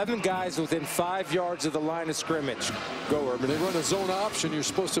 11 guys within 5 yards of the line of scrimmage. Go, Urban. They run a zone option. You're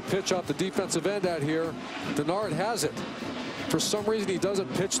supposed to pitch out the defensive end out here. Denard has it. For some reason, he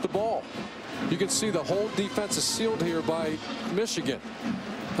doesn't pitch the ball. You can see the whole defense is sealed here by Michigan.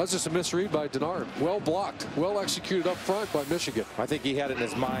 That's just a misread by Denard. Well blocked, well executed up front by Michigan. I think he had it in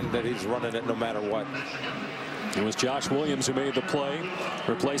his mind that he's running it no matter what. It was Josh Williams who made the play,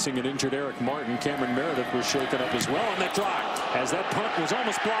 replacing an injured Eric Martin. Cameron Meredith was shaken up as well on that drive, as that punt was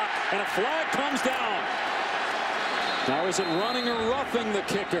almost blocked, and a flag comes down. Now, is it running or roughing the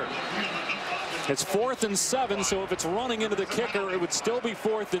kicker? It's 4th and 7, so if it's running into the kicker, it would still be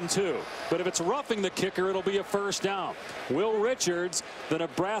 4th and 2. But if it's roughing the kicker, it'll be a first down. Will Richards, the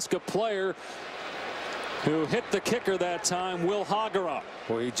Nebraska player who hit the kicker that time, Will Hagara.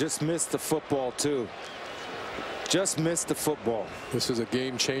 Well, he just missed the football, too. Just missed the football. This is a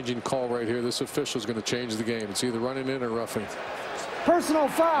game-changing call right here. This official is going to change the game. It's either running in or roughing. Personal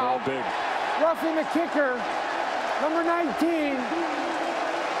foul. Oh, big. Roughing the kicker, number 19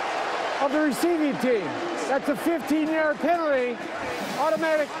 of the receiving team. That's a 15-yard penalty.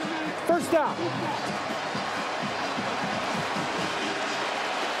 Automatic first down.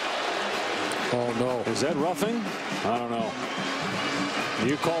 Oh, no. Is that roughing? I don't know.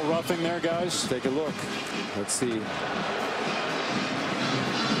 You call roughing there, guys? Take a look. Let's see.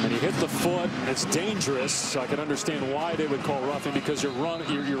 And he hit the foot. It's dangerous. So I can understand why they would call roughing, because you're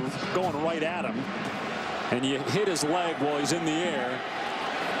going right at him, and you hit his leg while he's in the air.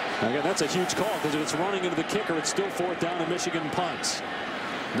 Again, that's a huge call, because if it's running into the kicker, it's still 4th down and Michigan punts.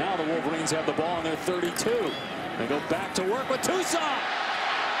 Now the Wolverines have the ball on their 32. They go back to work with Tucson.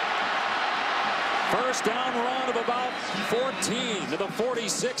 First down run of about 14 to the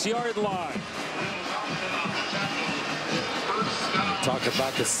 46-yard line. Talk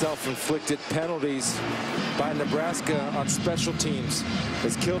about the self-inflicted penalties by Nebraska on special teams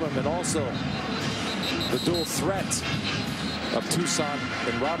has killed them, and also the dual threat of Tucson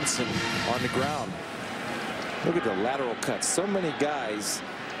and Robinson on the ground. Look at the lateral cuts. So many guys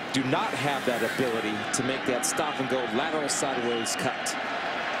do not have that ability to make that stop and go lateral sideways cut.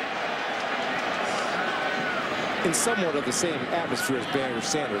 In somewhat of the same atmosphere as Barry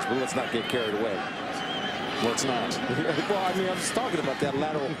Sanders, but let's not get carried away. Let's not. Well, I mean, I'm just talking about that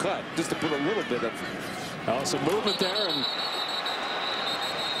lateral cut, just to put a little bit of some movement there, and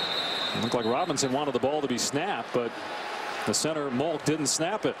it looked like Robinson wanted the ball to be snapped, but the center, Molk, didn't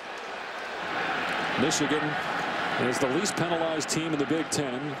snap it. Michigan is the least penalized team in the Big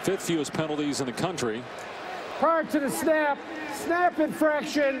Ten, 5th fewest penalties in the country. Prior to the snap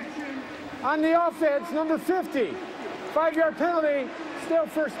infraction on the offense, number 50. 5-yard penalty, still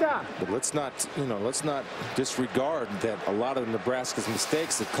first down. But let's not disregard that a lot of Nebraska's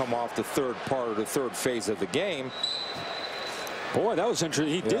mistakes have come off the third part or the third phase of the game. Boy, that was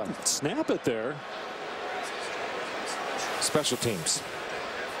interesting. He didn't snap it there. Special teams.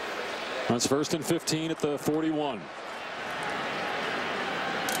 That's 1st and 15 at the 41.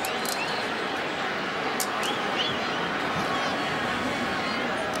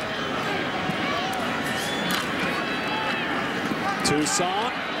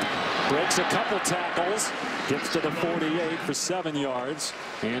 Tucson breaks a couple tackles, gets to the 48 for 7 yards.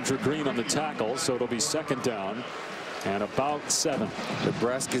 Andrew Green on the tackle, so it'll be 2nd down and about 7.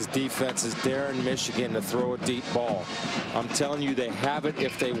 Nebraska's defense is daring Michigan to throw a deep ball. I'm telling you, they have it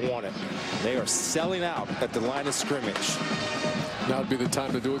if they want it. They are selling out at the line of scrimmage. Now would be the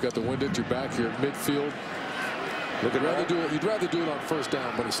time to do it. Got the wind at your back here at midfield. You'd rather do it on 1st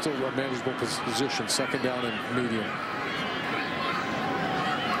down, but it's still a manageable position. 2nd down and medium.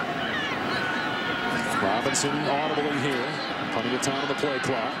 Robinson audibly here. Plenty of time on the play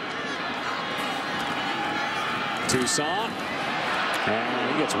clock. Tucson.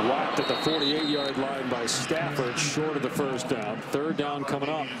 And he gets whacked at the 48-yard line by Stafford, short of the 1st down. 3rd down coming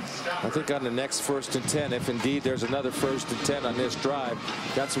up. I think on the next 1st and 10, if indeed there's another 1st and 10 on this drive,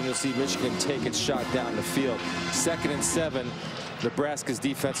 that's when you'll see Michigan take its shot down the field. 2nd and 7, Nebraska's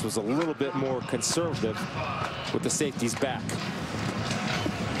defense was a little bit more conservative with the safeties back.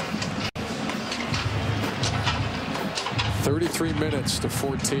 33 minutes to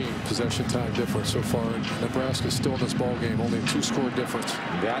 14 possession time difference so far. Nebraska's still in this ball game, only a 2-score difference.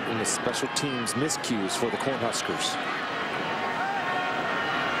 That and the special teams miscues for the Cornhuskers.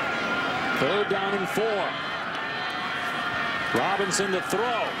 3rd down and 4. Robinson to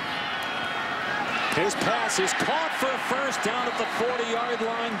throw. His pass is caught for a 1st down at the 40-yard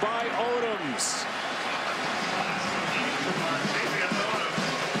line by Odoms.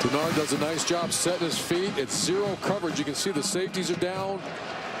 Denard does a nice job setting his feet. It's zero coverage. You can see the safeties are down.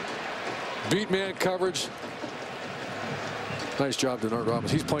 Beat man coverage. Nice job, Denard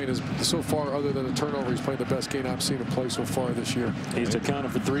Robinson. He's playing so far, other than a turnover, he's playing the best game I've seen him play so far this year. He's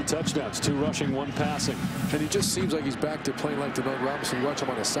accounted for 3 touchdowns, 2 rushing, 1 passing. And he just seems like he's back to playing like Denard Robinson. You watch him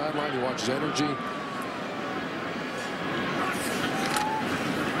on the sideline, you watch his energy.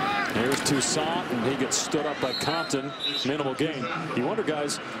 Here's Toussaint, and he gets stood up by Compton. Minimal gain. You wonder,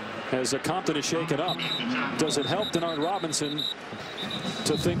 guys, as Compton is shaken up, does it help Denard Robinson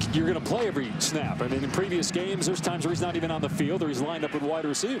to think you're going to play every snap? I mean, in previous games, there's times where he's not even on the field or he's lined up with wide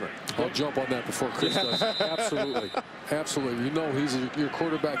receiver. I'll jump on that before Chris does. Absolutely. Absolutely. You know he's your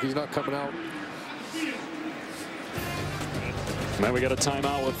quarterback. He's not coming out. Now we got a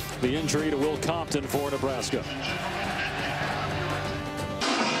timeout with the injury to Will Compton for Nebraska.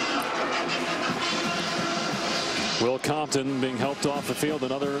 Will Compton being helped off the field,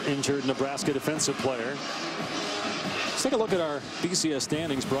 another injured Nebraska defensive player. Let's take a look at our BCS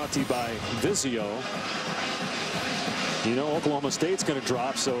standings, brought to you by Vizio. You know Oklahoma State's going to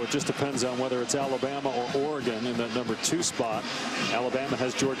drop, so it just depends on whether it's Alabama or Oregon in that number 2 spot. Alabama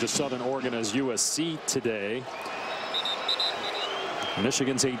has Georgia Southern. Oregon has USC today.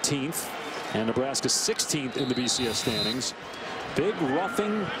 Michigan's 18th and Nebraska 16th in the BCS standings. Big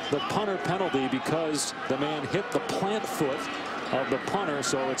roughing the punter penalty because the man hit the plant foot of the punter,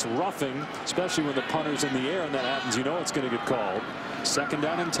 so it's roughing, especially when the punter's in the air, and that happens, you know it's going to get called. 2nd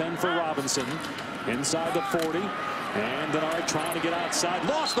down and 10 for Robinson inside the 40, and Denard trying to get outside,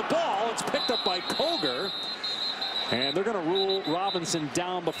 lost the ball. It's picked up by Koger, and they're going to rule Robinson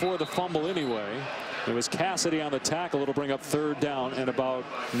down before the fumble anyway. It was Cassidy on the tackle. It'll bring up 3rd down and about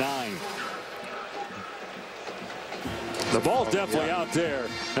 9. The ball's definitely out there.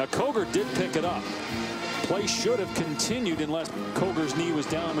 Now Koger did pick it up. Play should have continued unless Koger's knee was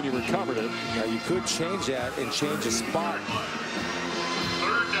down when he recovered it. Now you could change that and change a spot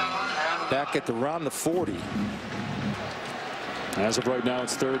back at around the 40. As of right now,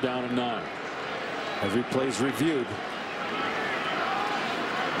 it's 3rd down and 9. Every play's reviewed.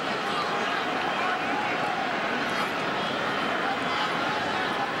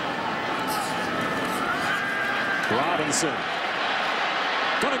 Robinson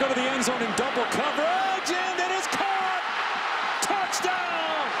going to go to the end zone in double coverage, and it is caught.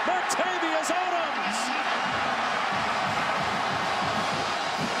 Touchdown, Martavius Odoms.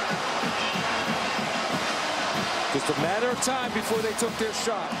 Just a matter of time before they took their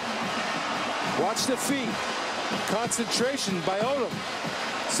shot. Watch the feet. Concentration by Odom.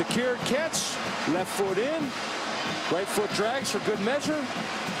 Secured catch. Left foot in. Right foot drags for good measure.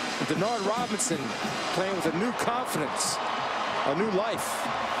 Denard Robinson playing with a new confidence, a new life.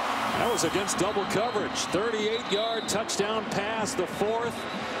 That was against double coverage. 38-yard touchdown pass, the 4th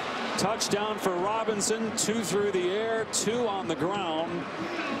touchdown for Robinson. 2 through the air, 2 on the ground.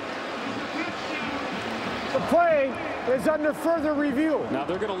 The play is under further review. Now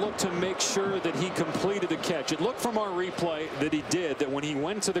they're going to look to make sure that he completed the catch. It looked from our replay that he did, that when he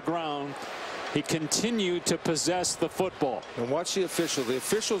went to the ground, he continued to possess the football. And watch the official. The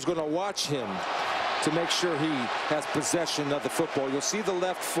official is going to watch him to make sure he has possession of the football. You'll see the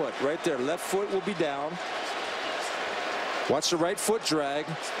left foot right there. Left foot will be down. Watch the right foot drag.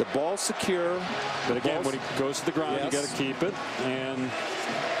 The ball secure. But again, when he goes to the ground, yes, you got to keep it. And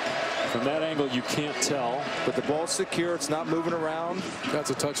from that angle, you can't tell. But the ball's secure. It's not moving around. That's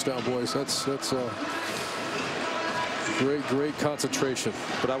a touchdown, boys. That's great concentration.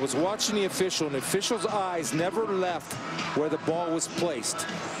 But I was watching the official, and the official's eyes never left where the ball was placed.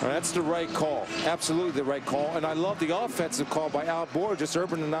 That's the right call. Absolutely the right call. And I love the offensive call by Al Borges,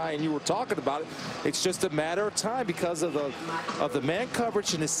 Urban and I, and you were talking about it. It's just a matter of time because of the man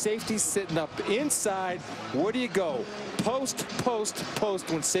coverage and the safety sitting up inside. Where do you go? Post, post,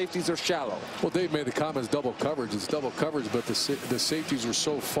 post when safeties are shallow. Well, Dave made the comments double coverage. It's double coverage, but the safeties were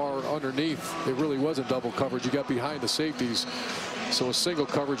so far underneath. It really wasn't double coverage. You got behind the safeties. So a single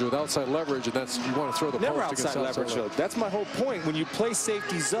coverage with outside leverage, and that's, you want to throw the never post outside leverage. That's my whole point. When you play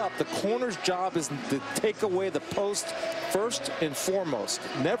safeties up, the corner's job is to take away the post first and foremost.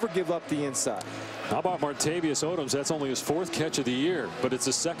 Never give up the inside. How about Martavius Odoms? That's only his 4th catch of the year, but it's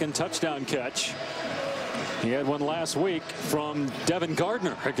a 2nd touchdown catch. He had one last week from Devin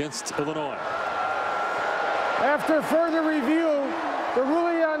Gardner against Illinois. After further review, the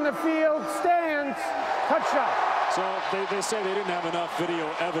ruling on the field stands. Touchdown. So they say they didn't have enough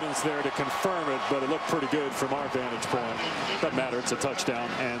video evidence there to confirm it, but it looked pretty good from our vantage point. Doesn't matter, it's a touchdown,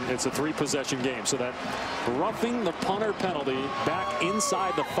 and it's a 3-possession game. So that roughing the punter penalty back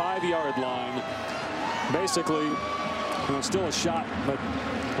inside the 5-yard line basically Still a shot, but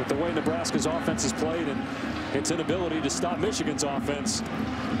with the way Nebraska's offense is played and its inability to stop Michigan's offense,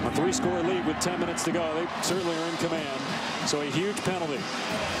 a 3-score lead with 10 minutes to go, they certainly are in command. So a huge penalty.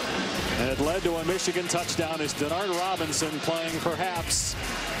 And it led to a Michigan touchdown as Denard Robinson playing perhaps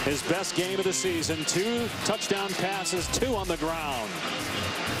his best game of the season. 2 touchdown passes, 2 on the ground.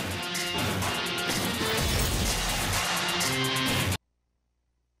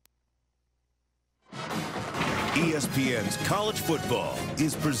 ESPN's College Football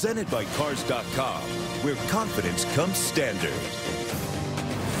is presented by Cars.com, where confidence comes standard.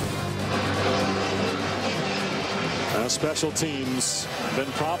 Special teams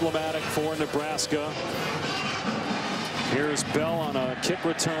been problematic for Nebraska. Here's Bell on a kick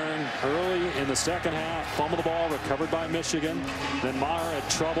return early in the second half. Fumbled the ball, recovered by Michigan. Then Maher had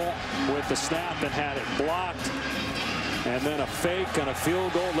trouble with the snap and had it blocked. And then a fake and a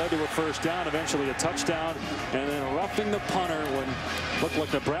field goal led to a first down, eventually a touchdown. And then roughing the punter when it looked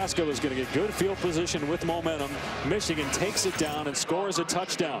like Nebraska was going to get good field position with momentum. Michigan takes it down and scores a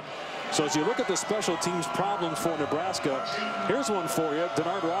touchdown. So as you look at the special teams problems for Nebraska, here's one for you.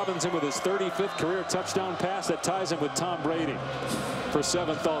 Denard Robinson with his 35th career touchdown pass that ties him with Tom Brady for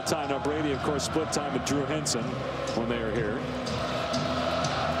 7th all-time. Now Brady, of course, split time with Drew Henson when they were here.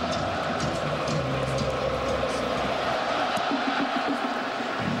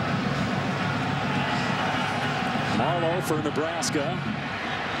 Marlowe for Nebraska.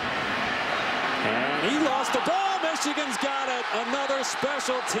 And he lost the ball. Michigan's got it. Another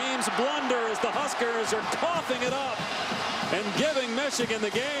special teams blunder as the Huskers are coughing it up and giving Michigan the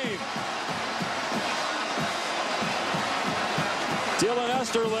game. Dylan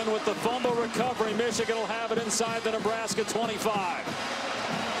Esterlin with the fumble recovery. Michigan will have it inside the Nebraska 25.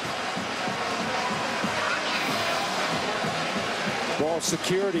 Ball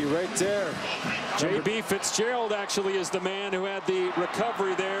security right there. J.B. Fitzgerald actually is the man who had the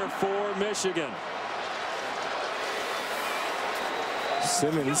recovery there for Michigan.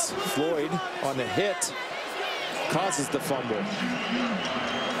 Simmons, Floyd on the hit, causes the fumble.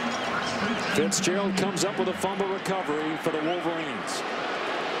 Fitzgerald comes up with a fumble recovery for the Wolverines.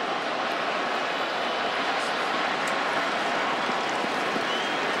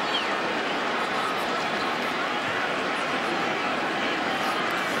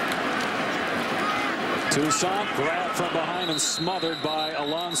 Toussaint grabbed from behind and smothered by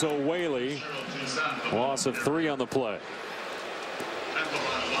Alonzo Whaley. Loss of 3 on the play.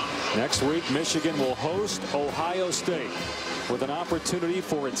 Next week, Michigan will host Ohio State with an opportunity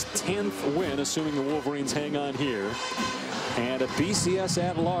for its 10th win, assuming the Wolverines hang on here. And a BCS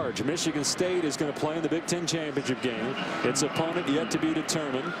at large. Michigan State is going to play in the Big Ten championship game. Its opponent yet to be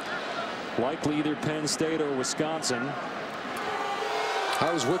determined. Likely either Penn State or Wisconsin.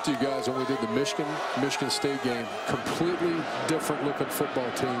 I was with you guys when we did the Michigan State game. Completely different looking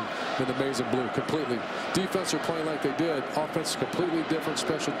football team than the Maize and Blue. Completely. Defense are playing like they did. Offense completely different.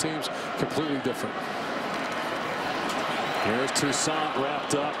 Special teams completely different. Here's Toussaint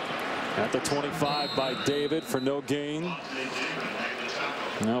wrapped up at the 25 by David for no gain.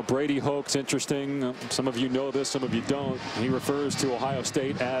 Now Brady Hoke's interesting. Some of you know this, some of you don't. He refers to Ohio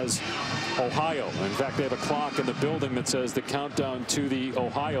State as Ohio. In fact, they have a clock in the building that says the countdown to the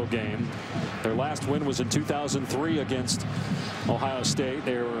Ohio game. Their last win was in 2003 against Ohio State.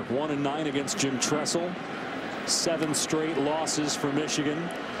 They were 1-9 against Jim Tressel. 7 straight losses for Michigan.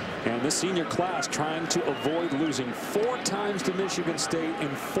 And this senior class trying to avoid losing 4 times to Michigan State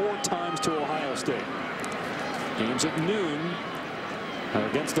and 4 times to Ohio State. Games at noon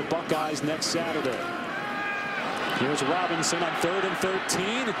against the Buckeyes next Saturday. Here's Robinson on 3rd and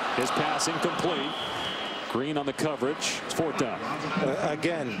 13. His pass incomplete. Green on the coverage. It's 4th down.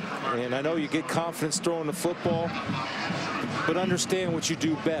 Again, and I know you get confidence throwing the football, but understand what you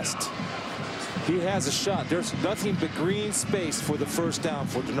do best. He has a shot. There's nothing but green space for the first down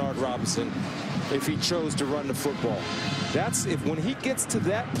for Denard Robinson if he chose to run the football. That's when he gets to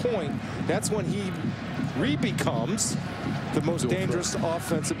that point, that's when he becomes the most dangerous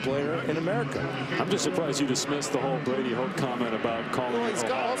offensive player in America. I'm just surprised you dismissed the whole Brady Hoke comment about calling Well, he's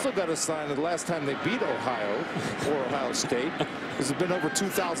Ohio. also got a sign that the last time they beat Ohio or Ohio State has been over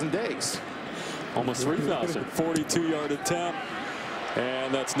 2,000 days. Almost 3,000. 42-yard attempt.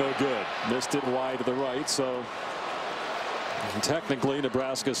 And that's no good. Missed it wide to the right. So technically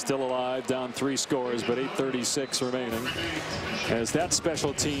Nebraska's still alive, down 3 scores, but 8:36 remaining. As that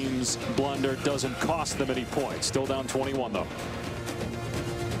special teams blunder doesn't cost them any points. Still down 21 though.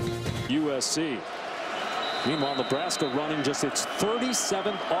 USC. Meanwhile, Nebraska running just its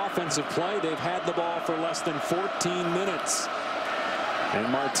 37th offensive play. They've had the ball for less than 14 minutes. And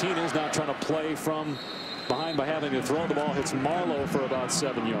Martinez now trying to play from behind behind by having to throw the ball. Hits Marlowe for about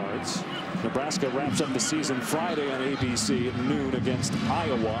 7 yards. Nebraska wraps up the season Friday on ABC at noon against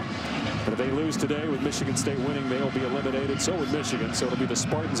Iowa. But if they lose today with Michigan State winning, they'll be eliminated. So would Michigan. So it'll be the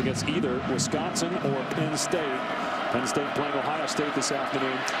Spartans against either Wisconsin or Penn State. Penn State playing Ohio State this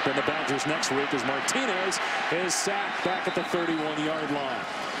afternoon. Then the Badgers next week as Martinez is sacked back at the 31-yard line.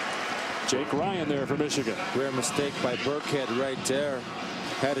 Jake Ryan there for Michigan. Rare mistake by Burkhead right there.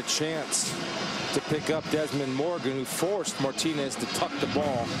 Had a chance to pick up Desmond Morgan, who forced Martinez to tuck the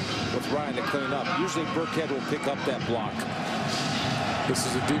ball with Ryan to clean up. Usually Burkhead will pick up that block. This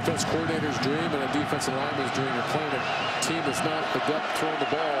is a defense coordinator's dream and a defensive lineman's dream. You're playing a team that's not adept throwing the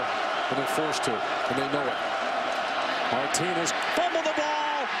ball, and they're forced to, and they know it. Martinez fumbled the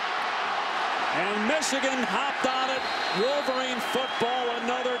ball, and Michigan hopped on it. Wolverine football,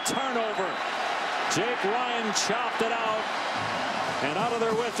 another turnover. Jake Ryan chopped it out, and out of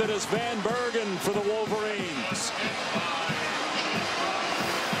there with it is Van Bergen for the Wolverines.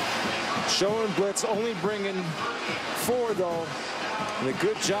 Showing blitz, only bringing 4 though. And a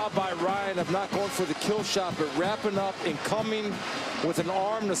good job by Ryan of not going for the kill shot, but wrapping up and coming with an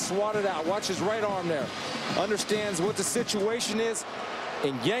arm to swat it out. Watch his right arm there. Understands what the situation is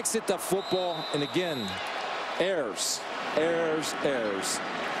and yanks at the football. And again, errors.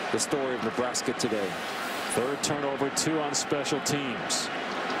 The story of Nebraska today. Third turnover, 2 on special teams.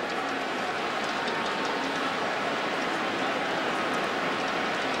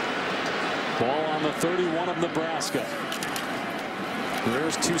 Ball on the 31 of Nebraska.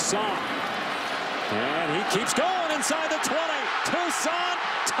 Here's Toussaint. And he keeps going inside the 20. Toussaint,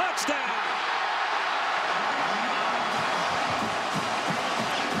 touchdown.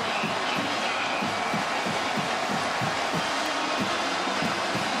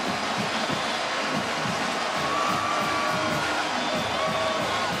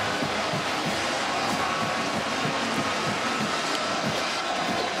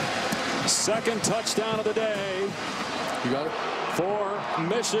 Second touchdown of the day. You got it? For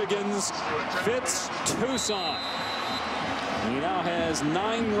Michigan's Fitz Toussaint. He now has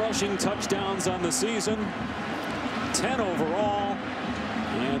 9 rushing touchdowns on the season, 10 overall,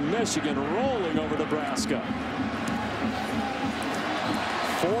 and Michigan rolling over Nebraska.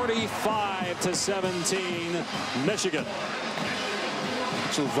 45-17, Michigan.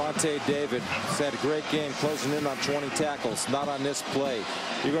 Levante David has had a great game, closing in on 20 tackles. Not on this play.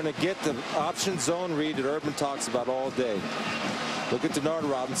 You're going to get the option zone read that Urban talks about all day. Look at Denard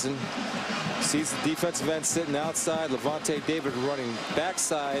Robinson. Sees the defensive end sitting outside. Levante David running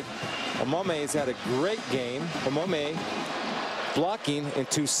backside. Omome's had a great game. Omome blocking, and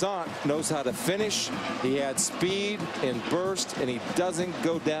Toussaint knows how to finish. He had speed and burst, and he doesn't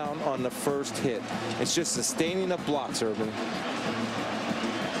go down on the first hit. It's just sustaining of blocks, Urban.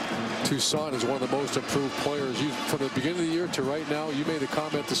 Toussaint is one of the most improved players. From the beginning of the year to right now, you made a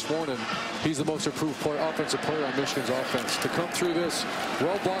comment this morning. He's the most improved offensive player on Michigan's offense. To come through this,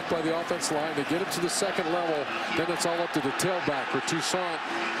 well blocked by the offensive line, to get him to the second level, then it's all up to the tailback for Toussaint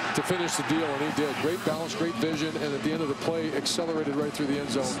to finish the deal, and he did. Great balance, great vision, and at the end of the play, accelerated right through the end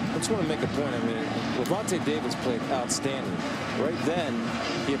zone. I just want to make a point. I mean, Levante Davis played outstanding. Right then,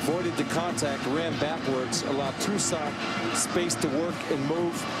 he avoided the contact, ran backwards, allowed Toussaint space to work and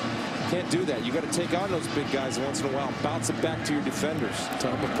move. Can't do that. You got to take on those big guys once in a while, bounce it back to your defenders.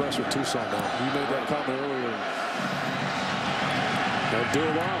 Time to press with Toussaint now. You made that comment earlier.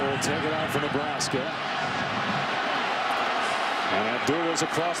 Abdullah will take it out for Nebraska. And Abdullah's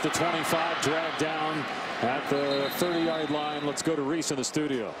across the 25, dragged down at the 30-yard line. Let's go to Reese in the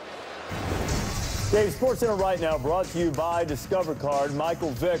studio. Dave, SportsCenter right now brought to you by Discover Card.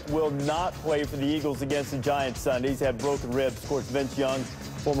 Michael Vick will not play for the Eagles against the Giants Sunday. He's had broken ribs. Of course, Vince Young,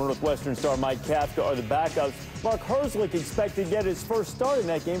 former Northwestern star Mike Kafka are the backups. Mark Herzlich expected to get his first start in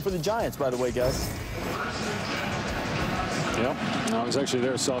that game for the Giants, by the way, guys. Yep, I was actually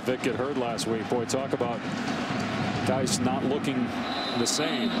there, saw Vic get hurt last week. Boy, talk about guys not looking the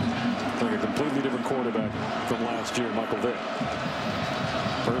same. Like a completely different quarterback from last year, Michael Vick.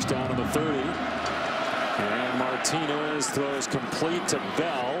 First down on the 30. And Martinez throws complete to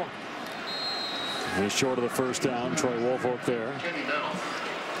Bell. He's short of the first down. Troy Woolfolk there.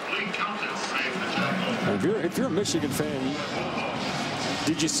 If you're a Michigan fan,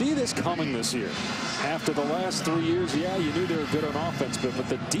 did you see this coming this year? After the last 3 years, yeah, you knew they were good on offense, but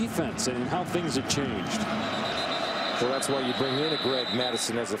the defense and how things have changed. Well, that's why you bring in a Greg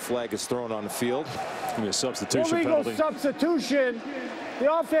Madison as a flag is thrown on the field. Give me a substitution penalty. Substitution.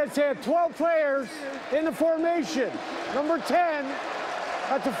 The offense had 12 players in the formation. Number 10,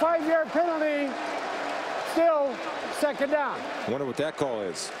 that's a 5-yard penalty. Still second down. I wonder what that call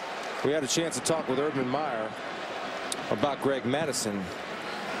is. We had a chance to talk with Urban Meyer about Greg Madison.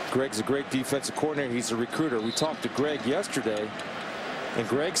 Greg's a great defensive coordinator. He's a recruiter. We talked to Greg yesterday, and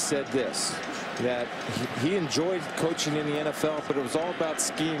Greg said this, that he enjoyed coaching in the NFL, but it was all about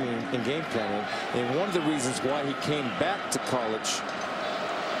scheming and game planning. And one of the reasons why he came back to college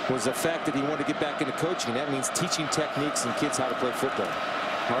was the fact that he wanted to get back into coaching. That means teaching techniques and kids how to play football.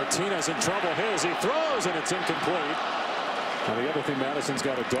 Martinez in trouble. He throws, and it's incomplete. And the other thing, Madison's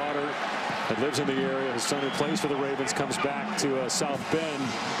got a daughter that lives in the area. His son, who plays for the Ravens, comes back to South Bend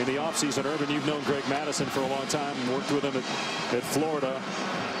in the offseason. Urban, you've known Greg Madison for a long time and worked with him at Florida.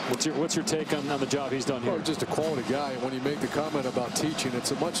 What's your take on the job he's done here? Well, just a quality guy. When you make the comment about teaching,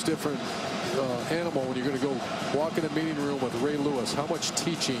 it's a much different animal when you're going to go walk in a meeting room with Ray Lewis. How much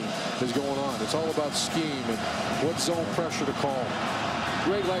teaching is going on? It's all about scheme and what zone pressure to call.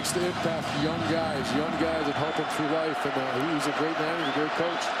 Greg likes to impact young guys that help him through life, and he's a great man. He's a great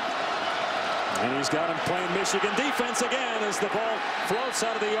coach. And he's got him playing Michigan defense again as the ball floats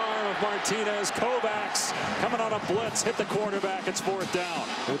out of the arm of Martinez. Kovacs coming on a blitz, hit the quarterback. It's 4th down.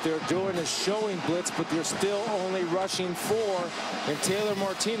 What they're doing is showing blitz, but they're still only rushing 4. And Taylor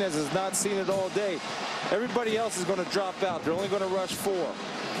Martinez has not seen it all day. Everybody else is going to drop out. They're only going to rush 4.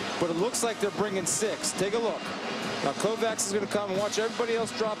 But it looks like they're bringing 6. Take a look. Now Kovacs is going to come and watch everybody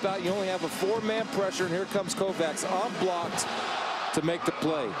else drop out. You only have a 4-man pressure, and here comes Kovacs unblocked to make the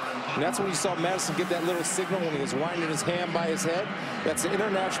play. And that's when you saw Madison get that little signal when he was winding his hand by his head. That's an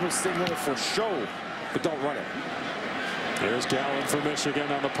international signal for show, but don't run it. Here's Gallen for Michigan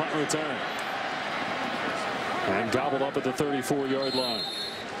on the punt return. And gobbled up at the 34-yard line.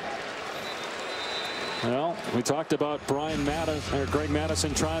 Well, we talked about Greg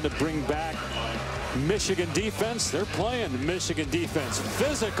Madison trying to bring back Michigan defense. They're playing Michigan defense.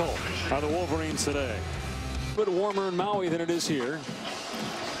 Physical are the Wolverines today. A bit warmer in Maui than it is here.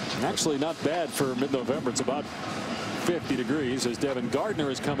 And actually not bad for mid-November. It's about 50 degrees as Devin Gardner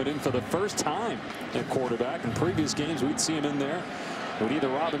is coming in for the first time at quarterback. In previous games, we'd see him in there with either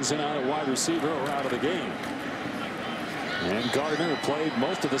Robinson out at wide receiver or out of the game. And Gardner, who played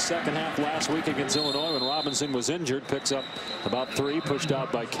most of the second half last week against Illinois when Robinson was injured, picks up about 3, pushed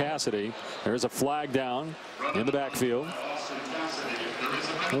out by Cassidy. There's a flag down in the backfield.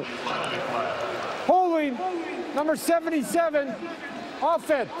 Holding, number 77,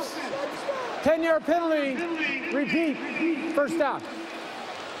 offense. 10-yard penalty, repeat, 1st down.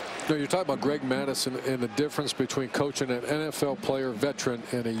 No, you're talking about Greg Madison and the difference between coaching an NFL player, veteran,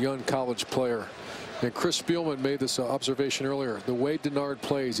 and a young college player. And Chris Spielman made this observation earlier. The way Denard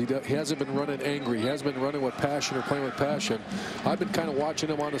plays, he hasn't been running angry. He hasn't been running with passion or playing with passion. I've been kind of watching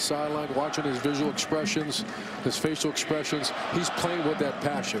him on the sideline, watching his visual expressions, his facial expressions. He's playing with that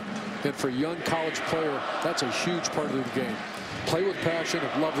passion. And for a young college player, that's a huge part of the game. Play with passion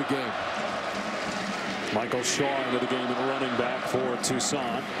and love the game. Michael Shaw into the game and running back for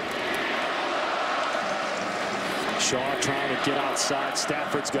Tucson. Shaw trying to get outside.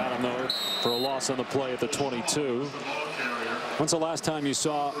 Stafford's got him though for a loss on the play at the 22. When's the last time you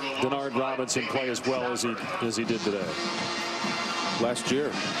saw Denard Robinson play as well as he did today? Last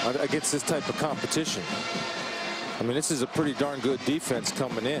year against this type of competition. I mean, this is a pretty darn good defense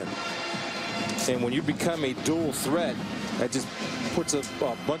coming in. And when you become a dual threat, that just puts a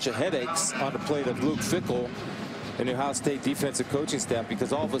bunch of headaches on the plate of Luke Fickell and the Ohio State defensive coaching staff,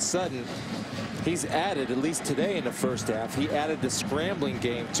 because all of a sudden he's added, at least today in the first half, he added the scrambling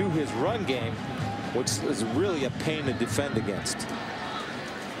game to his run game, which is really a pain to defend against.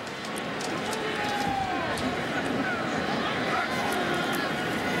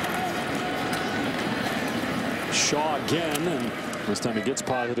 Shaw again, and this time he gets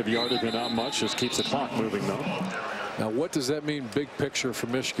positive yardage, but not much. Just keeps the clock moving though. Now, what does that mean big picture for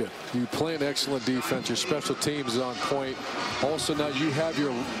Michigan? You play an excellent defense. Your special teams is on point. Also, now you have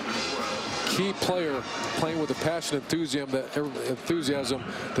your key player playing with the passion and enthusiasm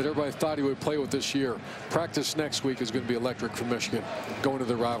that everybody thought he would play with this year. Practice next week is going to be electric for Michigan going to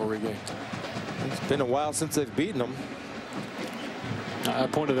the rivalry game. It's been a while since they've beaten them. I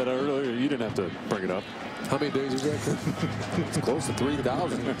pointed that out earlier. You didn't have to bring it up. How many days exactly? It's close to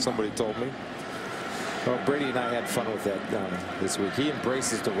 3,000, somebody told me. Well, Brady and I had fun with that this week. He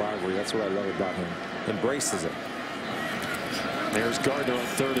embraces the rivalry. That's what I love about him. Embraces it. There's Gardner on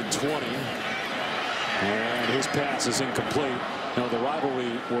 3rd and 20. And his pass is incomplete. Now, the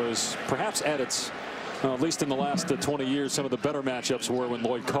rivalry was perhaps at its Well, at least in the last 20 years, some of the better matchups were when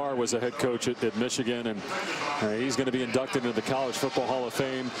Lloyd Carr was a head coach at Michigan, and he's going to be inducted into the College Football Hall of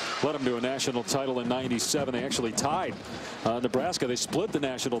Fame. Led them to a national title in '97. They actually tied Nebraska. They split the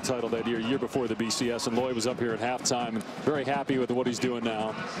national title that year before the BCS, and Lloyd was up here at halftime. Very happy with what he's doing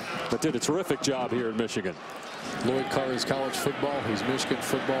now, but did a terrific job here in Michigan. Lloyd Carr is college football. He's Michigan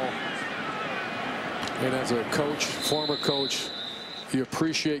football. And as a coach, former coach, you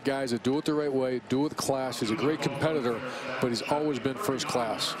appreciate guys that do it the right way, do it with class. He's a great competitor, but he's always been first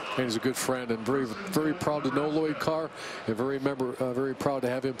class. And he's a good friend, and very, very proud to know Lloyd Carr, and very proud to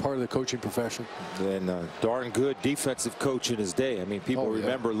have him part of the coaching profession. And darn good defensive coach in his day. I mean, people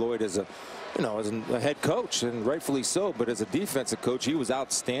remember Lloyd as a, as a head coach, and rightfully so. But as a defensive coach, he was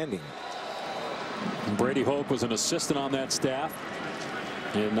outstanding. Brady Hoke was an assistant on that staff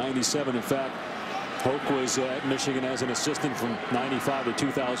in '97. In fact, Hoke was at Michigan as an assistant from '95 to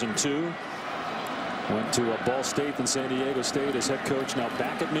 2002. Went to Ball State and San Diego State as head coach. Now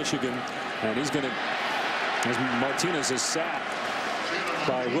back at Michigan, and he's going to, as Martinez is sacked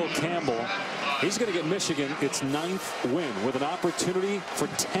by Will Campbell, he's going to get Michigan its 9th win with an opportunity for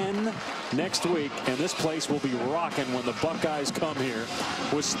 10 next week. And this place will be rocking when the Buckeyes come here,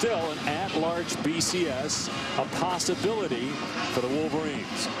 with still an at-large BCS, a possibility for the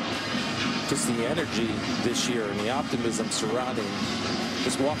Wolverines. Just the energy this year and the optimism surrounding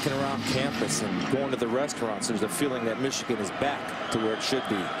just walking around campus and going to the restaurants. There's a feeling that Michigan is back to where it should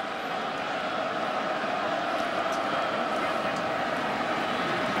be.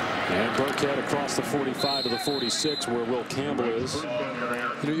 And Burkhead across the 45 to the 46 where Will Campbell is.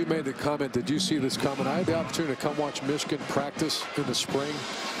 You know, you made the comment, did you see this coming? I had the opportunity to come watch Michigan practice in the spring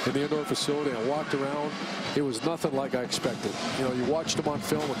in the indoor facility. I walked around. It was nothing like I expected. You know, you watched them on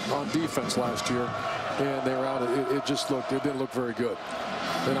film on defense last year, and they were out. It didn't look very good.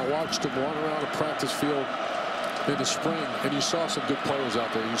 Then I watched them run around the practice field in the spring, and you saw some good players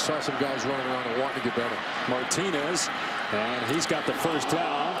out there. You saw some guys running around and wanting to get better. Martinez, and he's got the first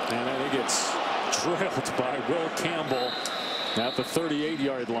down, and I think it's drilled by Will Campbell at the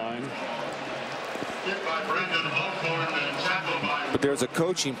 38-yard line. But there's a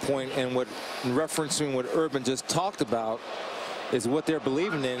coaching point, and referencing what Urban just talked about, is what they're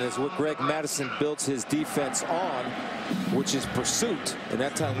believing in, is what Greg Madison builds his defense on, which is pursuit. And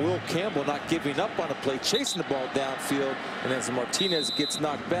that time, Will Campbell not giving up on a play, chasing the ball downfield, and as Martinez gets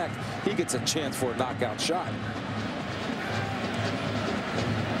knocked back, he gets a chance for a knockout shot.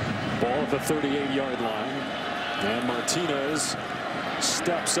 Ball at the 38-yard line, and Martinez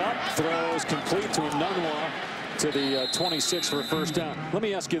steps up, throws complete to Nunwa to the 26 for a first down. Let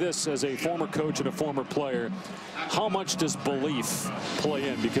me ask you this, as a former coach and a former player, how much does belief play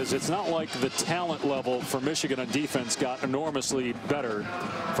in? Because it's not like the talent level for Michigan on defense got enormously better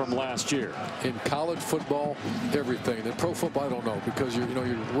from last year. In college football, everything. In pro football, I don't know, because you're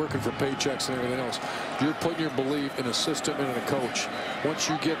working for paychecks and everything else. You're putting your belief in a system and in a coach. Once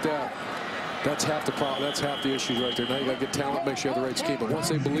you get that, that's half the problem. That's half the issue right there. Now you got to get talent, make sure you have the right scheme. But once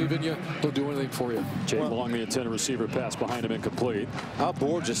they believe in you, they'll do anything for you. Jay Long, the intended receiver, pass behind him, incomplete. Al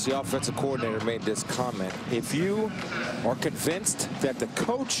Borges, the offensive coordinator, made this comment. If you are convinced that the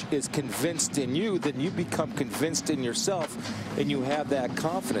coach is convinced in you, then you become convinced in yourself, and you have that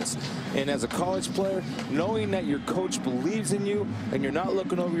confidence. And as a college player, knowing that your coach believes in you and you're not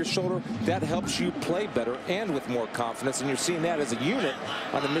looking over your shoulder, that helps you play better and with more confidence. And you're seeing that as a unit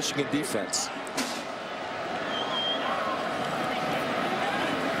on the Michigan defense.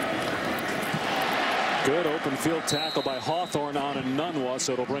 Good open field tackle by Hawthorne on a Nunwa,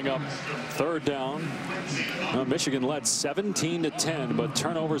 so it'll bring up third down. Michigan led 17-10, but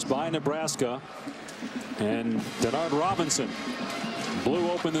turnovers by Nebraska. And Denard Robinson blew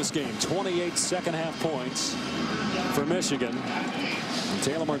open this game. 28 second-half points for Michigan. And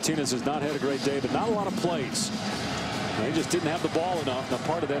Taylor Martinez has not had a great day, but not a lot of plays. They just didn't have the ball enough. Now,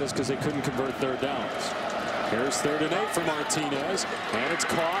 part of that is because they couldn't convert third downs. Here's 3rd and 8 for Martinez, and it's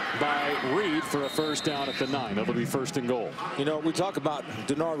caught by Reed for a first down at the 9. It'll be 1st and goal. You know, we talk about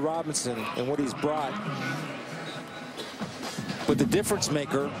Denard Robinson and what he's brought, but the difference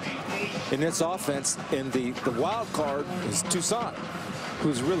maker in this offense and the wild card is Toussaint,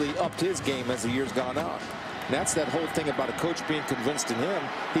 who's really upped his game as the year's gone on. And that's that whole thing about a coach being convinced in him.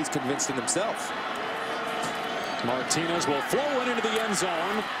 He's convinced in himself. Martinez will throw it into the end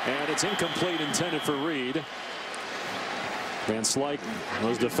zone, and it's incomplete, intended for Reed. Van Slyke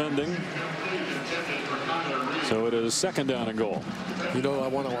was defending. So it is 2nd down and goal. You know,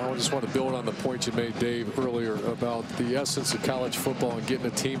 I just want to build on the point you made, Dave, earlier about the essence of college football and getting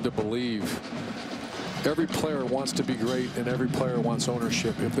a team to believe. every player wants to be great and every player wants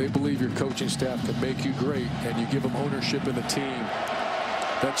ownership. If they believe your coaching staff can make you great and you give them ownership in the team,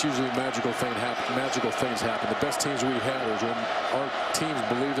 that's usually magical things happen. The best teams we had is when our teams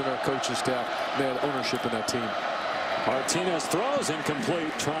believed in our coaching staff. They had ownership in that team. Martinez throws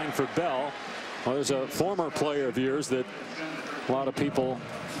incomplete, trying for Bell. Well, there's a former player of yours that a lot of people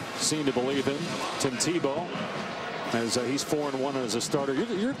seem to believe in, Tim Tebow, as he's 4-1 as a starter.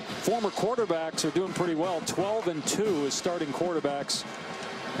 Your former quarterbacks are doing pretty well. 12-2 as starting quarterbacks,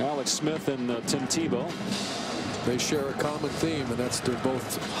 Alex Smith and Tim Tebow. They share a common theme, and that's they're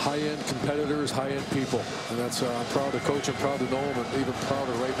both high-end competitors, high-end people. And that's I'm proud to coach them, proud to know them, and even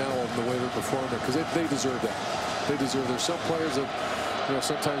prouder right now of the way they're performing, because they deserve that. They deserve. There's some players that, you know,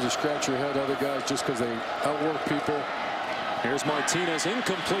 sometimes you scratch your head. Other guys just because they outwork people. Here's Martinez,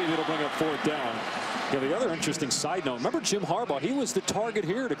 incomplete. It'll bring up 4th down. Yeah, the other interesting side note, remember Jim Harbaugh? He was the target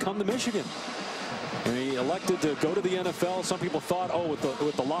here to come to Michigan. And he elected to go to the NFL. Some people thought, oh,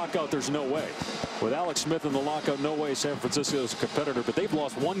 with the lockout, there's no way. With Alex Smith in the lockout, no way San Francisco's a competitor. But they've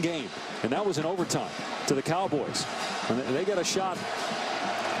lost 1 game, and that was in overtime to the Cowboys. And they got a shot.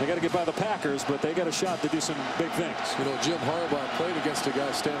 They got to get by the Packers, but they got a shot to do some big things. You know, Jim Harbaugh played against a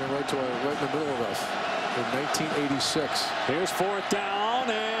guy standing right in the middle of us in 1986. Here's 4th down,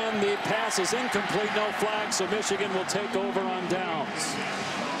 and the pass is incomplete. No flag, so Michigan will take over on downs.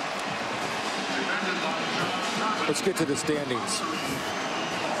 Let's get to the standings.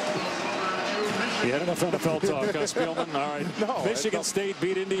 You had enough NFL talk, Spielman? All right. No, Michigan State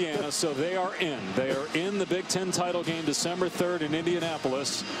beat Indiana, so they are in. They are in the Big Ten title game December 3rd in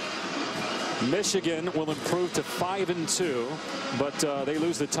Indianapolis. Michigan will improve to 5-2, but they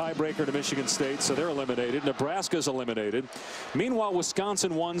lose the tiebreaker to Michigan State, so they're eliminated. Nebraska's eliminated. Meanwhile,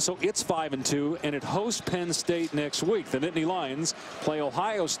 Wisconsin won, so it's 5-2, and it hosts Penn State next week. The Nittany Lions play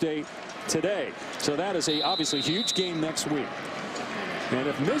Ohio State today, so that is obviously a huge game next week. And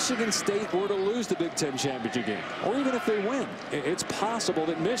if Michigan State were to lose the Big Ten championship game, or even if they win, it's possible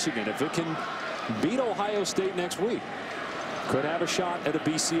that Michigan, if it can beat Ohio State next week, could have a shot at a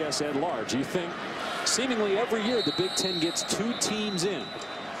BCS at large. You think seemingly every year the Big Ten gets 2 teams in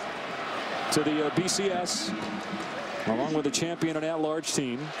to the BCS, along with the champion and at-large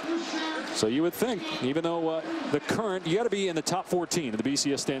team. So you would think, even though the current, you got to be in the top 14 of the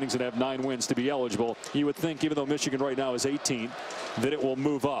BCS standings and have 9 wins to be eligible. You would think, even though Michigan right now is 18, that it will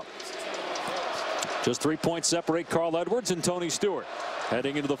move up. Just 3 points separate Carl Edwards and Tony Stewart.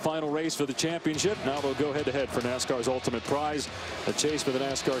 Heading into the final race for the championship. Now they'll go head-to-head for NASCAR's ultimate prize. The chase for the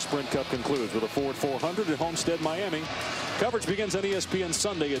NASCAR Sprint Cup concludes with a Ford 400 at Homestead, Miami. Coverage begins on ESPN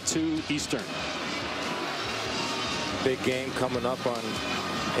Sunday at 2 Eastern. Big game coming up on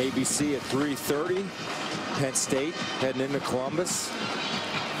ABC at 3:30. Penn State heading into Columbus.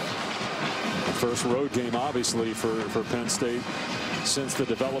 The first road game, obviously, for Penn State since the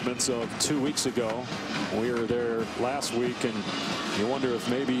developments of 2 weeks ago. We were there last week, and you wonder if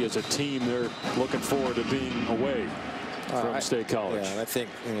maybe as a team they're looking forward to being away from State College. Yeah, and I think,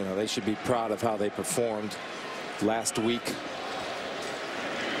 you know, they should be proud of how they performed last week.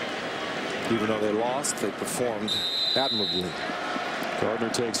 Even though they lost, they performed admirably. Gardner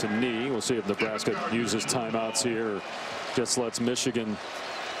takes a knee. We'll see if Nebraska uses timeouts here or just lets Michigan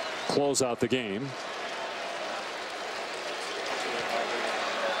close out the game.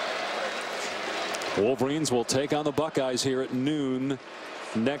 Wolverines will take on the Buckeyes here at noon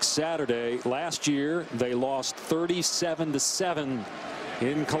next Saturday. Last year they lost 37-7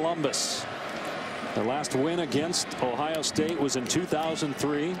 in Columbus. Their last win against Ohio State was in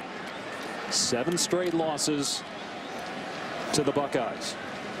 2003. 7 straight losses to the Buckeyes.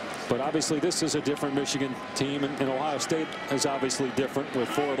 But obviously this is a different Michigan team, and Ohio State is obviously different with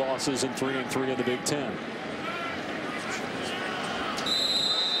 4 losses and 3-3 in the Big Ten.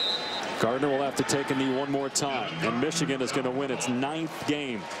 Gardner will have to take a knee one more time, and Michigan is going to win its 9th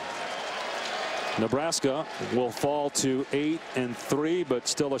game. Nebraska will fall to 8-3, but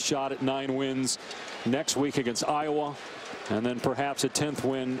still a shot at 9 wins next week against Iowa, and then perhaps a 10th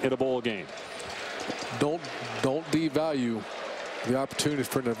win at a bowl game. Don't devalue the opportunity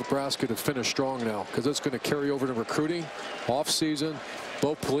for Nebraska to finish strong now, because it's going to carry over to recruiting, off season.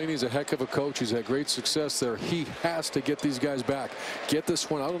 Bo Pelini's a heck of a coach. He's had great success there. He has to get these guys back. Get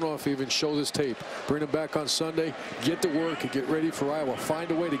this one. I don't know if he even show this tape. Bring them back on Sunday. Get to work and get ready for Iowa. Find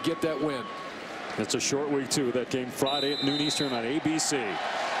a way to get that win. It's a short week too. That game Friday at noon Eastern on ABC.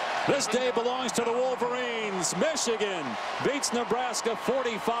 This day belongs to the Wolverines. Michigan beats Nebraska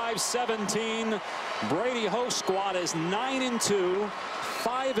 45-17. Brady host squad is 9-2,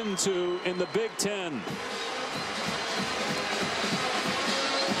 5-2 in the Big Ten.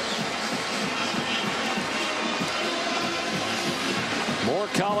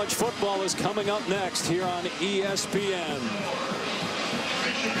 College football is coming up next here on ESPN.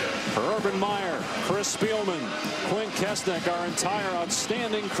 For Urban Meyer, Chris Spielman, Quinn Kesnick, our entire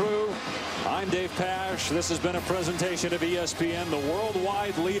outstanding crew, I'm Dave Pasch. This has been a presentation of ESPN, the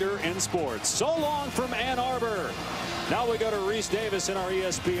worldwide leader in sports. So long from Ann Arbor. Now we go to Reese Davis in our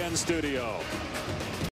ESPN studio.